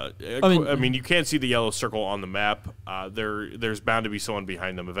I mean, you can't see the yellow circle on the map. There's bound to be someone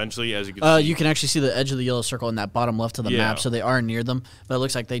behind them eventually, as you can see. You can actually see the edge of the yellow circle in that bottom left of the map, so they are near them. But it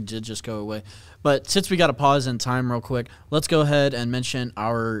looks like they did just go away. But since we got to pause in time real quick, let's go ahead and mention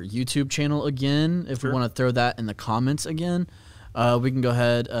our YouTube channel again. If we want to throw that in the comments again, we can go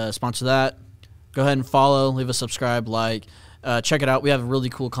ahead, sponsor that. Go ahead and follow, leave a subscribe, like. Check it out. We have really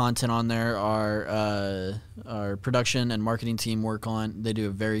cool content on there. Our production and marketing team work on. They do a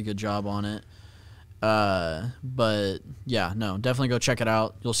very good job on it. But yeah, no, definitely go check it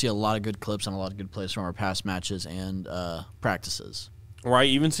out. You'll see a lot of good clips and a lot of good plays from our past matches and practices. Right,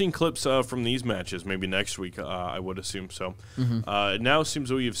 even seeing clips from these matches, maybe next week, I would assume so. Now it seems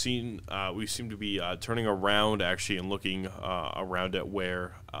that we seem to be turning around actually and looking around at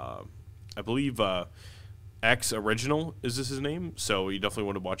where I believe X Original, is this his name? So you definitely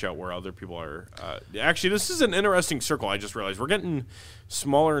want to watch out where other people are. Actually, this is an interesting circle. I just realized we're getting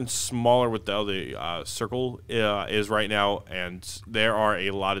smaller and smaller with the circle is right now, and there are a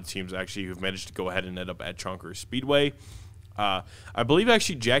lot of teams actually who've managed to go ahead and end up at Chonkers Speedway. I believe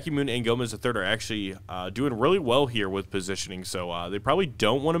actually Jackie Moon and Gomez III are actually doing really well here with positioning, so they probably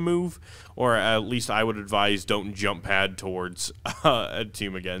don't want to move, or at least I would advise don't jump pad towards a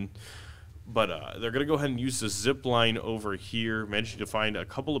team again. But they're going to go ahead and use the zip line over here, managing to find a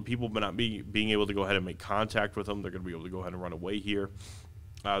couple of people but not being able to go ahead and make contact with them. They're going to be able to go ahead and run away here.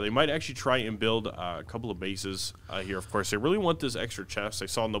 They might actually try and build a couple of bases here. Of course, they really want this extra chest. I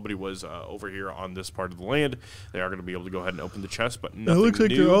saw nobody was over here on this part of the land. They are going to be able to go ahead and open the chest, but nothing It looks like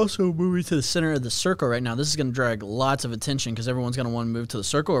new. they're also moving to the center of the circle right now. This is going to drag lots of attention because everyone's going to want to move to the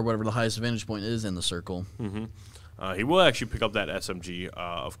circle or whatever the highest vantage point is in the circle. He will actually pick up that SMG,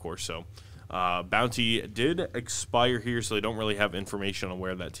 of course, so... Bounty did expire here, so they don't really have information on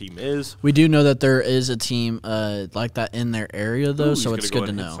where that team is. We do know that there is a team like that in their area, though, so it's good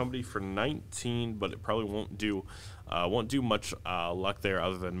to know. Somebody for 19, but it probably won't do much luck there,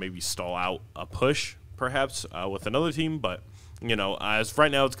 other than maybe stall out a push, perhaps, with another team. But you know, as of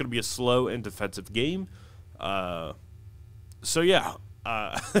right now, it's going to be a slow and defensive game. So yeah.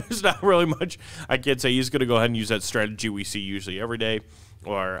 There's not really much I can say. He's going to go ahead and use that strategy we see usually every day,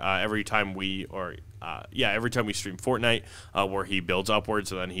 or every time we stream Fortnite, where he builds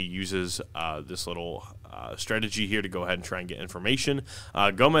upwards and then he uses this little strategy here to go ahead and try and get information.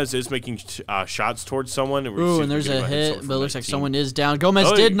 Gomez is making shots towards someone. Ooh, and there's a hit, but it looks like someone is down.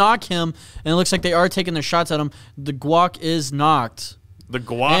 Gomez did knock him, and it looks like they are taking their shots at him. The guac is knocked.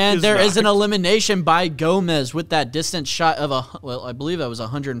 And there is an elimination by Gomez with that distant shot of I believe that was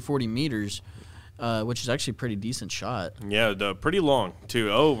 140 meters. Which is actually a pretty decent shot. Yeah, pretty long, too.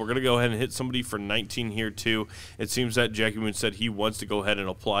 Oh, we're going to go ahead and hit somebody for 19 here, too. It seems that Jackie Moon said he wants to go ahead and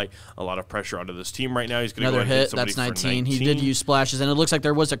apply a lot of pressure onto this team right now. He's going to go ahead and hit somebody for 19. He did use splashes, and it looks like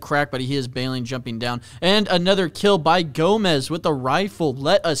there was a crack, but he is bailing, jumping down. And another kill by Gomez with the rifle.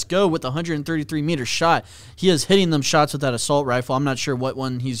 Let us go with the 133-meter shot. He is hitting them shots with that assault rifle. I'm not sure what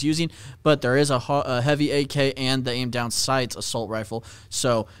one he's using, but there is a heavy AK and the aim-down sights assault rifle.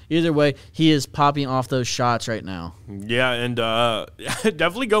 So either way, he is popping off those shots right now. Yeah, and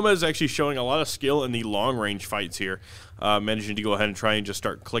definitely Gomez is actually showing a lot of skill in the long-range fights here, managing to go ahead and try and just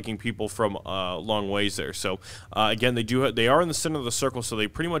start clicking people from long ways there. So again, they are in the center of the circle, so they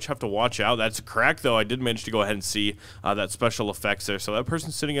pretty much have to watch out. That's a crack, though. I did manage to go ahead and see that special effects there. So that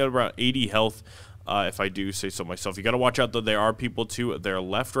person's sitting at about 80 health, if I do say so myself. You got to watch out, though. There are people to their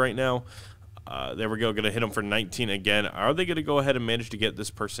left right now. There we go. Going to hit him for 19 again. Are they going to go ahead and manage to get this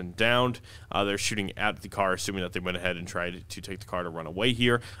person downed? They're shooting at the car, assuming that they went ahead and tried to take the car to run away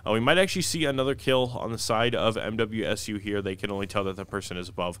here. We might actually see another kill on the side of MWSU here. They can only tell that the person is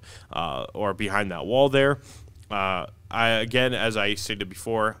above or behind that wall there. Again, as I stated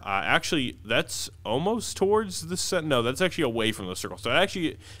before, actually, that's almost towards the set. No, that's actually away from the circle. So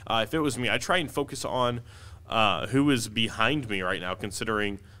actually, if it was me, I'd try and focus on who is behind me right now,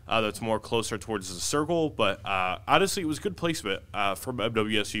 considering that's more closer towards the circle. But honestly, it was good placement from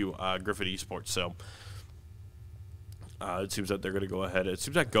MWSU Griffon Esports. So it seems that they're going to go ahead. It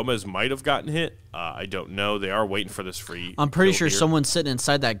seems like Gomez might have gotten hit. I don't know. They are waiting for this free. I'm pretty sure someone's sitting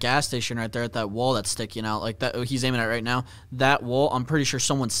inside that gas station right there at that wall that's sticking out like that. He's aiming at right now. That wall, I'm pretty sure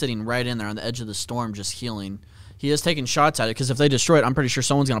someone's sitting right in there on the edge of the storm just healing. He is taking shots at it because if they destroy it, I'm pretty sure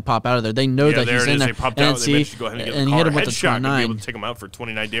someone's going to pop out of there. They know that he's in there. They popped out. They managed to go ahead and get the car. Hit him with the headshot 29. And be able to take him out for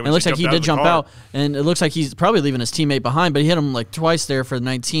 29 damage. And it looks like he did jump out, and it looks like he's probably leaving his teammate behind, but he hit him like twice there for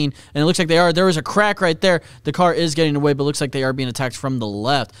 19. And it looks like there was a crack right there. The car is getting away, but it looks like they are being attacked from the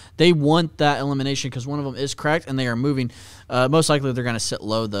left. They want that elimination because one of them is cracked, and they are moving. Most likely they're going to sit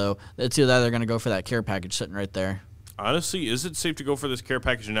low, though. It's either that or they're going to go for that care package sitting right there. Honestly, is it safe to go for this care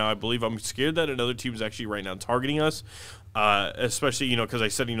package now? I believe I'm scared that another team is actually right now targeting us, especially, because I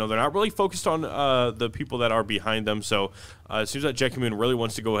said, they're not really focused on the people that are behind them. So it seems that Jackie Moon really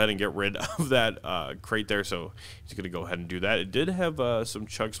wants to go ahead and get rid of that crate there. So he's going to go ahead and do that. It did have some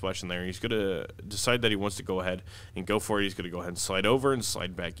chug splash in there. He's going to decide that he wants to go ahead and go for it. He's going to go ahead and slide over and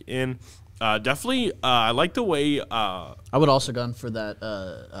slide back in. Definitely, I like the way... I would also gone for that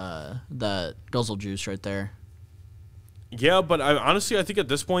that guzzle juice right there. Yeah, but honestly, I think at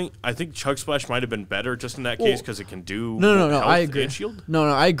this point, I think Chug Splash might have been better just in that case because it can do no. health I agree. and shield. No,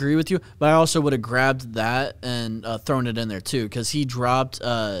 I agree with you, but I also would have grabbed that and thrown it in there too because he dropped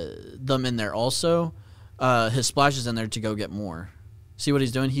them in there also. His splash is in there to go get more. See what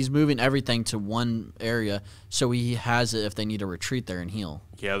he's doing? He's moving everything to one area so he has it if they need to retreat there and heal.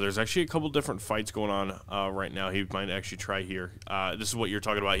 Yeah, there's actually a couple different fights going on right now. He might actually try here. This is what you're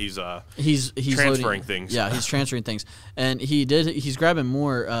talking about. He's transferring loading things. Yeah, he's transferring things, and he's grabbing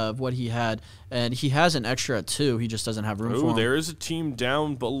more of what he had, and he has an extra at 2. He just doesn't have room for him. There is a team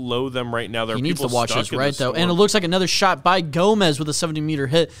down below them right now. There he are needs people to watch stuck this in right the though, storm. and it looks like another shot by Gomez with a 70-meter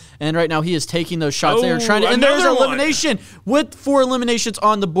hit, and right now he is taking those shots. They are trying to, and there's an elimination with 4 eliminations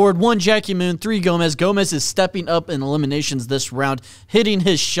on the board. 1 Jackie Moon, 3 Gomez. Gomez is stepping up in eliminations this round, hitting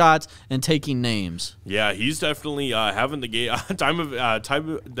his shots and taking names. Yeah, he's definitely having the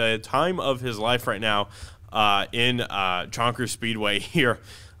time of his life right now in Chonker Speedway here.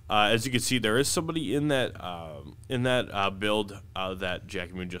 As you can see, there is somebody in that build that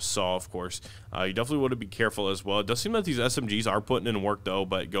Jackie Moon just saw, of course. You definitely want to be careful as well. It does seem that these SMGs are putting in work, though,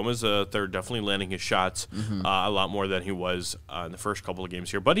 but Gomez, they're definitely landing his shots a lot more than he was in the first couple of games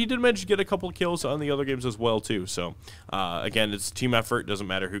here. But he did manage to get a couple of kills on the other games as well, too. So, again, it's team effort. It doesn't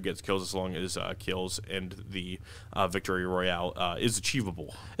matter who gets kills as long as kills and the victory royale is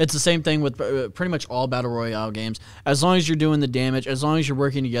achievable. It's the same thing with pretty much all Battle Royale games. As long as you're doing the damage, as long as you're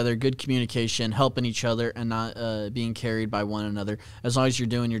working together, good communication, helping each other, and not being carried by one another. As long as you're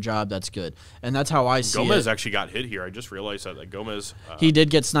doing your job, that's good. And that's how I see it. Gomez actually got hit here. I just realized that Gomez... he did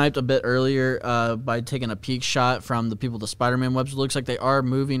get sniped a bit earlier by taking a peek shot from the people with the Spider-Man webs. It looks like they are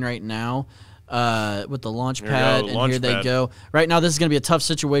moving right now with the launch pad, and here they go. Right now, this is going to be a tough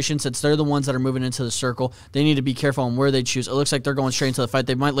situation since they're the ones that are moving into the circle. They need to be careful on where they choose. It looks like they're going straight into the fight.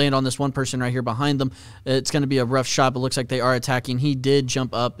 They might land on this one person right here behind them. It's going to be a rough shot, but it looks like they are attacking. He did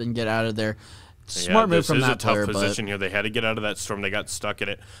jump up and get out of there. Smart move from that player. This is a tough position here. They had to get out of that storm. They got stuck in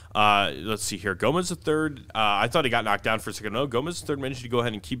it. Let's see here. Gomez the third. I thought he got knocked down for a second. No, Gomez the third managed to go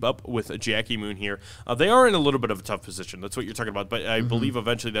ahead and keep up with Jackie Moon here. They are in a little bit of a tough position. That's what you're talking about. But I believe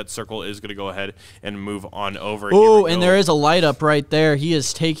eventually that circle is going to go ahead and move on over. Oh, and there is a light up right there. He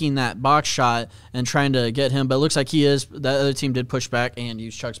is taking that box shot and trying to get him. But it looks like he is. That other team did push back and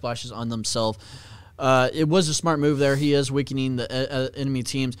use Chug Splashes on themselves. It was a smart move there. He is weakening the enemy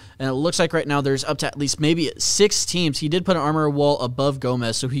teams. And it looks like right now there's up to at least maybe 6 teams. He did put an armor wall above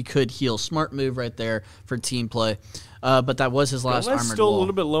Gomez so he could heal. Smart move right there for team play. But that was his last armored wall. Still a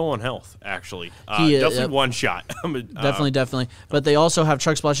little bit low on health, actually. Definitely one shot. Definitely. But they also have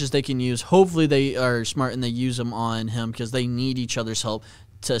Chug Splashes they can use. Hopefully they are smart and they use them on him because they need each other's help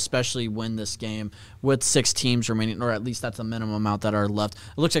to especially win this game with 6 teams remaining, or at least that's the minimum amount that are left.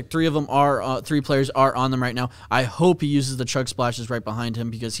 It looks like 3 players are on them right now. I hope he uses the Chug Splashes right behind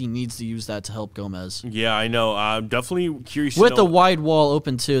him because he needs to use that to help Gomez. Yeah, I know. I'm definitely curious with the wide wall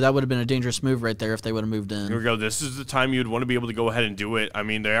open too. That would have been a dangerous move right there if they would have moved in. Here we go. This is the time you'd want to be able to go ahead and do it. I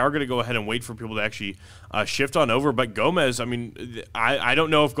mean, they are going to go ahead and wait for people to actually shift on over, but Gomez, I mean, I don't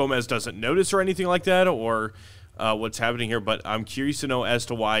know if Gomez doesn't notice or anything like that, or what's happening here, but I'm curious to know as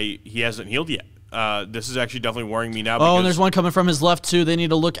to why he hasn't healed yet. This is actually definitely worrying me now. Oh, and there's one coming from his left, too. They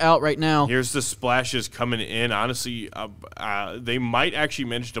need to look out right now. Here's the splashes coming in. Honestly, they might actually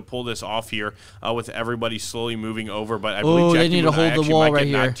manage to pull this off here with everybody slowly moving over, but I believe Jackie they need to hold the wall right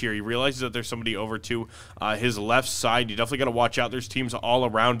here. He realizes that there's somebody over to his left side. You definitely got to watch out. There's teams all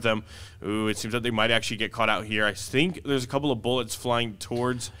around them. Ooh, it seems that they might actually get caught out here. I think there's a couple of bullets flying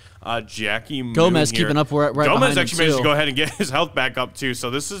towards Jackie Moon Gomez here. Keeping up right behind him, Gomez actually managed to go ahead and get his health back up, too.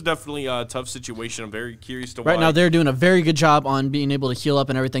 So this is definitely a tough situation. I'm very curious to why. Right now, they're doing a very good job on being able to heal up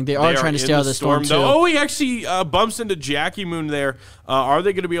and everything. They are trying to stay out of the storm, too. Oh, he actually bumps into Jackie Moon there. Are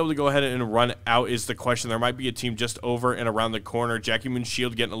they going to be able to go ahead and run out is the question. There might be a team just over and around the corner. Jackie Moon's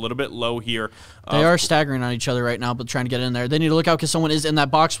shield getting a little bit low here. They are staggering on each other right now, but trying to get in there. They need to look out because someone is in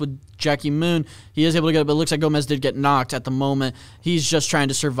that box with Jackie Moon. He is able to get it, but it looks like Gomez did get knocked at the moment. He's just trying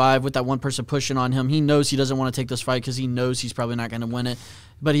to survive with that one person pushing on him. He knows he doesn't want to take this fight because he knows he's probably not going to win it.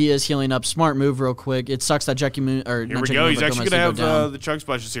 But he is healing up. Smart move real quick. It sucks that Jackie Moon... Here we go. He's actually going to have the Chug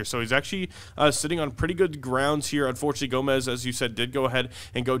Splashes here. So he's actually sitting on pretty good grounds here. Unfortunately, Gomez, as you said, did go ahead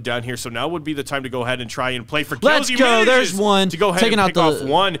and go down here. So now would be the time to go ahead and try and play for kills. Let's go. There's one. To go ahead and pick off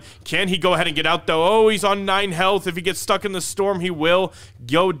one. Can he go ahead and get out, though? Oh, he's on 9 health. If he gets stuck in the storm, he will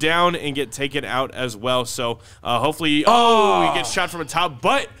go down and get taken out as well. So hopefully... he gets shot from a top,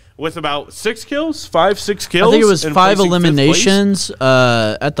 but... with about 6 kills, 5-6 kills. I think it was 5 eliminations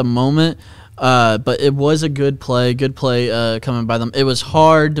at the moment, but it was a good play coming by them. It was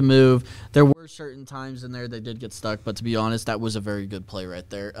hard to move. There were certain times in there they did get stuck, but to be honest, that was a very good play right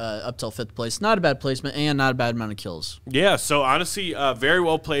there. Up till 5th place. Not a bad placement and not a bad amount of kills. Yeah, so honestly, very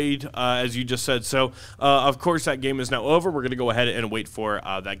well played, as you just said. So, of course, that game is now over. We're going to go ahead and wait for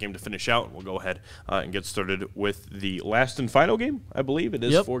that game to finish out. We'll go ahead and get started with the last and final game. I believe it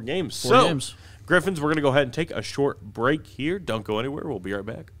is 4 games. 4 games. Griffins, we're going to go ahead and take a short break here. Don't go anywhere. We'll be right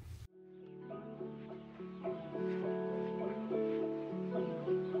back.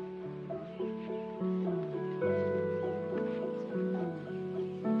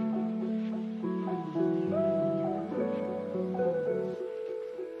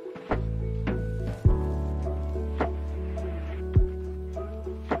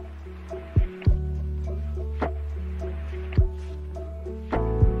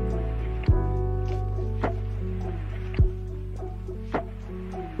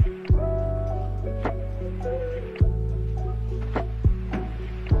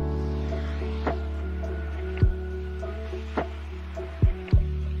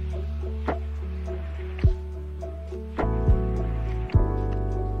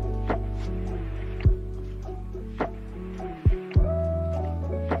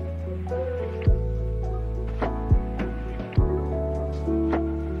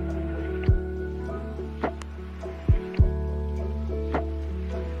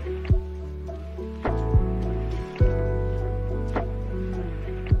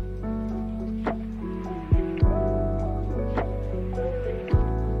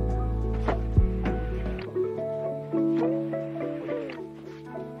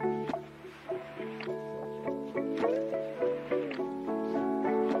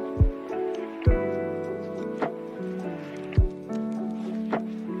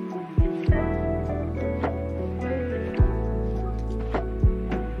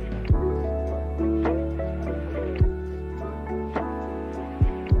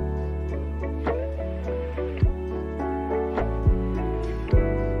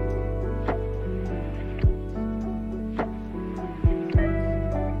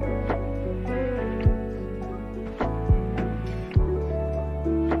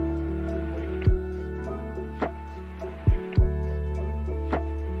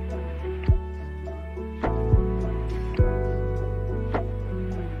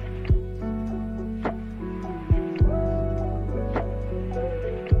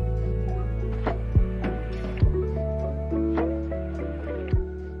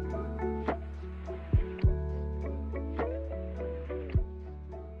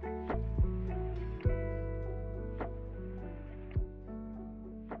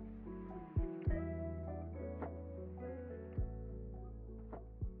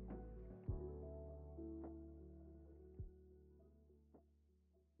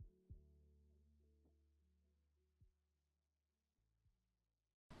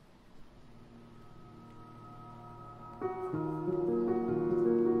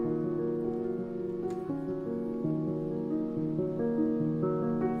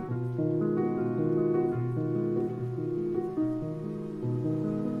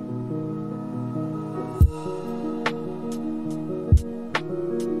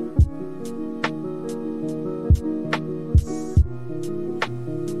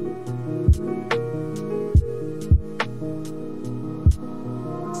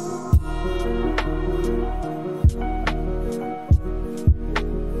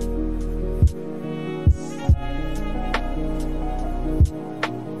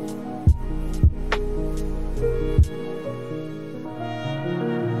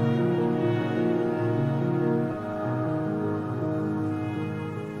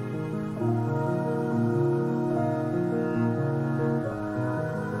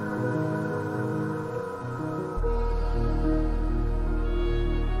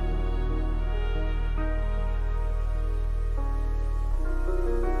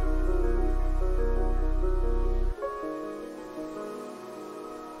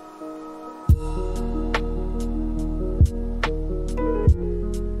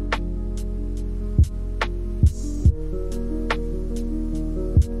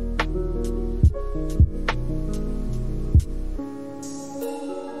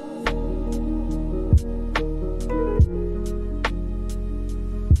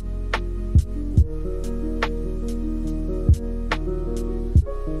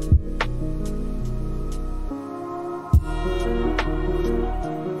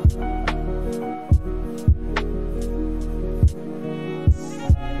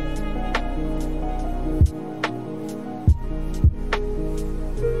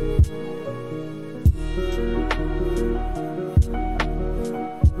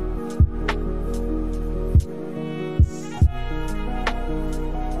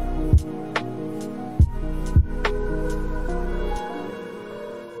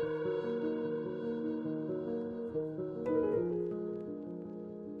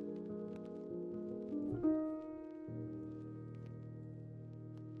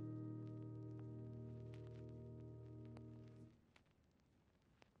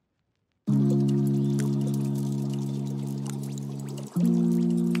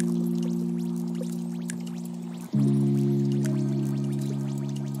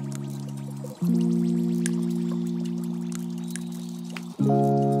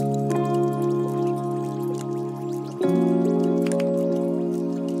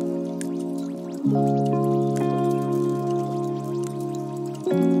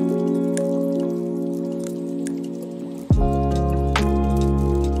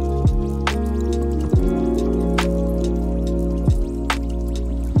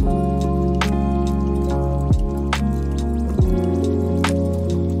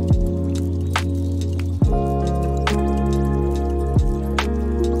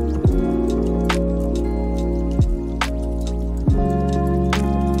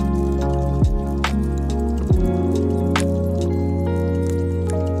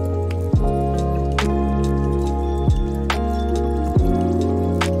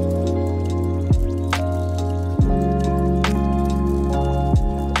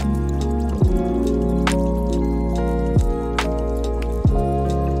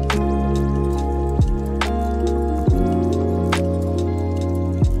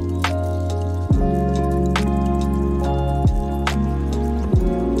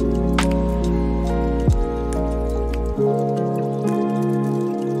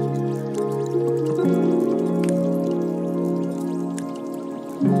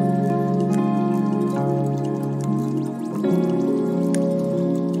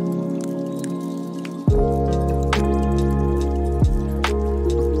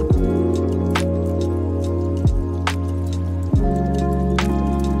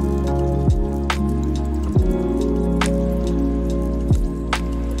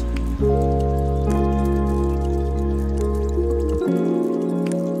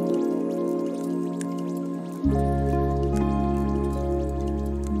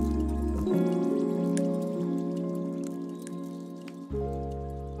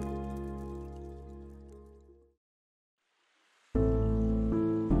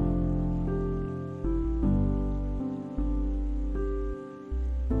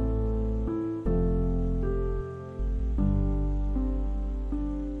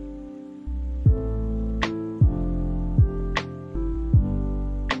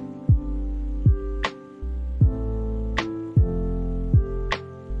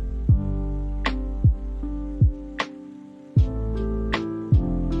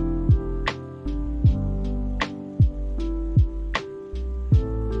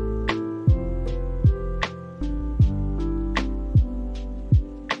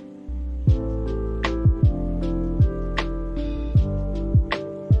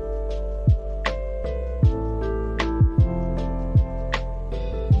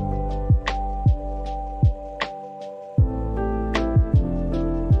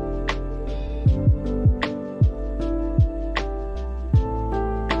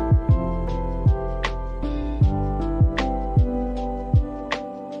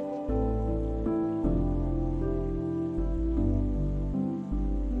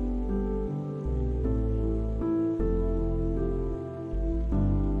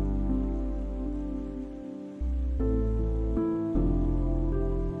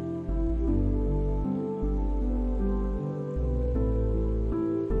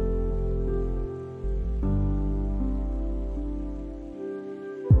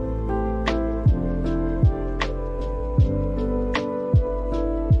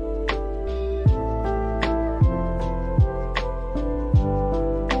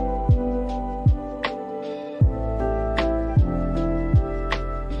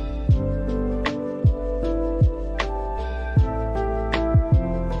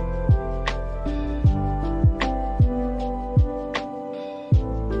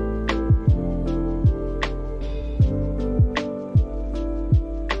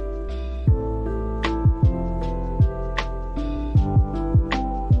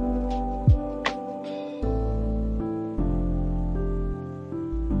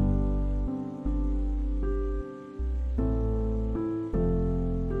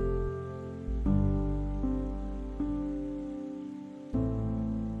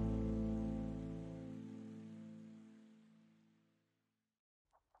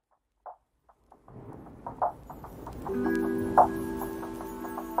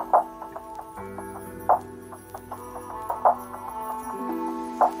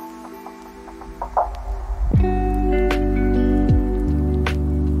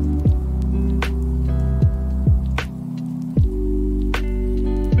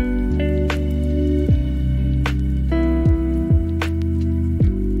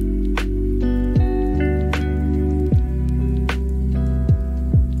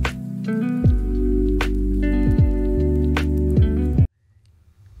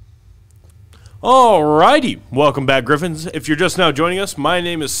 Alrighty, welcome back, Griffins. If you're just now joining us, my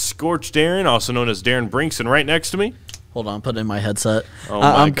name is Scorched Darren, also known as Darren Brinks, and right next to me... Hold on, put in my headset.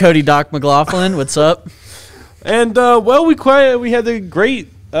 I'm Cody Doc McLaughlin. What's up? And, well, we had a great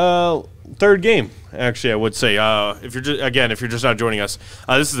 2 third game, actually, I would say. If you're just not joining us,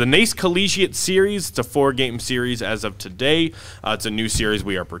 this is the NACE Collegiate Series. It's a 4-game series as of today. It's a new series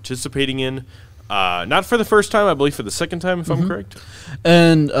we are participating in. Not for the first time, I believe for the second time, if I'm correct.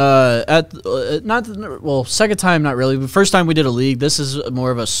 And second time, not really. But first time we did a league. This is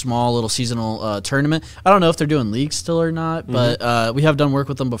more of a small little seasonal tournament. I don't know if they're doing leagues still or not, but we have done work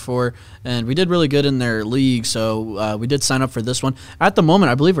with them before, and we did really good in their league. So we did sign up for this one. At the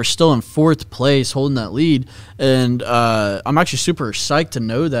moment, I believe we're still in 4th place, holding that lead. And I'm actually super psyched to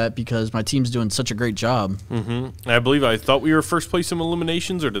know that because my team's doing such a great job. I thought we were first place in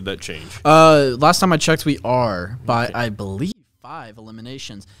eliminations, or did that change? Last time I checked, we are by, I believe, 5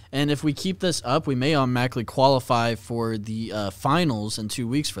 eliminations. And if we keep this up, we may automatically qualify for the finals in 2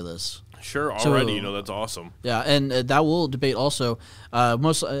 weeks for this. Sure, already, that's awesome. Yeah, and that will debate also.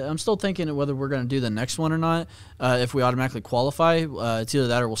 I'm still thinking whether we're going to do the next one or not. If we automatically qualify, it's either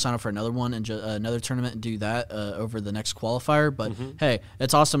that or we'll sign up for another one and another tournament and do that over the next qualifier. But hey,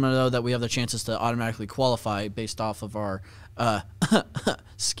 it's awesome to know that we have the chances to automatically qualify based off of our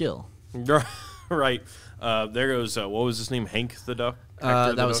skill. Right. There goes, what was his name? Hank the Duck?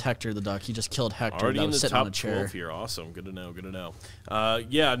 That was Hector the Duck. He just killed Hector. Already that in was the sitting on a top chair. 12 here. Awesome. Good to know. Good to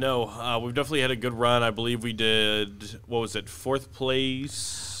know. We've definitely had a good run. I believe we did, 4th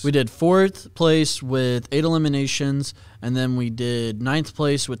place? We did 4th place with 8 eliminations, and then we did 9th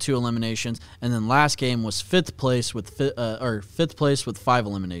place with 2 eliminations, and then last game was 5th place with 5th place with 5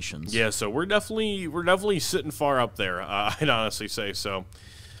 eliminations. Yeah, so we're definitely sitting far up there. I'd honestly say so.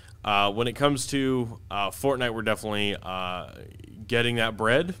 When it comes to Fortnite, we're definitely getting that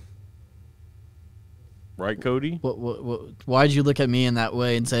bread. Right, Cody? Why'd you look at me in that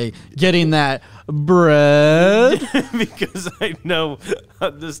way and say, getting that bread? Because I know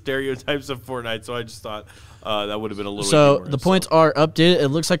the stereotypes of Fortnite, so I just thought that would have been a little So the points are updated. It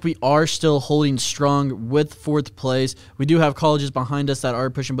looks like we are still holding strong with 4th place. We do have colleges behind us that are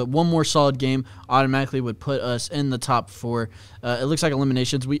pushing, but one more solid game automatically would put us in the top 4. It looks like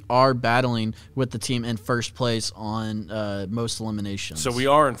eliminations. We are battling with the team in 1st place on most eliminations. So we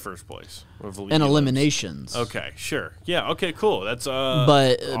are in 1st place. In eliminations. Okay, sure. Yeah, okay, cool. That's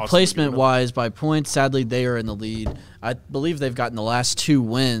but awesome placement-wise, by points, sadly, they are in the lead. I believe they've gotten the last 2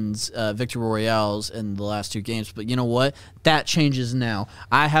 wins, Victory Royales, in the last 2 games. But you know what? That changes now.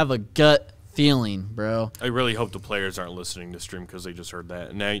 I have a gut feeling, bro. I really hope the players aren't listening to stream because they just heard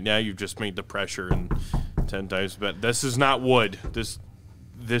that. Now you've just made the pressure and 10 times better. This is not wood. This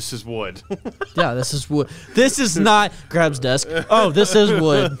is wood. Yeah, this is wood. This is not grabs desk. Oh, this is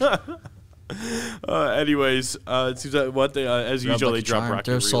wood. Anyways, it seems that as usual they drop rocket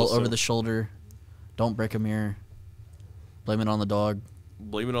Throw reels. salt over the shoulder. Don't break a mirror. Blame it on the dog.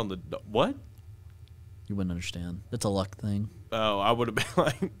 Blame it on the what? You wouldn't understand. It's a luck thing. Oh, I would have been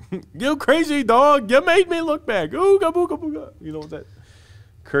like, "You crazy dog! You made me look bad." Ooga booga booga. You know what that?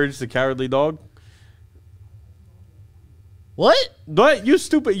 Courage the Cowardly Dog. What? What? You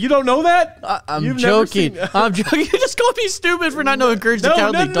stupid. You don't know that? I'm joking. I'm joking. You just called me stupid for not knowing Courage the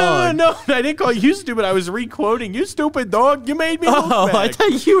Cowardly Dog. No. I didn't call you stupid. I was re-quoting. You stupid dog. You made me look bad. I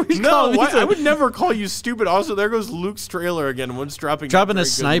thought you were calling me I would never call you stupid. Also, there goes Luke's trailer again. One's dropping a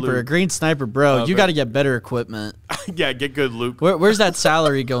sniper, a green sniper, bro. You got to get better equipment. Yeah, get good, Luke. Where's that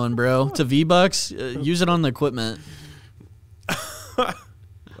salary going, bro? To V-Bucks? Use it on the equipment.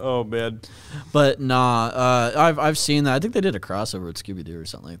 Oh man, but nah, I've seen that. I think they did a crossover with Scooby Doo or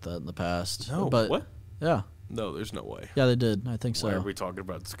something like that in the past. No, but what? Yeah, no, there's no way. Yeah, they did. I think so. Why are we talking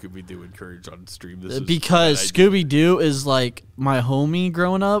about Scooby Doo and Courage on stream? Because Scooby Doo is like my homie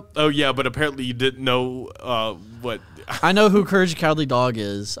growing up. Oh yeah, but apparently you didn't know what. I know who Courage the Cowardly Dog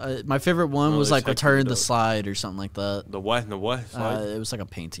is. My favorite one was like Return the Slide or something like that. The what? The what? It was like a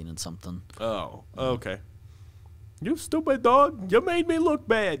painting and something. Oh, okay. You stupid dog! You made me look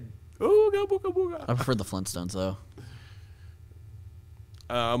bad. Ooga booga booga. I prefer the Flintstones though.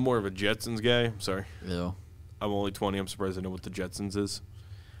 I'm more of a Jetsons guy. I'm sorry. Yeah. I'm only 20. I'm surprised I know what the Jetsons is.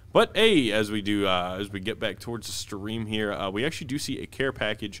 But hey, as we get back towards the stream here, we actually do see a care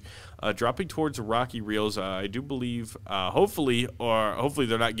package dropping towards Rocky Reels. I do believe, hopefully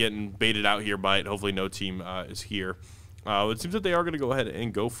they're not getting baited out here by it. Hopefully no team is here. It seems that they are going to go ahead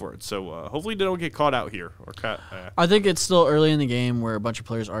and go for it. So hopefully they don't get caught out here. I think it's still early in the game where a bunch of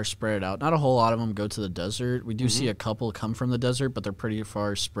players are spread out. Not a whole lot of them go to the desert. We do see a couple come from the desert, but they're pretty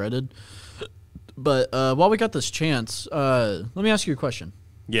far spreaded. But while we got this chance, let me ask you a question.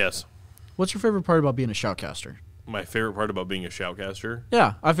 Yes. What's your favorite part about being a shoutcaster? My favorite part about being a shoutcaster?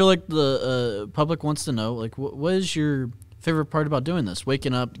 Yeah, I feel like the public wants to know, like, what is your favorite part about doing this?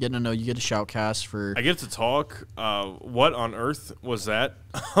 Waking up, getting to know you get a shoutcast for... I get to talk. What on earth was that?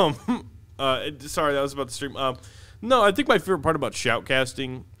 Sorry, that was about the stream. No, I think my favorite part about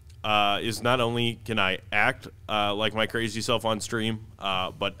shoutcasting is not only can I act like my crazy self on stream,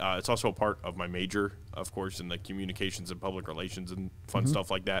 but it's also a part of my major, of course, in the communications and public relations and fun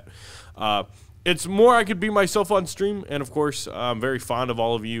stuff like that. It's more I could be myself on stream, and of course, I'm very fond of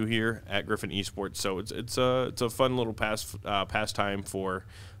all of you here at Griffon Esports. So it's a fun little pastime for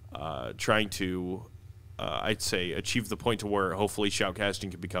trying to. I'd say achieve the point to where hopefully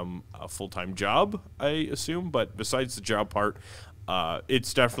shoutcasting can become a full-time job, I assume. But besides the job part,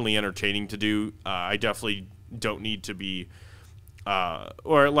 it's definitely entertaining to do. I definitely don't need to be,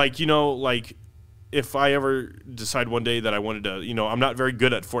 or like, if I ever decide one day that I wanted to, I'm not very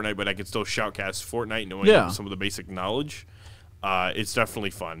good at Fortnite, but I can still shoutcast Fortnite knowing some of the basic knowledge. It's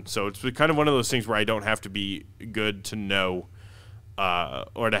definitely fun. So it's kind of one of those things where I don't have to be good to know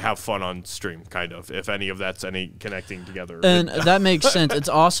or to have fun on stream, kind of, if any of that's any connecting together. And that makes sense. It's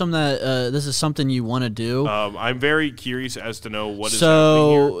awesome that this is something you want to do. I'm very curious as to know what is happening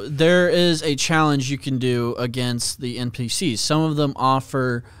here. So there is a challenge you can do against the NPCs. Some of them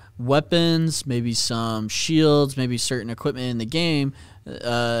offer weapons, maybe some shields, maybe certain equipment in the game. They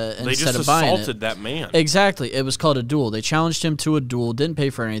Instead just of buying assaulted that man. Exactly. It was called a duel. They challenged him to a duel, didn't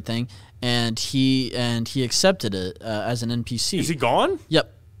pay for anything, and he accepted it as an NPC. Is he gone?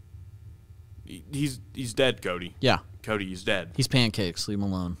 Yep. He's dead, Cody. Yeah. Cody, he's dead. He's pancakes. Leave him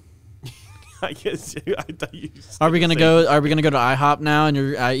alone. I guess I thought you. Are we gonna go to IHOP now,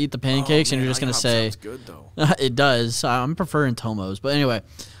 and I eat the pancakes, and you're just gonna IHOP say sounds good though. it does. I'm preferring Tomo's, but anyway,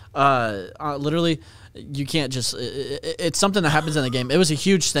 literally, you can't just. It's something that happens in the game. It was a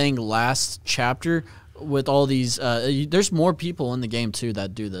huge thing last chapter with all these. There's more people in the game too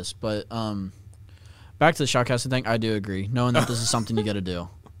that do this, but back to the shoutcasting thing. I do agree, knowing that this is something you got to do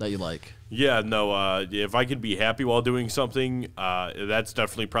that you like. Yeah, no, if I can be happy while doing something, that's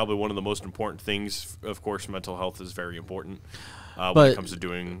definitely probably one of the most important things. Of course, mental health is very important when it comes to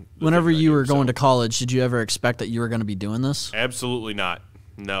doing the whenever things I you do, were going to college, did you ever expect that you were going to be doing this? Absolutely not.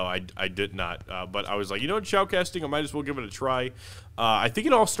 No, I did not. But I was like, shoutcasting, I might as well give it a try. I think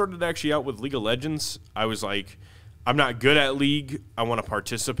it all started actually out with League of Legends. I was like, I'm not good at League. I want to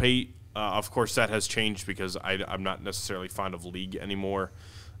participate. Of course, that has changed because I'm not necessarily fond of League anymore.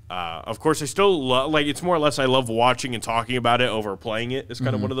 Of course, I still it's more or less I love watching and talking about it over playing it. It's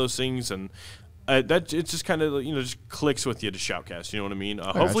kind of one of those things, and that it's just kind of just clicks with you to shoutcast. You know what I mean?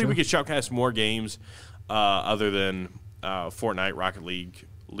 Hopefully, we can shoutcast more games other than Fortnite, Rocket League,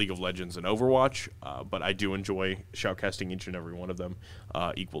 League of Legends, and Overwatch. But I do enjoy shoutcasting each and every one of them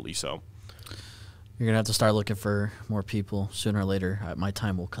equally. So. You're going to have to start looking for more people sooner or later. My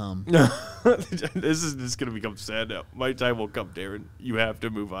time will come. This is just going to become sad now. My time will come, Darren. You have to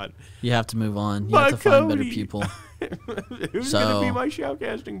move on. You have to move on. You have to find better people. Who's going to be my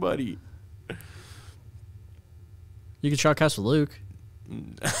shoutcasting buddy? You can shoutcast with Luke. You're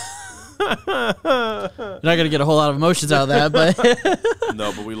not going to get a whole lot of emotions out of that, but...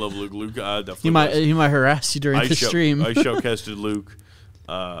 No, but we love Luke. Luke definitely he might harass you during the stream. I shoutcasted Luke.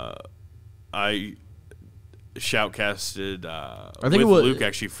 I shoutcasted with Luke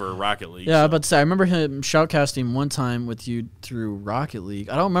actually for Rocket League. Yeah, but I remember him shoutcasting one time with you through Rocket League.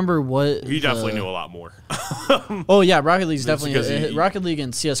 I don't remember what he definitely knew a lot more. Oh yeah, Rocket League's definitely Rocket League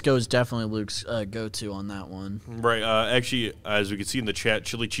and CS:GO is definitely Luke's go-to on that one. Right. Actually, as we can see in the chat,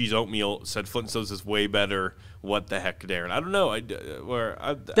 Chili Cheese Oatmeal said Flintstones is way better. What the heck, Darren? I don't know.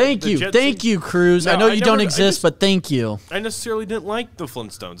 Thank you, Cruz. No, I know you don't exist, but thank you. I necessarily didn't like the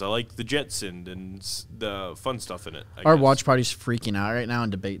Flintstones. I like the Jetsons and the fun stuff in it. Our watch party's freaking out right now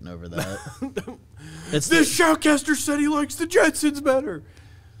and debating over that. This shoutcaster said he likes the Jetsons better.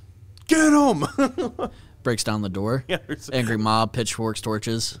 Get him! Breaks down the door. Yeah, angry mob, pitchforks,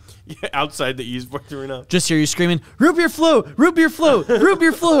 torches. Yeah, outside the esports arena. Just hear you screaming, "Root beer float! Root beer float! Root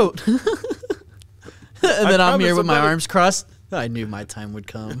beer float!" And then I'm here with my arms crossed. I knew my time would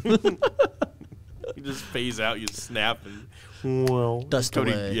come. You just phase out, you snap, and dust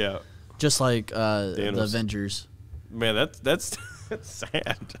away. Yeah, just like the Avengers. Man, that's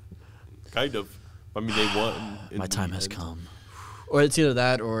sad. Kind of. I mean, they won. My time has come. Or it's either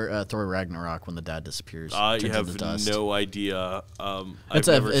that or Thor Ragnarok when the dad disappears. You have no idea. It's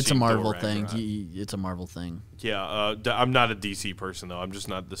a Marvel thing. It's a Marvel thing. Yeah, I'm not a DC person though. I'm just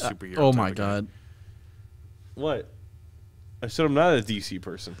not the superhero. Oh my god. What? I said I'm not a DC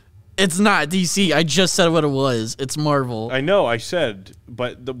person. It's not DC. I just said what it was. It's Marvel. I know. I said,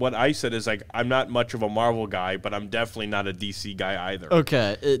 but what I said is like I'm not much of a Marvel guy, but I'm definitely not a DC guy either.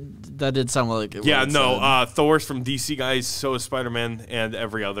 Okay, that did sound like it. Yeah, no. Thor's from DC guys. So is Spider-Man, and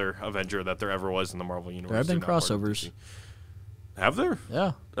every other Avenger that there ever was in the Marvel universe. There have been crossovers. They're not part of DC. There have been crossovers. Yeah, but I mean, they won. There have been crossovers. They won. There have been crossovers. Have there?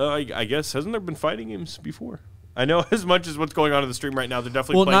 Yeah. I guess. Hasn't there been fighting games before? I know as much as what's going on in the stream right now, they're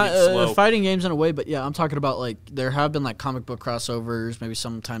definitely playing it slow. Fighting games in a way, but yeah, I'm talking about like there have been like comic book crossovers, maybe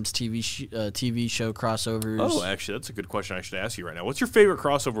sometimes TV show crossovers. Oh, actually, that's a good question I should ask you right now. What's your favorite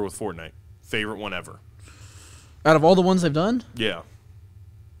crossover with Fortnite? Favorite one ever? Out of all the ones they've done? Yeah.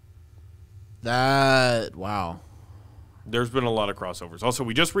 Wow. There's been a lot of crossovers. Also,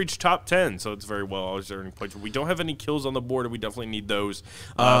 we just reached top 10, so it's very well always earning points. We don't have any kills on the board, and we definitely need those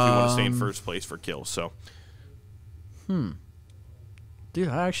if we want to stay in first place for kills. So. Dude,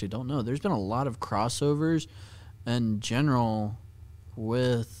 I actually don't know. There's been a lot of crossovers in general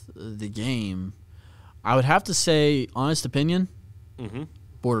with the game. I would have to say, honest opinion,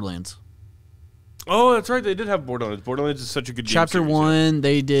 Borderlands. Oh, that's right. They did have Borderlands. Borderlands is such a good game Chapter series, 1,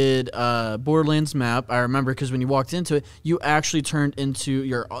 they did Borderlands map. I remember because when you walked into it, you actually turned into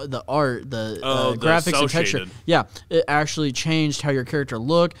the art, the graphics and texture. Shaded. Yeah, it actually changed how your character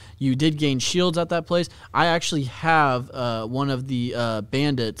looked. You did gain shields at that place. I actually have one of the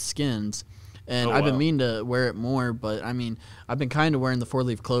bandit skins. And I've been meaning to wear it more, but I mean, I've been kind of wearing the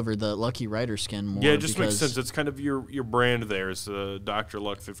 4-leaf clover, the Lucky Rider skin more. Yeah, it just makes sense. It's kind of your brand there. It's Dr.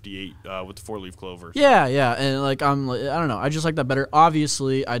 Luck 58 with the 4-leaf clover. Yeah, and like I don't know. I just like that better.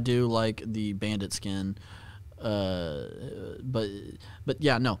 Obviously, I do like the bandit skin. But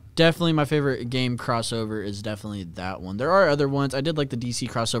yeah, no, definitely my favorite game crossover is definitely that one. There are other ones. I did like the DC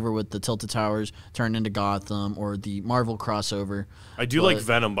crossover with the Tilted Towers turned into Gotham, or the Marvel crossover. I do like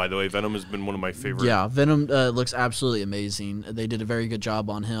Venom, by the way. Venom has been one of my favorites. Yeah, Venom looks absolutely amazing. They did a very good job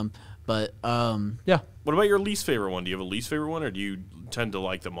on him. But yeah. What about your least favorite one? Do you have a least favorite one, or do you tend to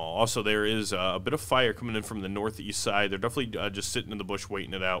like them all? Also, there is a bit of fire coming in from the northeast side. They're definitely just sitting in the bush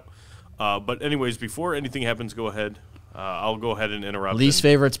waiting it out. But anyways, before anything happens, go ahead. I'll go ahead and interrupt. Least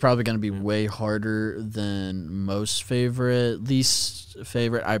favorite's probably going to be way harder than most favorite. Least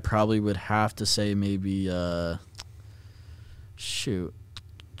favorite, I probably would have to say maybe, shoot.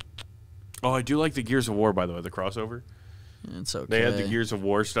 Oh, I do like the Gears of War, by the way, the crossover. It's okay. They had the Gears of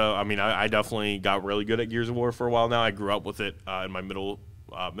War stuff. I mean, I definitely got really good at Gears of War for a while now. I grew up with it in my middle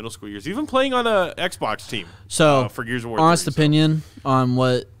school years, even playing on a Xbox team. So, for Gears of War. Honest opinion on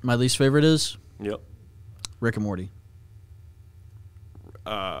what my least favorite is? Yep. Rick and Morty.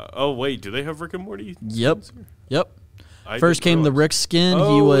 Oh wait, do they have Rick and Morty? Yep. First came the Rick skin.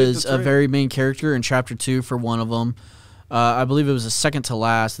 He was a very main character in Chapter 2 for one of them. I believe it was the second to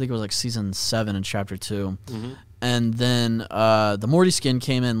last. I think it was like Season 7 in Chapter 2. And then the Morty skin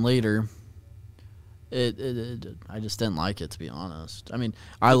came in later. I just didn't like it, to be honest. I mean,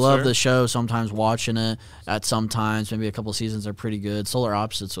 I love the show, sometimes watching it. At sometimes, maybe a couple seasons are pretty good. Solar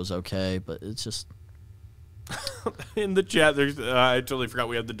Opposites was okay, but it's just... In the chat, there's I totally forgot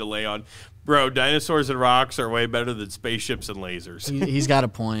we had the delay on. Bro, dinosaurs and rocks are way better than spaceships and lasers. He's got a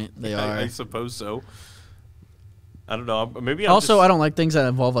point. They are. I suppose so. I don't know. Maybe I don't like things that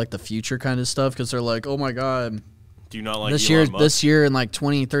involve like the future kind of stuff, because they're like, oh my god. Do you not like this year in like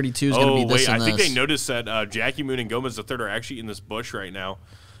 2032 is going to be this and I this. think they noticed that Jackie Moon and Gomez III are actually in this bush right now.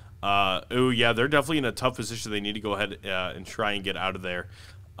 Oh yeah, they're definitely in a tough position. They need to go ahead and try and get out of there.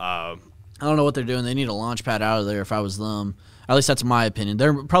 I don't know what they're doing. They need a launch pad out of there if I was them. At least that's my opinion.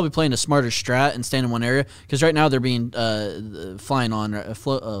 They're probably playing a smarter strat and staying in one area, because right now they're being flew on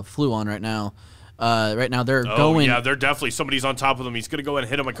right now. Right now they're going. Yeah, they're definitely, somebody's on top of them. He's going to go and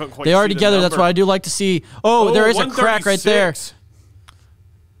hit him. I couldn't quite They are see together. The that's what I do like to see. Oh, there is a crack right there.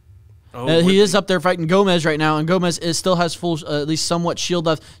 He is up there fighting Gomez right now, and Gomez still has full, at least somewhat shield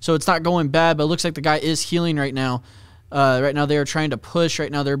left, so it's not going bad, but it looks like the guy is healing right now. Right now they are trying to push.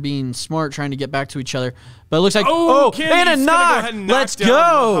 Right now they're being smart, trying to get back to each other. But it looks like and a knock. Let's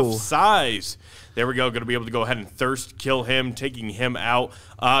go. Size. There we go. Going to be able to go ahead and thirst kill him, taking him out.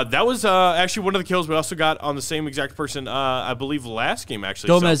 That was actually one of the kills we also got on the same exact person, I believe, last game, actually.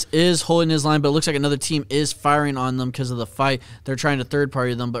 Gomez is holding his line, but it looks like another team is firing on them because of the fight. They're trying to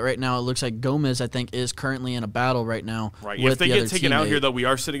third-party them, but right now it looks like Gomez, I think, is currently in a battle right now. Right. If they get taken out here, though, we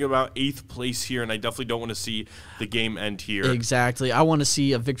are sitting about 8th place here, and I definitely don't want to see the game end here. Exactly. I want to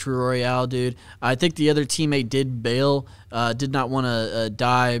see a victory royale, dude. I think the other teammate did bail, did not want to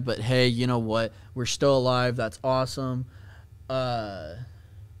die, but hey, you know what? We're still alive. That's awesome.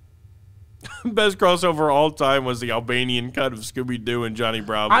 Best crossover all time was the Albanian cut of Scooby-Doo and Johnny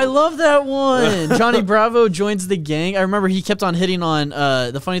Bravo. I love that one. Johnny Bravo joins the gang. I remember he kept on hitting on,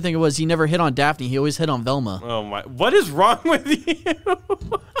 the funny thing was he never hit on Daphne. He always hit on Velma. Oh, my. What is wrong with you?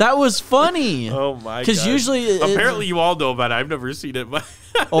 That was funny. Oh, my God. Because usually... Apparently you all know about it. I've never seen it, but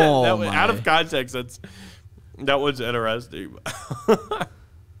out of context, that was interesting.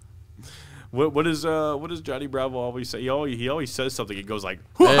 What does Johnny Bravo always say? He always says something. He goes like,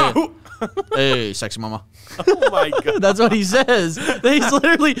 hey, sexy mama. Oh my god, that's what he says. He's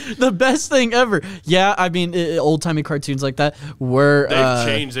literally the best thing ever. Yeah, I mean, old timey cartoons like that were they've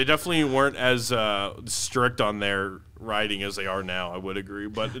changed. They definitely weren't as strict on their writing as they are now. I would agree,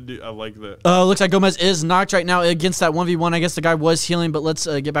 but I like that. Looks like Gomez is knocked right now against that 1v1. I guess the guy was healing, but let's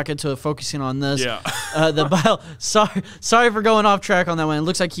get back into focusing on this. Yeah. Sorry for going off track on that one. It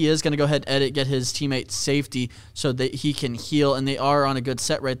looks like he is going to go ahead and get his teammate safety so that he can heal, and they are on a good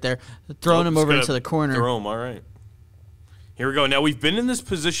set right there. Throwing him over into the corner. Throw him, all right. Here we go. Now, we've been in this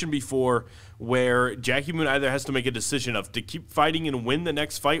position before where Jackie Moon either has to make a decision of to keep fighting and win the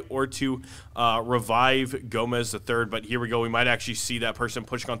next fight or to revive Gomez III. But here we go. We might actually see that person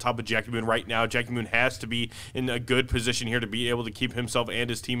pushing on top of Jackie Moon right now. Jackie Moon has to be in a good position here to be able to keep himself and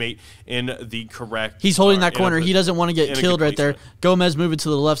his teammate in the correct. He's holding that corner. He doesn't want to get killed right there. Gomez moving to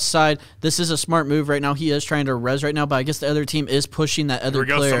the left side. This is a smart move right now. He is trying to res right now, but I guess the other team is pushing that other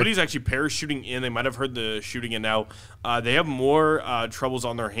player. Somebody's actually parachuting in. They might have heard the shooting, and now they have more troubles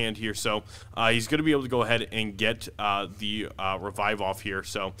on their hand here. So he's going to be able to go ahead and get the revive off here.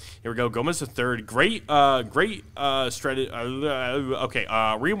 So here we go. Gomez III. Great strategy.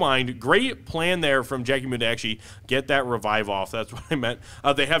 Rewind. Great plan there from Jackie Moon to actually get that revive off. That's what I meant.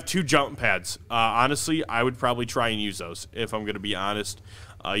 They have 2 jump pads. Honestly, I would probably try and use those if I'm going to be honest.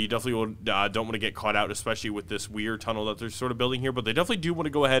 You definitely don't want to get caught out, especially with this weird tunnel that they're sort of building here. But they definitely do want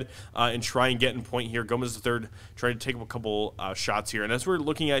to go ahead and try and get in point here. Gomez III trying to take a couple shots here. And as we're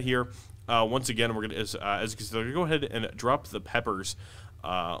looking at here, once again, we're going to, as you can see, they're going to go ahead and drop the peppers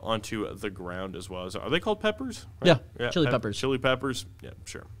onto the ground as well. Are they called peppers? Right? Yeah, chili peppers. Chili peppers. Yeah,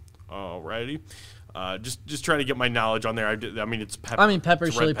 sure. Alrighty. Just trying to get my knowledge on there. I mean, it's pepper. I mean,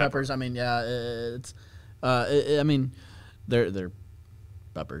 peppers, chili peppers. I mean, yeah, it's. I mean, they're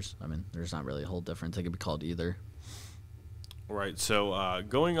peppers. I mean, there's not really a whole difference. They could be called either. Right. So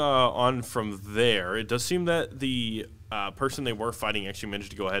going on from there, it does seem that the person they were fighting actually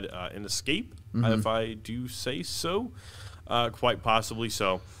managed to go ahead and escape, if I do say so. Quite possibly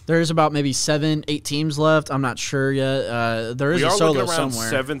so. There's about maybe 7-8 teams left. I'm not sure yet. There is a solo somewhere.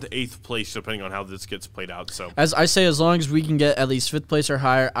 We are looking around 7th, 8th place, depending on how this gets played out. So, as I say, as long as we can get at least 5th place or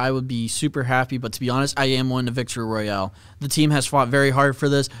higher, I would be super happy. But to be honest, I am wanting a victory royale. The team has fought very hard for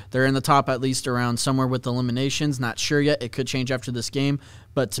this. They're in the top at least around somewhere with eliminations. Not sure yet. It could change after this game.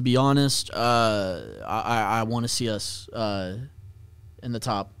 But to be honest, I want to see us in the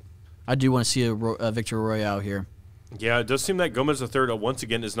top. I do want to see a victory royale here. Yeah, it does seem that Gomez III, once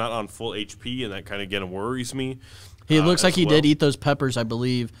again, is not on full HP, and that kind of, again, worries me. He looks like he did eat those peppers, I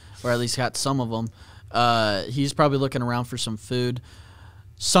believe, or at least got some of them. He's probably looking around for some food.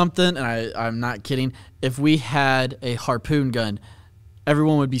 Something, and I'm not kidding, if we had a harpoon gun,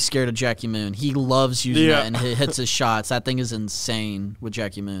 everyone would be scared of Jackie Moon. He loves using that, and he hits his shots. That thing is insane with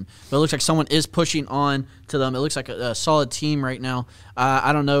Jackie Moon. But it looks like someone is pushing on to them. It looks like a solid team right now.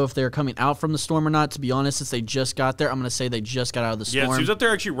 I don't know if they're coming out from the storm or not. To be honest, since they just got there, I'm going to say they just got out of the storm. Yeah, so he's up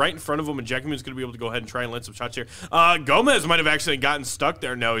there actually right in front of him, and Jackie Moon's going to be able to go ahead and try and land some shots here. Gomez might have actually gotten stuck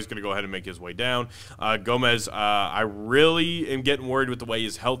there. No, he's going to go ahead and make his way down. Gomez, I really am getting worried with the way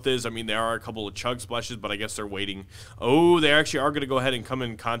his health is. I mean, there are a couple of chug splashes, but I guess they're waiting. Oh, they actually are going to go ahead and come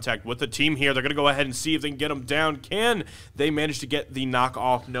in contact with the team here. They're going to go ahead and see if they can get him down. Can they manage to get the knock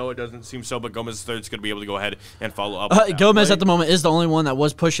off? No, it doesn't seem so, but Gomez III is going to be able to go ahead and follow up. Gomez play. At the moment is the only one that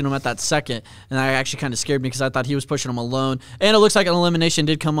was pushing him at that second, and that actually kind of scared me because I thought he was pushing him alone. And it looks like an elimination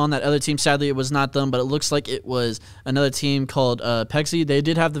did come on that other team. Sadly, it was not them, but it looks like it was another team called Pexi. They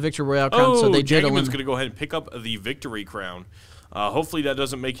did have the Victory Royale crown, so they did eliminate. Going to go ahead and pick up the victory crown. Hopefully that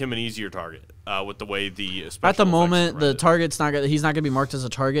doesn't make him an easier target with the way the special at the moment the target's not gonna, he's not going to be marked as a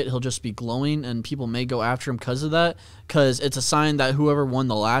target. He'll just be glowing, and people may go after him because of that, because it's a sign that whoever won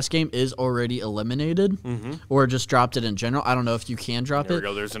the last game is already eliminated or just dropped it in general. I don't know if you can drop it. There we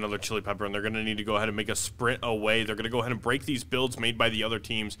go. There's another chili pepper, and they're going to need to go ahead and make a sprint away. They're going to go ahead and break these builds made by the other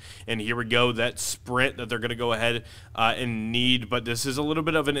teams, and here we go. That sprint that they're going to go ahead and need, but this is a little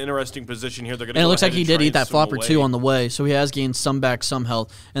bit of an interesting position here. They're going to. And it looks like he did eat that flopper too on the way, so he has gained some back, some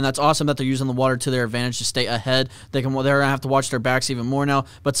health, and that's awesome that they're using the water to their advantage to stay ahead. They're going to have to watch their backs even more now,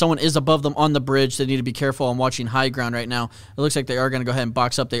 but someone is above them on the bridge. They need to be careful. I'm watching high ground right now. It looks like they are going to go ahead and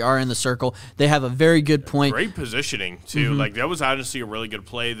box up. They are in the circle. They have a very good point. Great positioning too. Like that was honestly a really good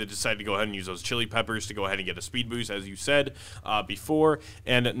play. They decided to go ahead and use those chili peppers to go ahead and get a speed boost, as you said before,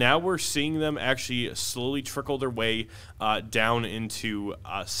 and now we're seeing them actually slowly trickle their way down into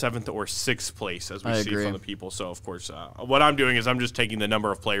 7th or 6th place, as we see from the people. So of course what I'm doing doing is I'm just taking the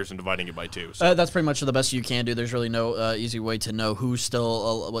number of players and dividing it by 2. So. That's pretty much the best you can do. There's really no easy way to know who's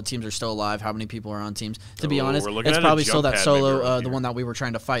still, what teams are still alive, how many people are on teams. To be honest, it's probably still that solo, the one that we were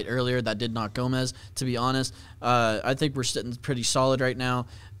trying to fight earlier that did knock Gomez. To be honest, I think we're sitting pretty solid right now.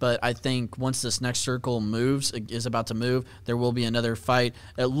 But I think once this next circle is about to move, there will be another fight.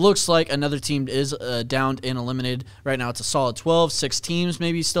 It looks like another team is downed and eliminated. Right now it's a solid 12, 6 teams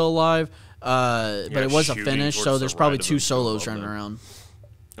maybe still alive. But it was a finish, so there's probably 2 solos running around.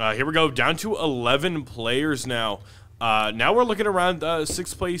 Here we go, down to 11 players now. Now we're looking around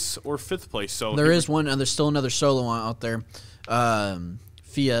 6th place or 5th place. So there is one, and there's still another solo out there.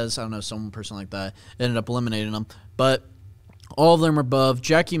 Fiaz, I don't know, some person like that, ended up eliminating them. But all of them are above.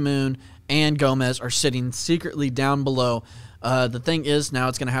 Jackie Moon and Gomez are sitting secretly down below. The thing is, now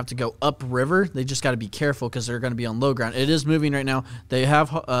it's going to have to go upriver. They just got to be careful because they're going to be on low ground. It is moving right now. They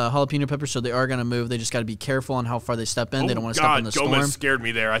have jalapeno peppers, so they are going to move. They just got to be careful on how far they step in. They don't want to step in the storm. Gomez scared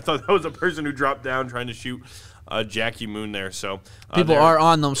me there. I thought that was a person who dropped down trying to shoot Jackie Moon there. So people are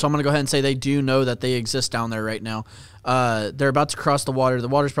on them, so I'm going to go ahead and say they do know that they exist down there right now. They're about to cross the water. The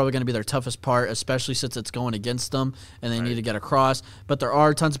water's probably going to be their toughest part, especially since it's going against them, and they need to get across. But there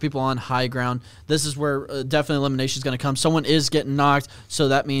are tons of people on high ground. This is where definitely elimination is going to come. Someone is getting knocked, so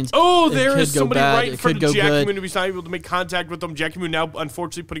that means there is somebody right in front of Jackie Moon. He's not able to make contact with them. Jackie Moon now,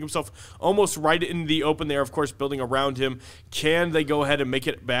 unfortunately, putting himself almost right in the open there, of course, building around him. Can they go ahead and make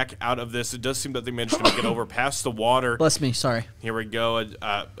it back out of this? It does seem that they managed to make it over past the water. Bless me, sorry. Here we go.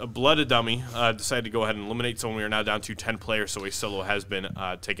 A blooded dummy decided to go ahead and eliminate someone. We are now down to 10 players, so a solo has been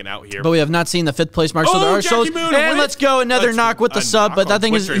taken out here. But we have not seen the 5th place mark, so there are solos. And let's go, another knock with the sub, but that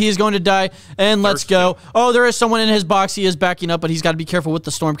thing is, he's going to die. And let's go. Oh, there is someone in his box. He is backing up, but he's got to be careful with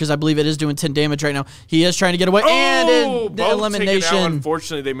the storm because I believe it is doing 10 damage right now. He is trying to get away. And the elimination.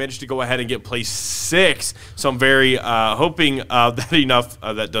 Unfortunately, they managed to go ahead and get place 6. So I'm very hoping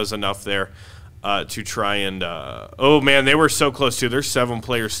that does enough there. To try and oh man, they were so close too. There's 7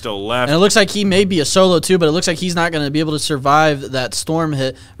 players still left, and it looks like he may be a solo too, but it looks like he's not going to be able to survive that storm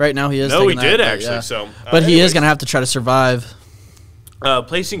hit. Right now, he is. No, he did actually. Yeah. So, but he is going to have to try to survive.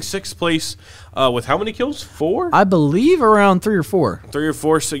 Placing 6th place with how many kills? 4? I believe around 3 or 4. 3 or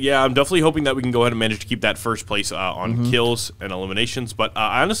 4. So yeah, I'm definitely hoping that we can go ahead and manage to keep that 1st place on kills and eliminations. But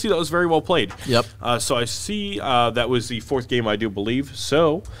honestly, that was very well played. Yep. So I see that was the 4th game, I do believe.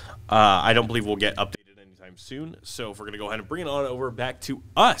 So. I don't believe we'll get updated anytime soon. So if we're going to go ahead and bring it on over back to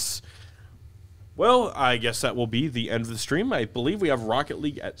us. Well, I guess that will be the end of the stream. I believe we have Rocket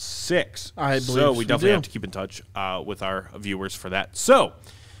League at 6. I believe so we definitely have to keep in touch with our viewers for that. So,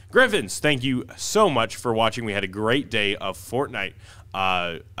 Griffins, thank you so much for watching. We had a great day of Fortnite.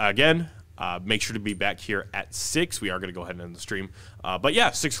 Again, make sure to be back here at 6. We are going to go ahead and end the stream. But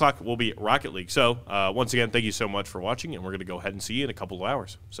yeah, 6 o'clock will be Rocket League. So once again, thank you so much for watching, and we're going to go ahead and see you in a couple of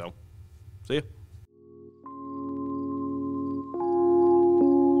hours. So, see ya.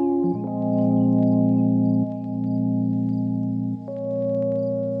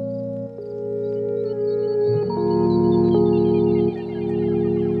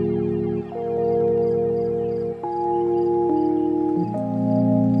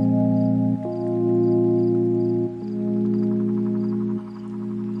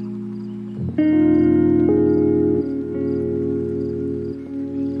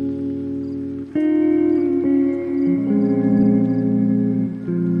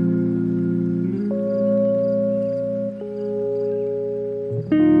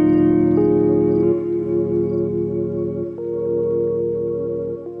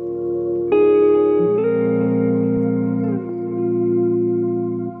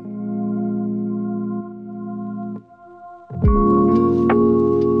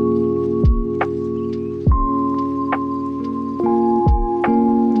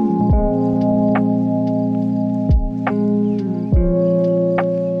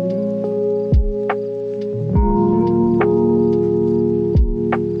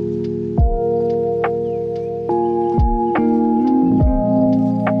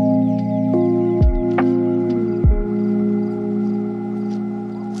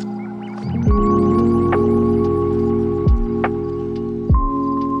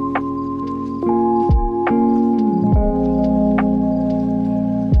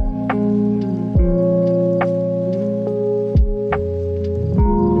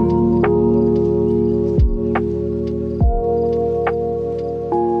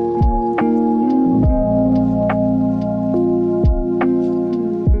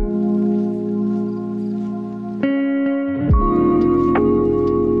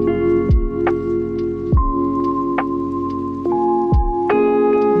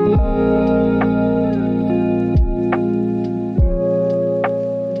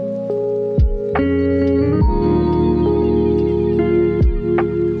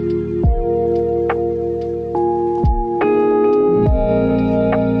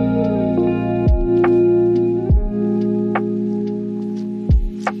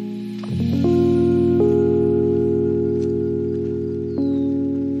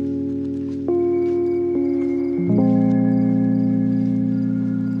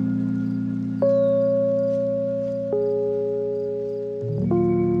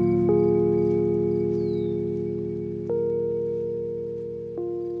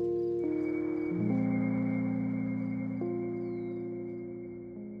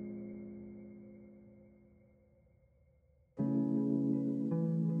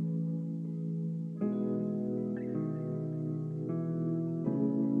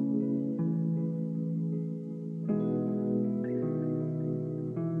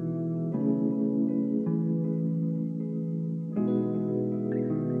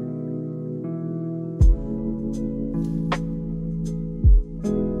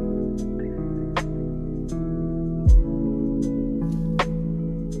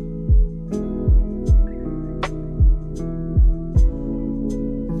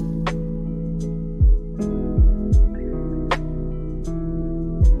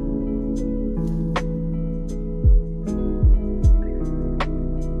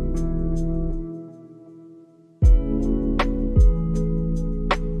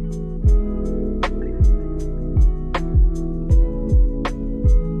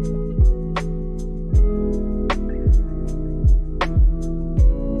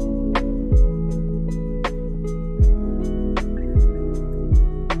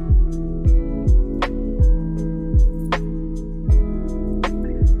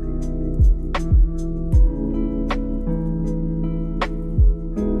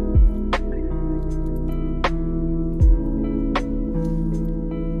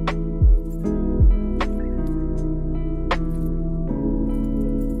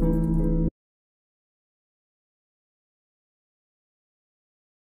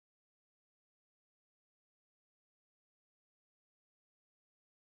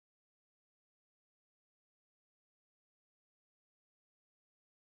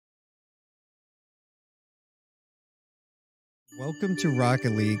 Welcome to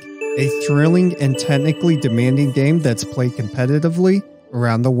Rocket League, a thrilling and technically demanding game that's played competitively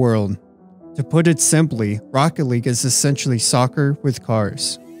around the world. To put it simply, Rocket League is essentially soccer with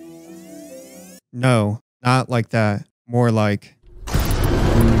cars. No, not like that. More like...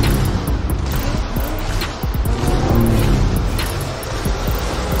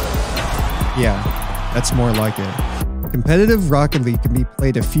 Yeah, that's more like it. Competitive Rocket League can be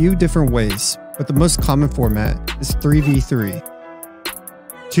played a few different ways, but the most common format is 3v3.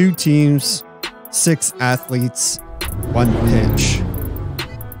 2 teams, 6 athletes, 1 pitch.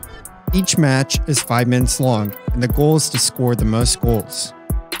 Each match is 5 minutes long, and the goal is to score the most goals.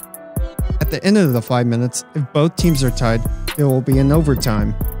 At the end of the 5 minutes, if both teams are tied, it will be an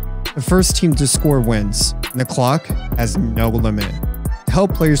overtime. The first team to score wins, and the clock has no limit. To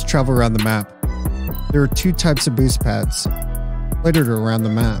help players travel around the map, there are 2 types of boost pads, littered around the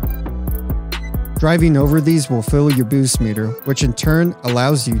map. Driving over these will fill your boost meter, which in turn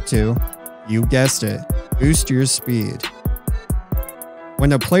allows you to, you guessed it, boost your speed.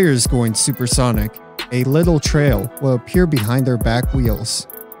 When a player is going supersonic, a little trail will appear behind their back wheels.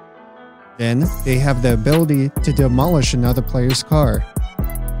 Then, they have the ability to demolish another player's car.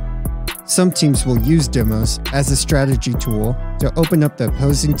 Some teams will use demos as a strategy tool to open up the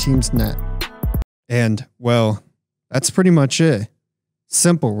opposing team's net. And, well, that's pretty much it.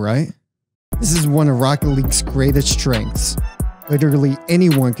 Simple, right? This is one of Rocket League's greatest strengths. Literally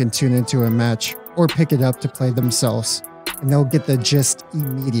anyone can tune into a match or pick it up to play themselves, and they'll get the gist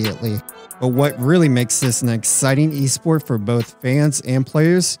immediately. But what really makes this an exciting esport for both fans and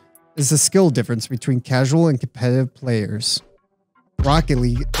players is the skill difference between casual and competitive players. Rocket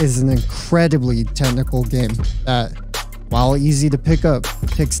League is an incredibly technical game that, while easy to pick up,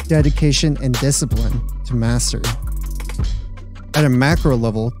 takes dedication and discipline to master. At a macro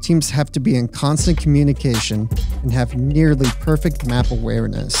level, teams have to be in constant communication and have nearly perfect map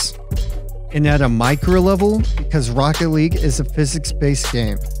awareness. And at a micro level, because Rocket League is a physics-based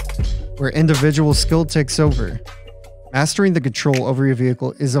game, where individual skill takes over, mastering the control over your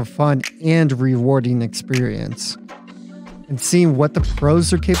vehicle is a fun and rewarding experience. And seeing what the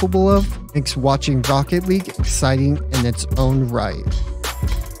pros are capable of makes watching Rocket League exciting in its own right.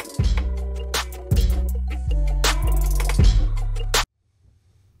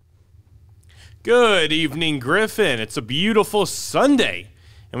 Good evening, Griffin. It's a beautiful Sunday,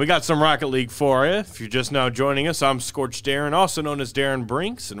 and we got some Rocket League for you. If you're just now joining us, I'm Scorched Darren, also known as Darren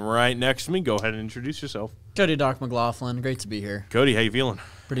Brinks, and right next to me, go ahead and introduce yourself. Cody Doc McLaughlin, great to be here. Cody, how you feeling?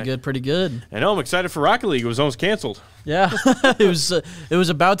 Pretty good, pretty good. I know, I'm excited for Rocket League. It was almost canceled. Yeah, it was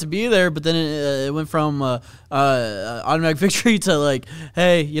about to be there, but then it went from automatic victory to like,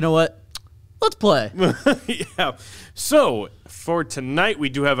 hey, you know what? Let's play. Yeah. So for tonight, we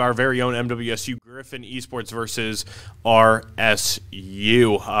do have our very own MWSU Griffon Esports versus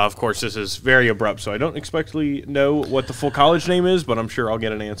RSU. Of course, this is very abrupt, so I don't expectly know what the full college name is, but I'm sure I'll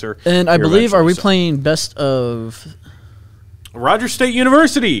get an answer. And I believe, are we playing best of... Rogers State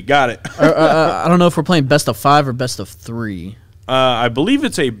University. Got it. I don't know if we're playing best of 5 or best of 3. I believe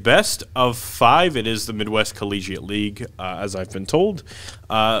it's a best of 5. It is the Midwest Collegiate League, as I've been told.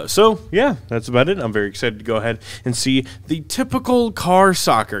 So, yeah, that's about it. I'm very excited to go ahead and see the typical car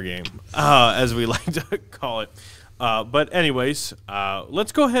soccer game, as we like to call it. But anyways,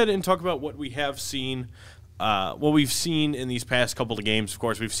 let's go ahead and talk about what we have seen, what we've seen in these past couple of games. Of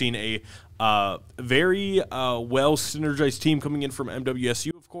course, we've seen a very well synergized team coming in from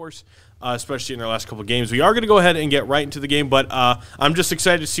MWSU, of course. Especially in their last couple of games. We are going to go ahead and get right into the game, but I'm just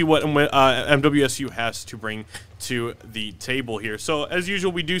excited to see what MWSU has to bring to the table here. So, as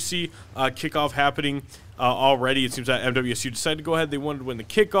usual, we do see kickoff happening already. It seems that MWSU decided to go ahead. They wanted to win the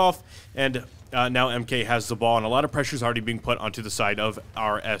kickoff, and now MK has the ball, and a lot of pressure is already being put onto the side of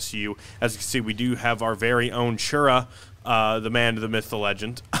RSU. As you can see, we do have our very own Shura, the man, the myth, the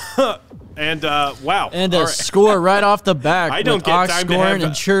legend. And wow. And a score right off the back. I don't get time scoring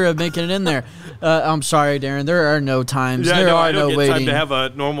and Shura making it in there. I'm sorry, Darren. There are no times. Yeah, there are I don't no get waiting. time to have a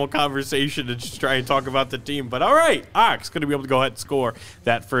normal conversation and just try and talk about the team. But all right, Ox going to be able to go ahead and score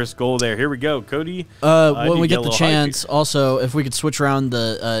that first goal there. Here we go, Cody. When we get the chance, also, if we could switch around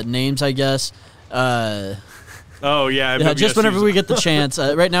the names, I guess. Oh, yeah. Yeah, just whenever we get the chance.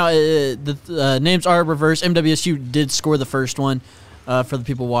 Right now, the names are reversed. MWSU did score the first one for the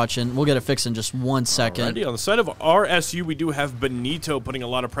people watching. We'll get it fixed in just 1 second. Alrighty, on the side of RSU, we do have Benito putting a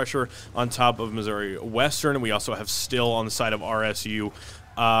lot of pressure on top of Missouri Western, and we also have Still on the side of RSU.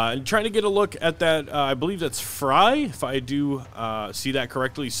 And trying to get a look at that, I believe that's Fry, if I do see that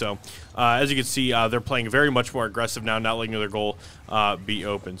correctly. So, as you can see, they're playing very much more aggressive now, not letting their goal be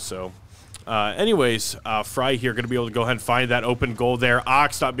open. So, anyways, Fry here going to be able to go ahead and find that open goal there.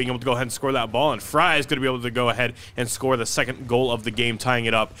 Ox not being able to go ahead and score that ball, and Fry is going to be able to go ahead and score the second goal of the game, tying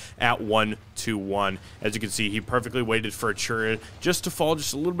it up at 1-1. As you can see, he perfectly waited for Chura just to fall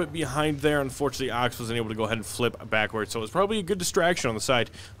just a little bit behind there. Unfortunately, Ox wasn't able to go ahead and flip backwards, so it was probably a good distraction on the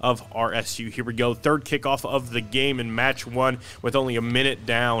side of RSU. Here we go, third kickoff of the game in match 1 with only a minute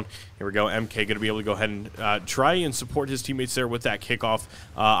down. Here we go, MK going to be able to go ahead and try and support his teammates there with that kickoff.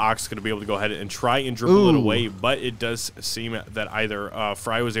 Ox going to be able to go ahead and try and dribble it away, but it does seem that either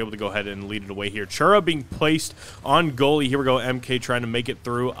Fry was able to go ahead and lead it away here. Chura being placed on goalie. Here we go, MK trying to make it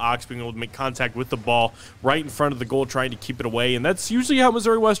through. Ox being able to make contact with the ball right in front of the goal, trying to keep it away, and that's usually how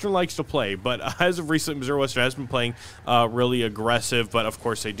Missouri Western likes to play. But as of recent, Missouri Western has been playing really aggressive, but of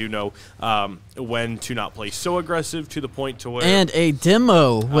course they do know when to not play so aggressive, to the point to where... And a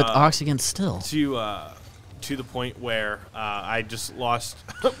demo with Ox against Still. To the point where I just lost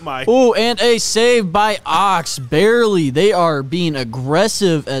my... Oh, and a save by Ox, barely. They are being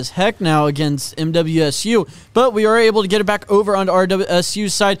aggressive as heck now against MWSU, but we are able to get it back over onto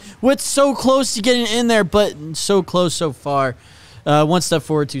RWSU's side with so close to getting in there, but so close so far. One step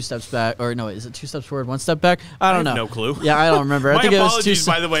forward, 2 steps back. Or no, is it 2 steps forward, 1 step back? I don't know. No clue. Yeah, I don't remember. My I think apologies, it was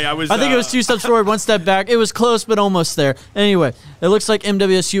by the way. I think it was 2 steps forward, 1 step back. It was close, but almost there. Anyway, it looks like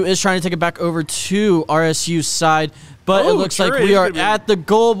MWSU is trying to take it back over to RSU's side. But it looks like we are at the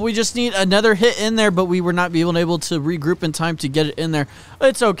goal. We just need another hit in there, but we were not able to regroup in time to get it in there.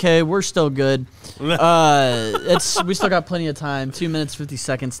 It's okay. We're still good. We still got plenty of time. 2 minutes, 50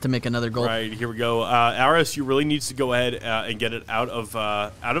 seconds to make another goal. Right, here we go. RSU really needs to go ahead and get it out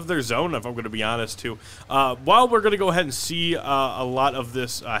of their zone, if I'm going to be honest, too. While we're going to go ahead and see a lot of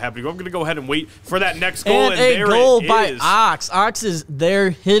this happening, I'm going to go ahead and wait for that next goal. And a goal by Ox. Ox is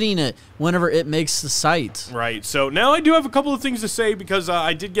there hitting it whenever it makes the sight. Right, so now I do have a couple of things to say, because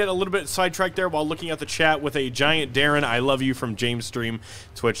I did get a little bit sidetracked there while looking at the chat with a giant Darren, I love you, from James Stream,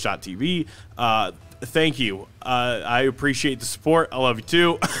 twitch.tv. Thank you. I appreciate the support. I love you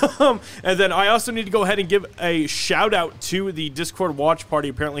too. And then I also need to go ahead and give a shout out to the Discord watch party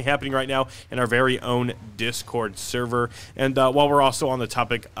apparently happening right now in our very own Discord server. And while we're also on the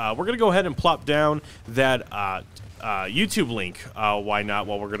topic, we're going to go ahead and plop down that YouTube link. Why not?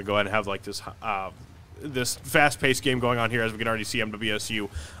 While we're going to go ahead and have like this fast-paced game going on here, as we can already see MWSU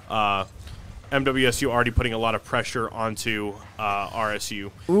already putting a lot of pressure onto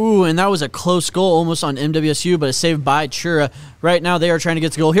RSU. Ooh, and that was a close goal almost on MWSU, but a save by Chura. Right now they are trying to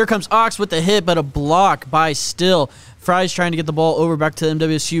get to goal. Here comes Ox with the hit, but a block by Still. Fry's trying to get the ball over back to the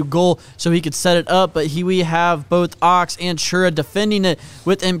MWSU goal so he could set it up, but we have both Ox and Chura defending it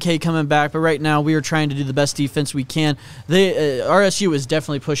with MK coming back. But right now we are trying to do the best defense we can. RSU is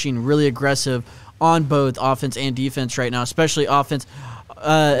definitely pushing really aggressive on both offense and defense right now, especially offense.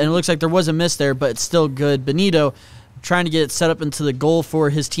 And it looks like there was a miss there, but it's still good. Benito trying to get it set up into the goal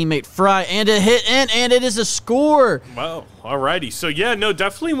for his teammate Fry, and a hit in, and it is a score. Wow, alrighty. So, yeah, no,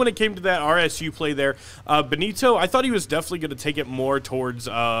 definitely when it came to that RSU play there, Benito, I thought he was definitely going to take it more towards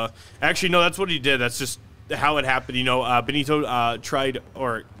actually, no, that's what he did. That's just how it happened. You know, Benito tried,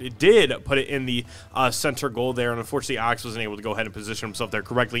 or it did put it in the center goal there, and unfortunately Ox wasn't able to go ahead and position himself there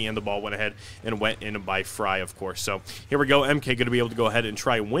correctly, and the ball went ahead and went in by Fry, of course. So here we go. MK going to be able to go ahead and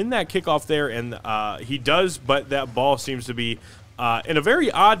try and win that kickoff there, and he does, but that ball seems to be in a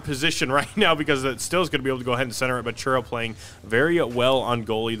very odd position right now, because it still is going to be able to go ahead and center it, but Chura playing very well on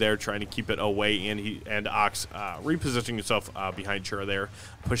goalie there, trying to keep it away, and Ox repositioning himself behind Chura there,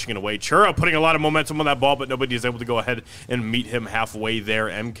 pushing it away. Chura putting a lot of momentum on that ball, but nobody is able to go ahead and meet him halfway there.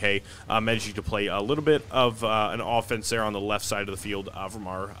 MK managing to play a little bit of an offense there on the left side of the field from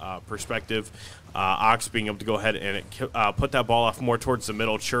our perspective. Ox being able to go ahead and put that ball off more towards the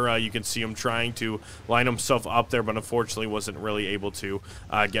middle. Chura, you can see him trying to line himself up there, but unfortunately wasn't really able to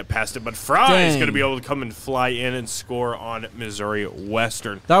get past it. But Fry is going to be able to come and fly in and score on Missouri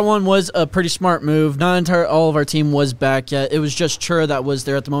Western. That one was a pretty smart move. Not all of our team was back yet. It was just Chura that was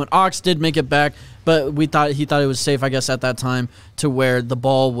there at the moment. Ox did make it back, but he thought it was safe, I guess, at that time, to where the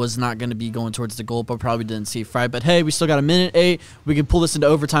ball was not going to be going towards the goal, but probably didn't see Fry. But hey, we still got a minute 8. We can pull this into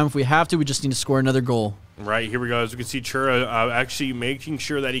overtime if we have to. We just need to score another goal. Right, here we go. As we can see, Chura actually making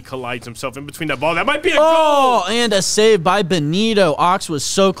sure that he collides himself in between that ball. That might be a goal! Oh, and a save by Benito. Ox was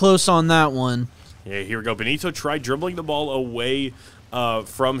so close on that one. Yeah, here we go. Benito tried dribbling the ball away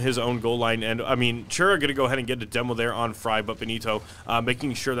from his own goal line, and I mean, Chura going to go ahead and get a demo there on Fry, but Benito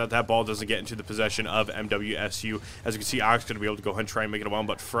making sure that that ball doesn't get into the possession of MWSU. As you can see, Ox going to be able to go ahead and try and make it a one,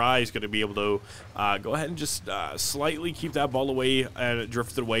 but Fry is going to be able to go ahead and just slightly keep that ball away and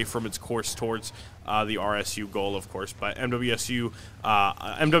drift it away from its course towards the RSU goal, of course. But MWSU's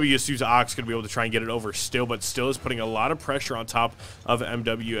Ox going to be able to try and get it over still, but still is putting a lot of pressure on top of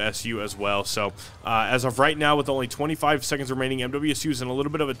MWSU as well. So as of right now, with only 25 seconds remaining, MWSU is in a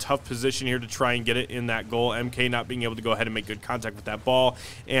little bit of a tough position here to try and get it in that goal. MK not being able to go ahead and make good contact with that ball.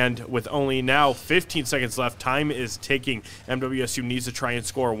 And with only now 15 seconds left, time is ticking. MWSU needs to try and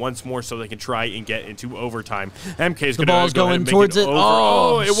score once more so they can try and get into overtime. MK is going to go ahead and make it over.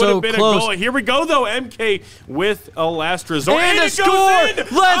 Oh, it would have been close. A goal. Here we go, though. MK with a last resort. And a score!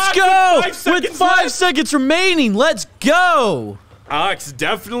 Let's go! With 5 seconds remaining. Let's go! Ox,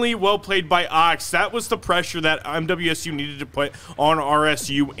 definitely well played by Ox. That was the pressure that MWSU needed to put on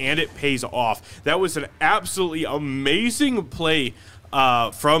RSU, and it pays off. That was an absolutely amazing play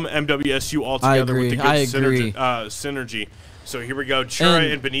from MWSU altogether with the good synergy. So here we go.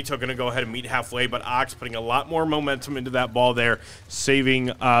 Chura and Benito going to go ahead and meet halfway, but Ox putting a lot more momentum into that ball there, saving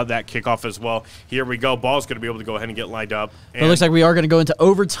that kickoff as well. Here we go. Ball's going to be able to go ahead and get lined up. It looks like we are going to go into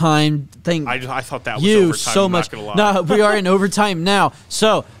overtime. I thought that was overtime. So much. I'm not gonna lie. No, we are in overtime now.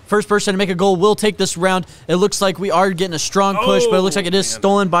 So first person to make a goal will take this round. It looks like we are getting a strong push, but it looks like it is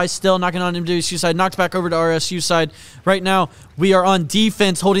stolen by Still, knocking on MWSU side, knocked back over to RSU side. Right now, we are on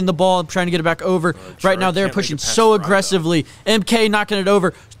defense, holding the ball, trying to get it back over. Right now, they're pushing so aggressively. MK knocking it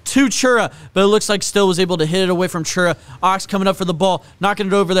over to Chura, but it looks like Still was able to hit it away from Chura. Ox coming up for the ball, knocking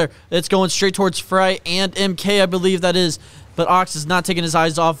it over there. It's going straight towards Fry and MK, I believe that is. But Ox is not taking his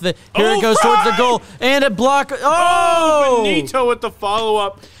eyes off of it. Here it goes towards the goal, and a block. Oh! Benito with the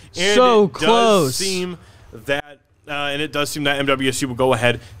follow-up. And so close. And it does seem that MWSU will go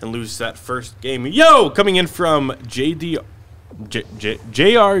ahead and lose that first game. Yo, coming in from JRDNRL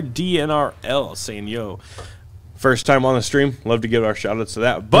saying yo. First time on the stream. Love to give our shout-outs to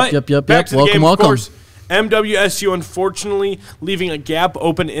that. But back to the game, of course. MWSU, unfortunately, leaving a gap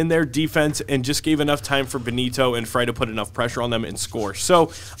open in their defense and just gave enough time for Benito and Fry to put enough pressure on them and score.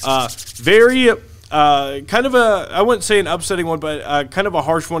 So, very... kind of I wouldn't say an upsetting one, but kind of a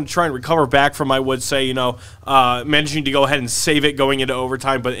harsh one to try and recover back from, I would say, managing to go ahead and save it going into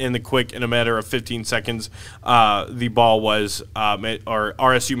overtime, but in a matter of 15 seconds, the ball was, or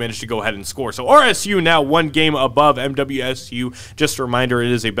RSU managed to go ahead and score. So RSU now 1 game above MWSU. Just a reminder,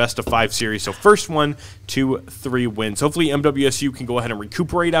 it is a best-of-5 series, so first 1, 2, 3 wins. Hopefully MWSU can go ahead and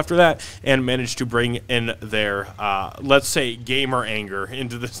recuperate after that and manage to bring in their, let's say, gamer anger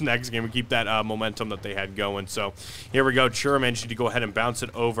into this next game and keep that momentum that they had going. So here we go. Chura managed to go ahead and bounce it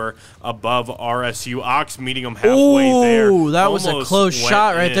over above RSU. Ox meeting them halfway there. Ooh, that was a close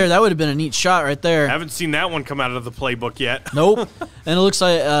shot right there. That would have been a neat shot right there. Haven't seen that one come out of the playbook yet. Nope. And it looks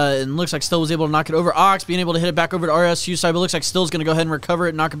like Still was able to knock it over. Ox being able to hit it back over to RSU side, but it looks like Still's going to go ahead and recover it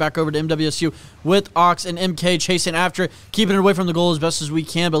and knock it back over to MWSU with Ox and MK chasing after it, keeping it away from the goal as best as we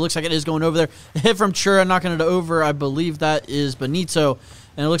can, but it looks like it is going over there. A hit from Chura, knocking it over. I believe that is Benito.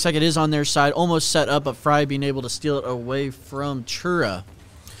 And it looks like it is on their side, almost set up, but Fry being able to steal it away from Chura.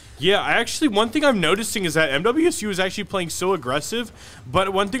 Yeah, one thing I'm noticing is that MWSU is actually playing so aggressive,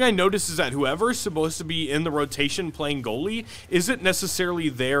 but one thing I noticed is that whoever is supposed to be in the rotation playing goalie isn't necessarily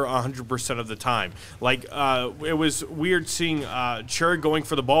there 100% of the time. Like, it was weird seeing Chura going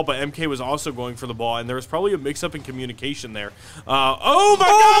for the ball, but MK was also going for the ball, and there was probably a mix-up in communication there. Oh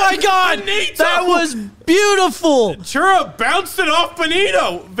my God! Benito! That was beautiful! Chura bounced it off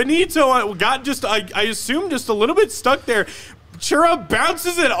Benito! Benito got I assume, just a little bit stuck there. Chura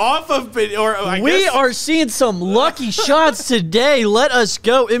bounces it off of it, we are seeing some lucky shots today. Let us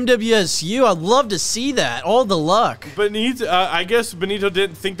go, MWSU. I'd love to see that. All the luck. I guess Benito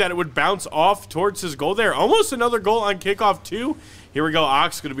didn't think that it would bounce off towards his goal there. Almost another goal on kickoff, too. Here we go.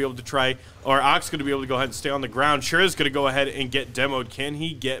 Ox going to be able to go ahead and stay on the ground. Chura's going to go ahead and get demoed. Can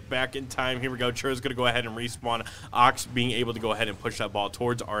he get back in time? Here we go. Chura's going to go ahead and respawn. Ox being able to go ahead and push that ball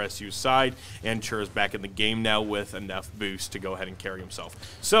towards RSU's side. And Chura's back in the game now with enough boost to go ahead and carry himself.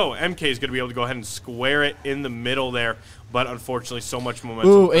 So MK is going to be able to go ahead and square it in the middle there. But unfortunately, so much momentum.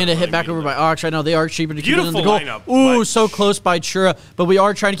 Ooh, and a hit back over by Ox right now. They are cheaping to keep it in the goal. Lineup, ooh, so close by Chura, but we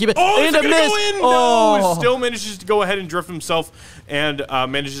are trying to keep it. Oh, and a miss. No, still manages to go ahead and drift himself and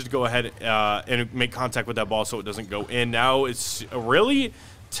manages to go ahead and make contact with that ball so it doesn't go in. Now it's really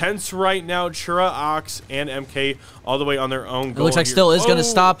tense right now. Chura, Ox, and MK all the way on their own goal. It looks like Still is going to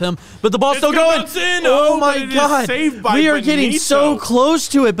stop him, but the ball's still going. Oh my God. We are getting so close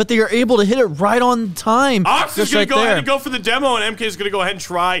to it, but they are able to hit it right on time. Ox is going to go ahead and go for the demo, and MK is going to go ahead and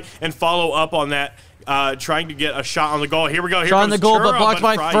try and follow up on that, trying to get a shot on the goal. Here we go. Here shot on the goal, Chura, but blocked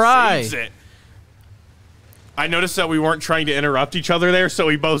by Fry. Saves it. I noticed that we weren't trying to interrupt each other there, so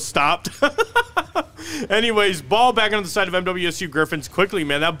we both stopped. Anyways, ball back on the side of MWSU Griffins quickly,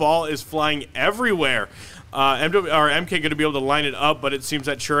 man. That ball is flying everywhere. MK going to be able to line it up, but it seems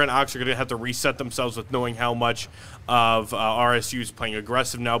that Chura and Ox are going to have to reset themselves with knowing how much of RSU is playing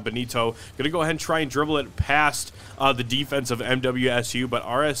aggressive now. Benito going to go ahead and try and dribble it past the defense of MWSU, but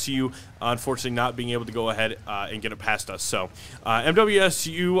RSU unfortunately not being able to go ahead and get it past us. So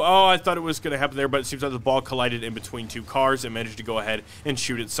MWSU, I thought it was going to happen there, but it seems like the ball collided in between two cars and managed to go ahead and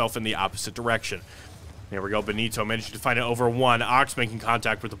shoot itself in the opposite direction. There we go. Benito managed to find it over one. Ox making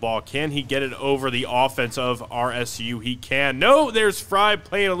contact with the ball. Can he get it over the offense of RSU? He can. No, there's Fry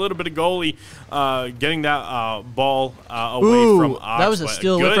playing a little bit of goalie, getting that ball away from Ox. That was a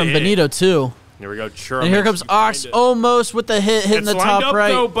steal from Benito, too. There we go. Chura, and here comes Ox almost with the hitting the top up, right.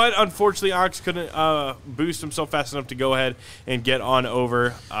 Though, but unfortunately, Ox couldn't boost himself fast enough to go ahead and get on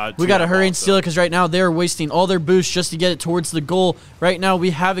over. We got to hurry and steal it because right now they're wasting all their boosts just to get it towards the goal. Right now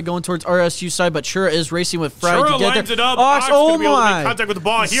we have it going towards RSU side, but Chura is racing with Fry to get lines there. it up. Ox, oh my! Contact with the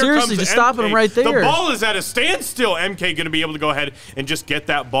ball. Here Seriously, comes just stopping him right there. The ball is at a standstill. MK going to be able to go ahead and just get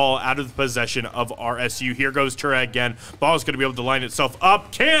that ball out of the possession of RSU. Here goes Chura again. Ball is going to be able to line itself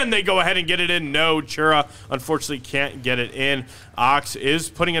up. Can they go ahead and get it in? No, Chura unfortunately can't get it in. Ox is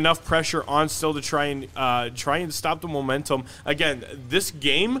putting enough pressure on still to try and stop the momentum. Again, this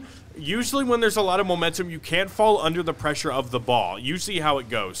game, usually when there's a lot of momentum, you can't fall under the pressure of the ball. Usually how it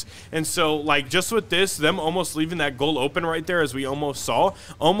goes. And so, like, just with this, them almost leaving that goal open right there, as we almost saw,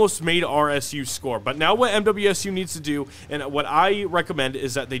 almost made RSU score. But now what MWSU needs to do, and what I recommend,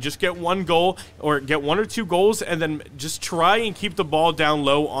 is that they just get one goal or get one or two goals and then just try and keep the ball down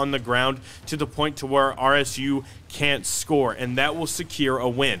low on the ground to the point to where RSU can't score, and that will secure a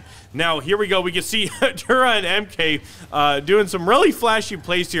win. Now, here we go. We can see Chura and MK doing some really flashy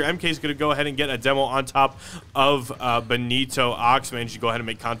plays here. MK is going to go ahead and get a demo on top of Benito. Ox managed to go ahead and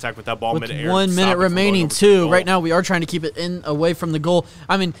make contact with that ball midair. 1 minute remaining, too. Right now, we are trying to keep it in away from the goal.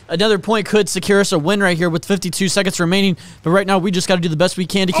 I mean, another point could secure us a win right here with 52 seconds remaining, but right now, we just got to do the best we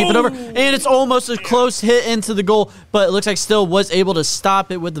can to keep it over. And it's almost a close hit into the goal, but it looks like Still was able to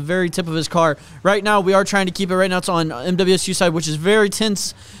stop it with the very tip of his car. Right now, we are trying to keep it right now. It's on MWSU side, which is very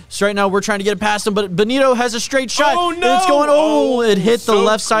tense. So right now we're trying to get it past him, but Benito has a straight shot. Oh, no. It's going, it hit the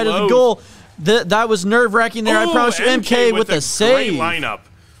left side of the goal. That was nerve-wracking there. I promise you, MK with a save. Great lineup.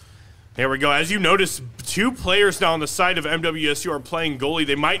 Here we go. As you notice, two players now on the side of MWSU are playing goalie.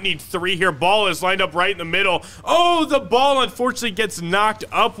 They might need three here. Ball is lined up right in the middle. Oh, the ball unfortunately gets knocked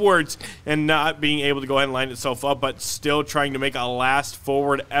upwards and not being able to go ahead and line itself up, but still trying to make a last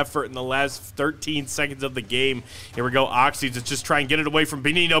forward effort in the last 13 seconds of the game. Here we go. Oxy to just try and get it away from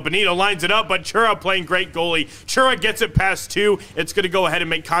Benito. Benito lines it up, but Chura playing great goalie. Chura gets it past two. It's going to go ahead and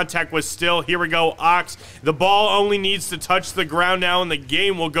make contact with Still. Here we go. Ox. The ball only needs to touch the ground now, and the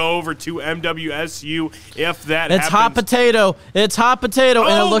game will go over to MWSU if that happens. It's hot potato. It's hot potato,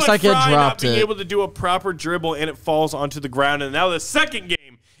 and it looks like it dropped not being it. Able to do a proper dribble, and it falls onto the ground. And now the second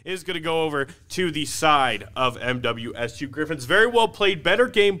game is going to go over to the side of MWSU Griffins. Very well played. Better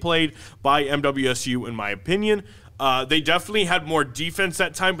game played by MWSU, in my opinion. They definitely had more defense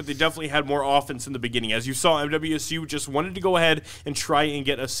that time, but they definitely had more offense in the beginning. As you saw, MWSU just wanted to go ahead and try and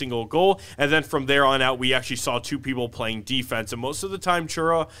get a single goal, and then from there on out, we actually saw two people playing defense. And most of the time,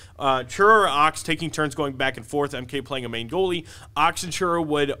 Chura or Ox taking turns going back and forth, MK playing a main goalie. Ox and Chura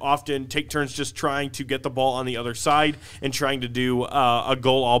would often take turns just trying to get the ball on the other side and trying to do a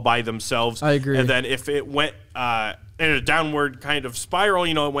goal all by themselves. I agree. And then if it went in a downward kind of spiral,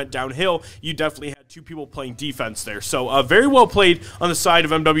 you know, it went downhill, you definitely had two people playing defense there. So very well played on the side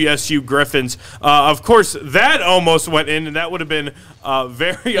of MWSU Griffins. Of course, that almost went in, and that would have been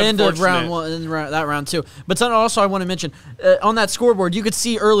very end unfortunate. of round one, that round two. But then also I want to mention, on that scoreboard, you could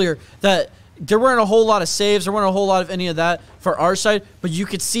see earlier that there weren't a whole lot of saves. There weren't a whole lot of any of that for our side, but you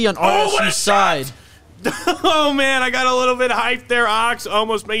could see on RSU's side. Oh, man, I got a little bit hyped there. Ox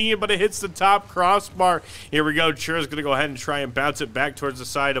almost making it, but it hits the top crossbar. Here we go. Chura's going to go ahead and try and bounce it back towards the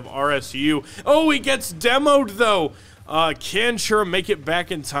side of RSU. Oh, he gets demoed, though. Can Chura make it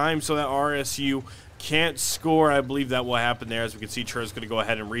back in time so that RSU can't score? I believe that will happen there. As we can see, Chura's going to go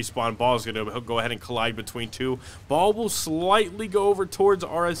ahead and respawn. Ball is going to go ahead and collide between two. Ball will slightly go over towards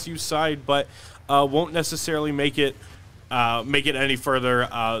RSU's side, but won't necessarily make it any further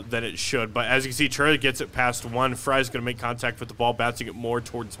than it should. But as you can see, Chura gets it past one. Fry's going to make contact with the ball, bouncing it more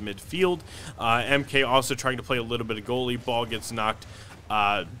towards midfield. MK also trying to play a little bit of goalie. Ball gets knocked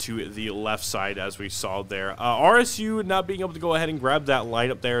to the left side, as we saw there. RSU not being able to go ahead and grab that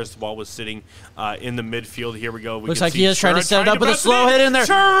line up there as the ball was sitting in the midfield. Here we go. Looks like he is trying to set it up with a slow hit in there.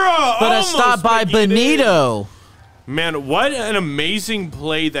 Chura! But a stop by Benito. Man, what an amazing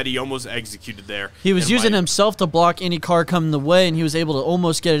play that he almost executed there. He was using himself to block any car coming the way, and he was able to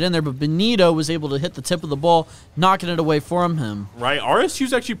almost get it in there, but Benito was able to hit the tip of the ball, knocking it away from him. Right.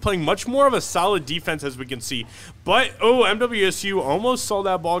 RSU's actually playing much more of a solid defense, as we can see. But, oh, MWSU almost saw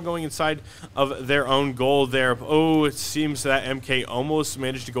that ball going inside of their own goal there. Oh, it seems that MK almost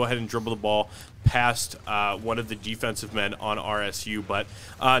managed to go ahead and dribble the ball past one of the defensive men on RSU, but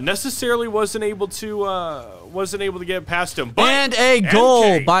necessarily wasn't able to get past him. But and a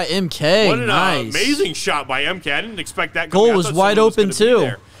goal by MK. What an nice. Amazing shot by MK. I didn't expect that. Goal was wide open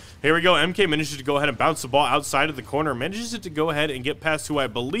too. Here we go. MK manages to go ahead and bounce the ball outside of the corner. Manages to go ahead and get past who I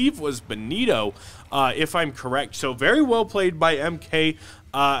believe was Benito, if I'm correct. So very well played by MK.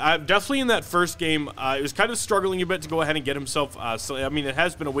 Definitely in that first game, he was kind of struggling a bit to go ahead and get himself. I mean, it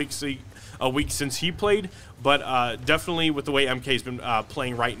has been a week since he played, but definitely with the way MK's been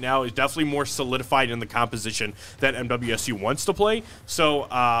playing right now, is definitely more solidified in the composition that MWSU wants to play.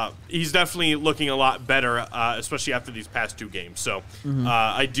 So he's definitely looking a lot better, especially after these past 2 games. So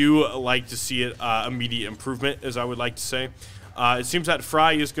I do like to see it immediate improvement, as I would like to say. It seems that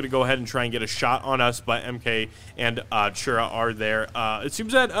Fry is going to go ahead and try and get a shot on us, but MK and Chura are there. It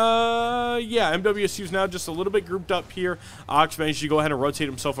seems that, yeah, MWSU is now just a little bit grouped up here. Ox managed to go ahead and rotate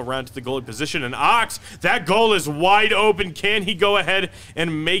himself around to the goalie position, and Ox, that goal is wide open. Can he go ahead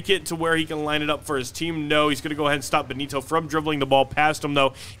and make it to where he can line it up for his team? No, he's going to go ahead and stop Benito from dribbling the ball past him,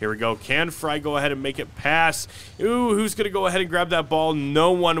 though. Here we go. Can Fry go ahead and make it pass? Ooh, who's going to go ahead and grab that ball?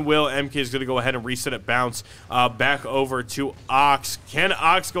 No one will. MK is going to go ahead and reset it, bounce back over to Ox. Can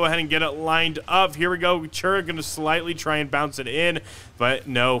Ox go ahead and get it lined up? Here we go. Chura going to slightly try and bounce it in, but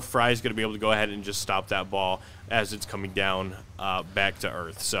no, Fry's going to be able to go ahead and just stop that ball as it's coming down back to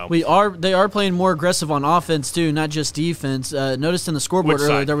earth. So they are playing more aggressive on offense too, not just defense. Noticed in the scoreboard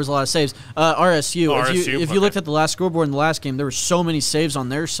earlier there was a lot of saves. RSU. If you looked at the last scoreboard in the last game, there were so many saves on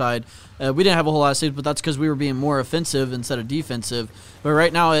their side. We didn't have a whole lot of saves, but that's because we were being more offensive instead of defensive. But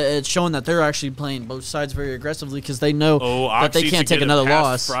right now, it's showing that they're actually playing both sides very aggressively because they know that they can't take another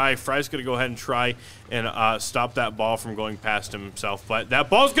loss. Fry's going to go ahead and try and stop that ball from going past himself. But that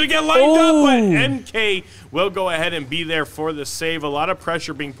ball's going to get lined up, but MK will go ahead and be there for the save. A lot of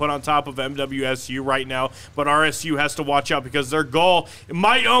pressure being put on top of MWSU right now, but RSU has to watch out because their goal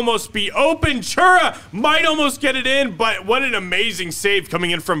might almost be open. Chura might almost get it in, but what an amazing save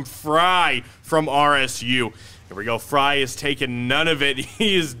coming in from Fry from RSU. Here we go. Fry is taking none of it.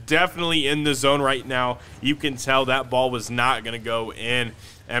 He is definitely in the zone right now. You can tell that ball was not going to go in.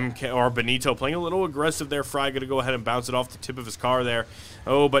 MK or Benito playing a little aggressive there. Fry going to go ahead and bounce it off the tip of his car there.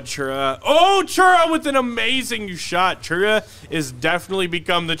 Oh, but Chura. Oh, Chura with an amazing shot. Chura is definitely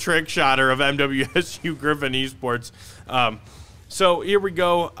become the trick shotter of MWSU Griffon Esports. So here we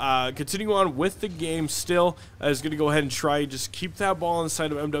go. Continuing on with the game still. Is going to go ahead and try and just keep that ball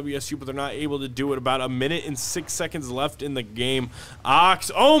inside of MWSU, but they're not able to do it. About 1 minute and 6 seconds left in the game. Ox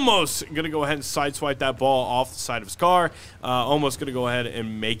almost going to go ahead and sideswipe that ball off the side of his car. Almost going to go ahead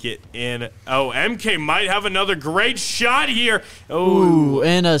and make it in. Oh, MK might have another great shot here. Ooh,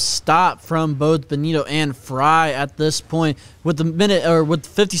 and a stop from both Benito and Fry at this point. With the minute or with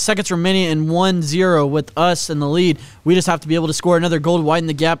 50 seconds remaining and 1-0 with us in the lead, we just have to be able to score another goal to widen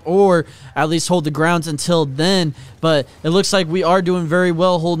the gap or at least hold the grounds until then. But it looks like we are doing very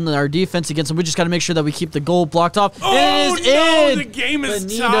well holding our defense against them. We just got to make sure that we keep the goal blocked off. Oh, it is no, in. The game is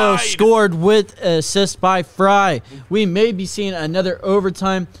Benito tied. scored with an assist by Fry. We may be seeing another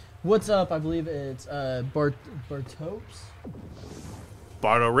overtime. What's up? I believe it's Bartopes.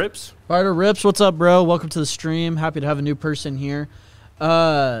 Bardo Rips. Bardo Rips, what's up, bro? Welcome to the stream. Happy to have a new person here.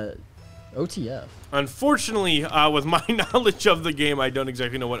 OTF. Unfortunately, with my knowledge of the game, I don't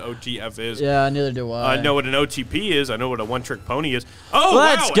exactly know what OTF is. Yeah, neither do I. I know what an OTP is. I know what a one-trick pony is. Oh,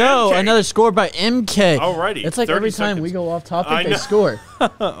 let's wow, go. MK. Another score by MK. Alrighty. It's like every time we go off topic, they score.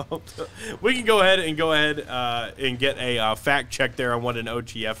 We can go ahead and get a fact check there on what an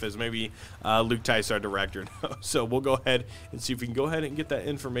OTF is. Maybe Luke Tice, our director. So we'll go ahead and see if we can go ahead and get that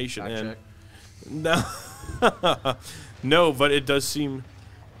information fact in. check. No, no, but it does seem.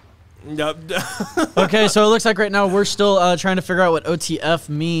 Okay, so it looks like right now we're still trying to figure out what OTF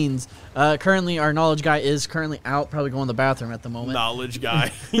means. Currently, our knowledge guy is currently out, probably going to the bathroom at the moment. Knowledge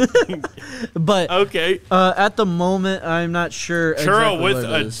guy. But okay. At the moment, I'm not sure. Churro exactly with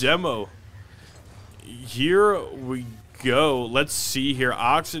a demo. Here we go. Let's see here.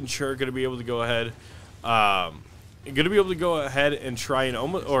 Ox and Churro going to be able to go ahead. Going to be able to go ahead and try and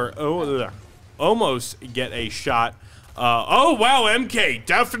almost get a shot. Oh, wow, MK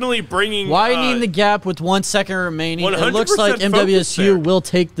definitely bringing... widening the gap with 1 second remaining. It looks like MWSU will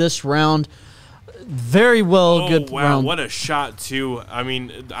take this round. Very well, good wow, round. what a shot, too. I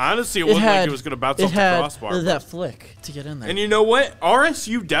mean, honestly, it wasn't like it was going to bounce off the crossbar. It had that flick to get in there. And you know what?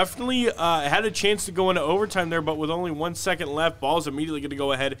 RSU definitely had a chance to go into overtime there, but with only 1 second left, ball's immediately going to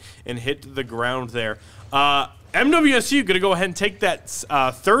go ahead and hit the ground there. MWSU going to go ahead and take that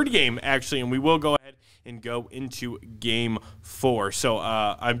third game, actually, and we will go ahead and go into game 4. So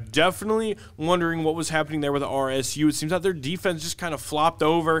I'm definitely wondering what was happening there with RSU. It seems that their defense just kind of flopped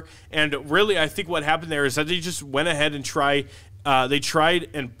over, and really I think what happened there is that they just went ahead and tried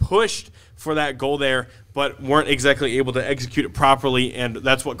and pushed for that goal there, but weren't exactly able to execute it properly, and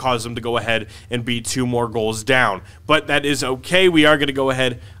that's what caused them to go ahead and be 2 more goals down. But that is okay. We are going to go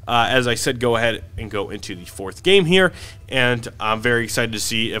ahead, as I said, go ahead and go into the 4th game here, and I'm very excited to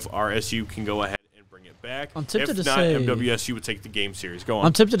see if RSU can go ahead back. I'm tempted if to not, say MWSU would take the game series. Go on.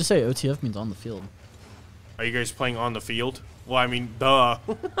 I'm tempted to say OTF means on the field. Are you guys playing on the field? Well, I mean, duh.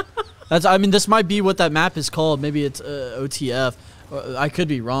 I mean, this might be what that map is called. Maybe it's OTF. I could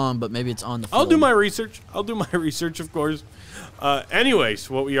be wrong, but maybe it's on the field. I'll do my research. Of course. Anyways,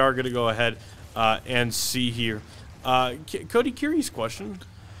 what we are going to go ahead and see here. Cody, curious question.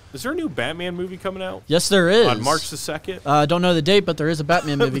 Is there a new Batman movie coming out? Yes, there is. On March the 2nd? I don't know the date, but there is a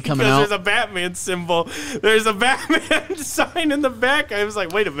Batman movie coming out. There's a Batman symbol. There's a Batman sign in the back. I was like,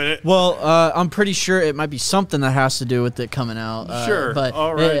 wait a minute. Well, I'm pretty sure it might be something that has to do with it coming out. Sure. But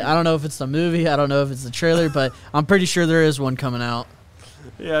all right. I don't know if it's the movie. I don't know if it's the trailer, but I'm pretty sure there is one coming out.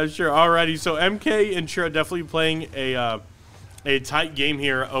 Yeah, sure. Alrighty. So MK and Chura definitely playing a tight game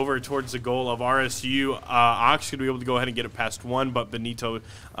here over towards the goal of RSU. Ox going to be able to go ahead and get it past 1, but Benito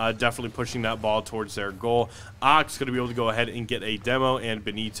definitely pushing that ball towards their goal. Ox going to be able to go ahead and get a demo, and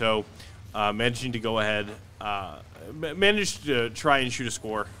Benito managing to go ahead, managed to try and shoot a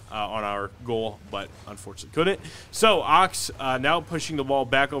score on our goal, but unfortunately couldn't. So Ox now pushing the ball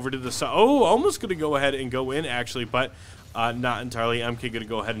back over to the side. Oh, almost going to go ahead and go in, actually, but not entirely. MK going to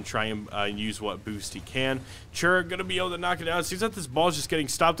go ahead and try and use what boost he can. Chura going to be able to knock it down. It seems that this ball is just getting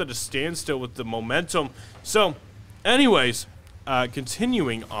stopped at a standstill with the momentum. So, anyways,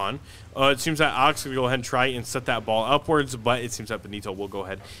 continuing on, it seems that Ox going to go ahead and try and set that ball upwards, but it seems that Benito will go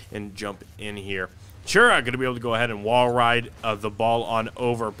ahead and jump in here. Chura going to be able to go ahead and wall ride the ball on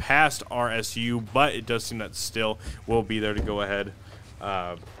over past RSU, but it does seem that still will be there to go ahead.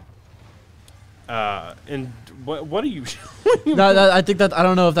 And what are you? I think that I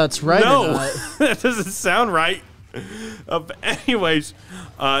don't know if that's right. No, or not. that doesn't sound right. Anyways,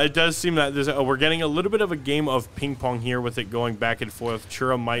 it does seem that we're getting a little bit of a game of ping pong here with it going back and forth.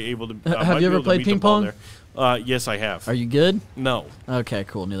 Chura might able to. Have you ever played ping pong? Yes, I have. Are you good? No. Okay,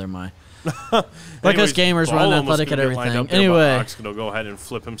 cool. Neither am I. Like us gamers, run athletic at everything. Anyway, Ox going to go ahead and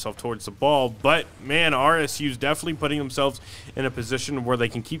flip himself towards the ball, but man, RSU's definitely putting themselves in a position where they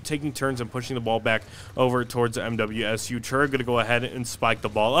can keep taking turns and pushing the ball back over towards MWSU. Chura going to go ahead and spike the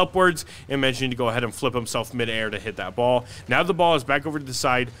ball upwards and mentioning to go ahead and flip himself midair to hit that ball. Now the ball is back over to the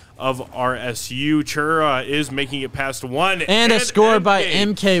side of RSU. Chura is making it past 1 and a score by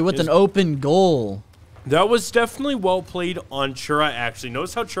MK with an open goal. That was definitely well played on Chura, actually.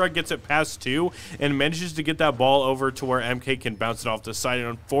 Notice how Chura gets it past 2 and manages to get that ball over to where MK can bounce it off the side. And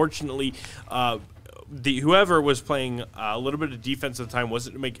unfortunately, whoever was playing a little bit of defense at the time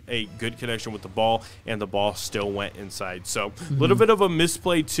wasn't to make a good connection with the ball, and the ball still went inside. So a little bit of a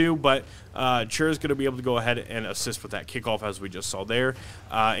misplay too, but Chura's going to be able to go ahead and assist with that kickoff as we just saw there.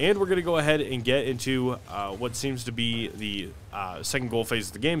 And we're going to go ahead and get into what seems to be the second goal phase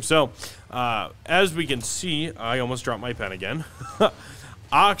of the game. So as we can see, I almost dropped my pen again.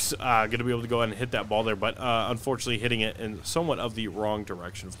 Ox going to be able to go ahead and hit that ball there, but unfortunately hitting it in somewhat of the wrong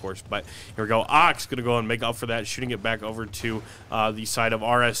direction, of course. But here we go. Ox going to go and make up for that, shooting it back over to the side of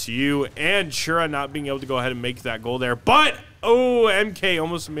RSU. And Chura not being able to go ahead and make that goal there. But, oh, MK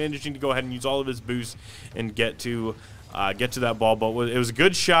almost managing to go ahead and use all of his boost and get to that ball. But it was a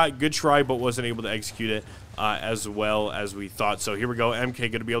good shot, good try, but wasn't able to execute it as well as we thought. So here we go. MK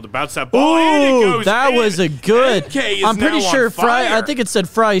going to be able to bounce that ball. And it goes that in. was a good. MK is I'm pretty now sure on fire. Fry. I think it said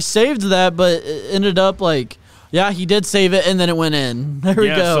Fry saved that, but it ended up like, yeah, he did save it, and then it went in. There we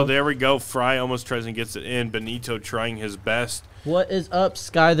go. So there we go. Fry almost tries and gets it in. Benito trying his best. What is up,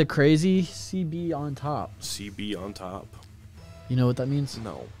 Sky the Crazy? CB on top. CB on top. You know what that means?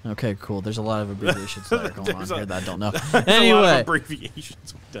 No. Okay, cool. There's a lot of abbreviations that are going on here that I don't know. A Anyway. lot of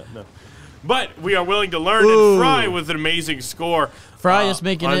abbreviations we don't know. But we are willing to learn, and Fry with an amazing score. Fry is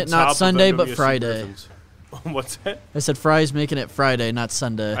making it not Sunday, but MWSU Friday. Griffins. What's that? I said Fry is making it Friday, not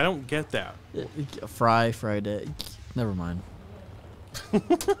Sunday. I don't get that. Friday. Never mind.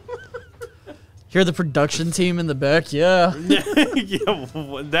 Hear the production team in the back, yeah. Yeah,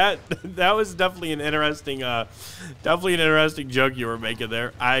 that was definitely an interesting joke you were making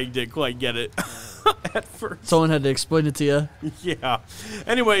there. I didn't quite get it at first. Someone had to explain it to you. Yeah.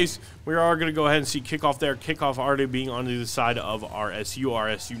 Anyways, we are going to go ahead and see kickoff there. Kickoff already being on the side of RSU.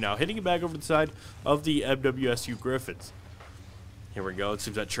 RSU now hitting it back over the side of the MWSU Griffins. Here we go. It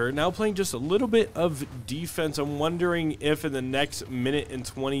seems that Chur now playing just a little bit of defense. I'm wondering if in the next minute and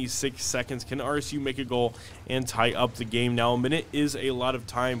 26 seconds, can RSU make a goal and tie up the game? Now, a minute is a lot of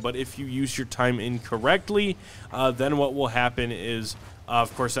time, but if you use your time incorrectly, then what will happen is,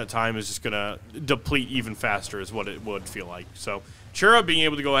 of course, that time is just going to deplete even faster is what it would feel like. So, Chura being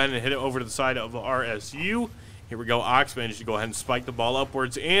able to go ahead and hit it over to the side of RSU. Here we go. Ox managed to go ahead and spike the ball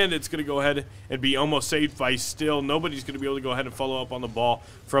upwards, and it's going to go ahead and be almost saved by Still. Nobody's going to be able to go ahead and follow up on the ball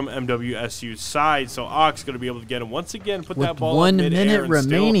from MWSU's side, so Ox going to be able to get him once again, put that ball in midair. 1 minute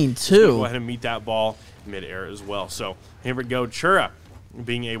remaining, too. Go ahead and meet that ball midair as well. So here we go. Chura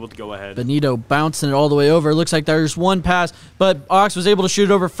being able to go ahead. Benito bouncing it all the way over. It looks like there's one pass, but Ox was able to shoot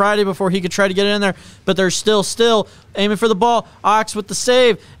it over Friday before he could try to get it in there, but there's still aiming for the ball. Ox with the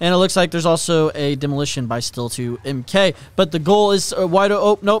save, and it looks like there's also a demolition by Still to MK, but the goal is wide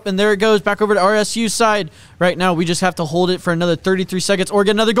open. Nope, and there it goes back over to RSU side. Right now, we just have to hold it for another 33 seconds or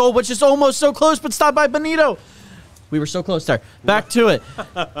get another goal, which is almost so close, but stopped by Benito. We were so close there. Back to it.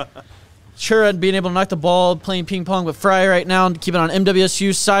 Chura being able to knock the ball, playing ping pong with Fry right now, and keep it on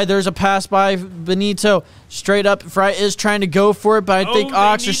MWSU's side. There's a pass by Benito. Straight up, Fry is trying to go for it, but I think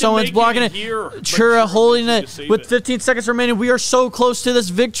Ox or someone's blocking it. Chura holding it with 15 seconds remaining. We are so close to this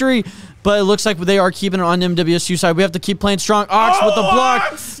victory, but it looks like they are keeping it on MWSU side. We have to keep playing strong. Ox with the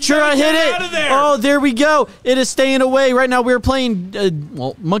block. Chura hit it. Oh, there we go. It is staying away. Right now we're playing,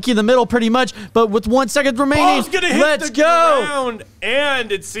 well, monkey in the middle pretty much, but with 1 second remaining. Let's go.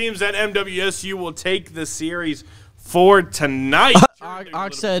 And it seems that MWSU will take the series for tonight.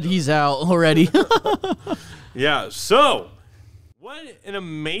 Ox said he's out already. Yeah, so what an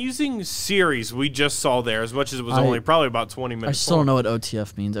amazing series we just saw there, as much as it was only probably about 20 minutes. I still don't know what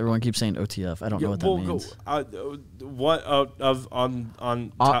OTF means. Everyone keeps saying OTF. I don't know what that means. What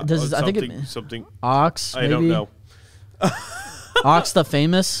on I think it something Ox. I don't know. Ox the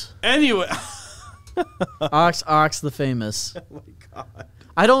famous. Anyway, Ox the famous. Oh my god.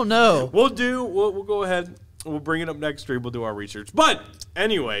 I don't know. We'll go ahead. We'll bring it up next stream. We'll do our research. But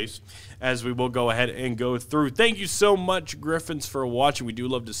anyways, as we will go ahead and go through, thank you so much, Griffins, for watching. We do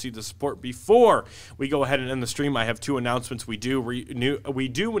love to see the support. Before we go ahead and end the stream, I have 2 announcements. We do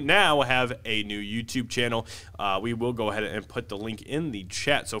now have a new YouTube channel. We will go ahead and put the link in the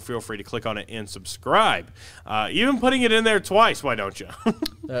chat, so feel free to click on it and subscribe. Even putting it in there twice, why don't you?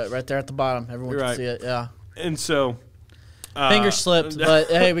 Right there at the bottom. Everyone can see it, yeah. And so... Finger slipped, but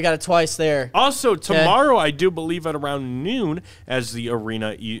hey, we got it twice there. Also, tomorrow, I do believe at around noon, as the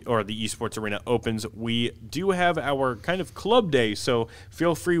arena or the esports arena opens, we do have our kind of club day. So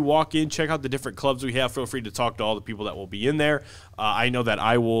feel free, walk in, check out the different clubs we have. Feel free to talk to all the people that will be in there. I know that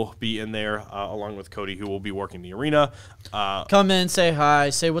I will be in there along with Cody, who will be working the arena. Come in, say hi,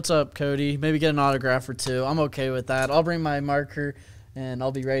 say what's up, Cody. Maybe get an autograph or 2. I'm okay with that. I'll bring my marker. And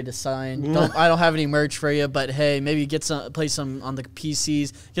I'll be ready to sign. I don't have any merch for you, but hey, maybe play some on the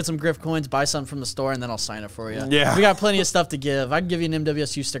PCs, get some Griff coins, buy something from the store, and then I'll sign it for you. Yeah, we got plenty of stuff to give. I can give you an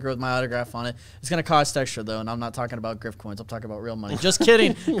MWSU sticker with my autograph on it. It's gonna cost extra though, and I'm not talking about Griff coins. I'm talking about real money. Just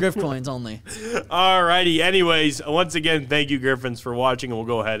kidding, Griff coins only. Alrighty. Anyways, once again, thank you, Griffins, for watching, and we'll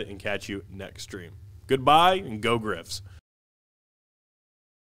go ahead and catch you next stream. Goodbye and go Griffs.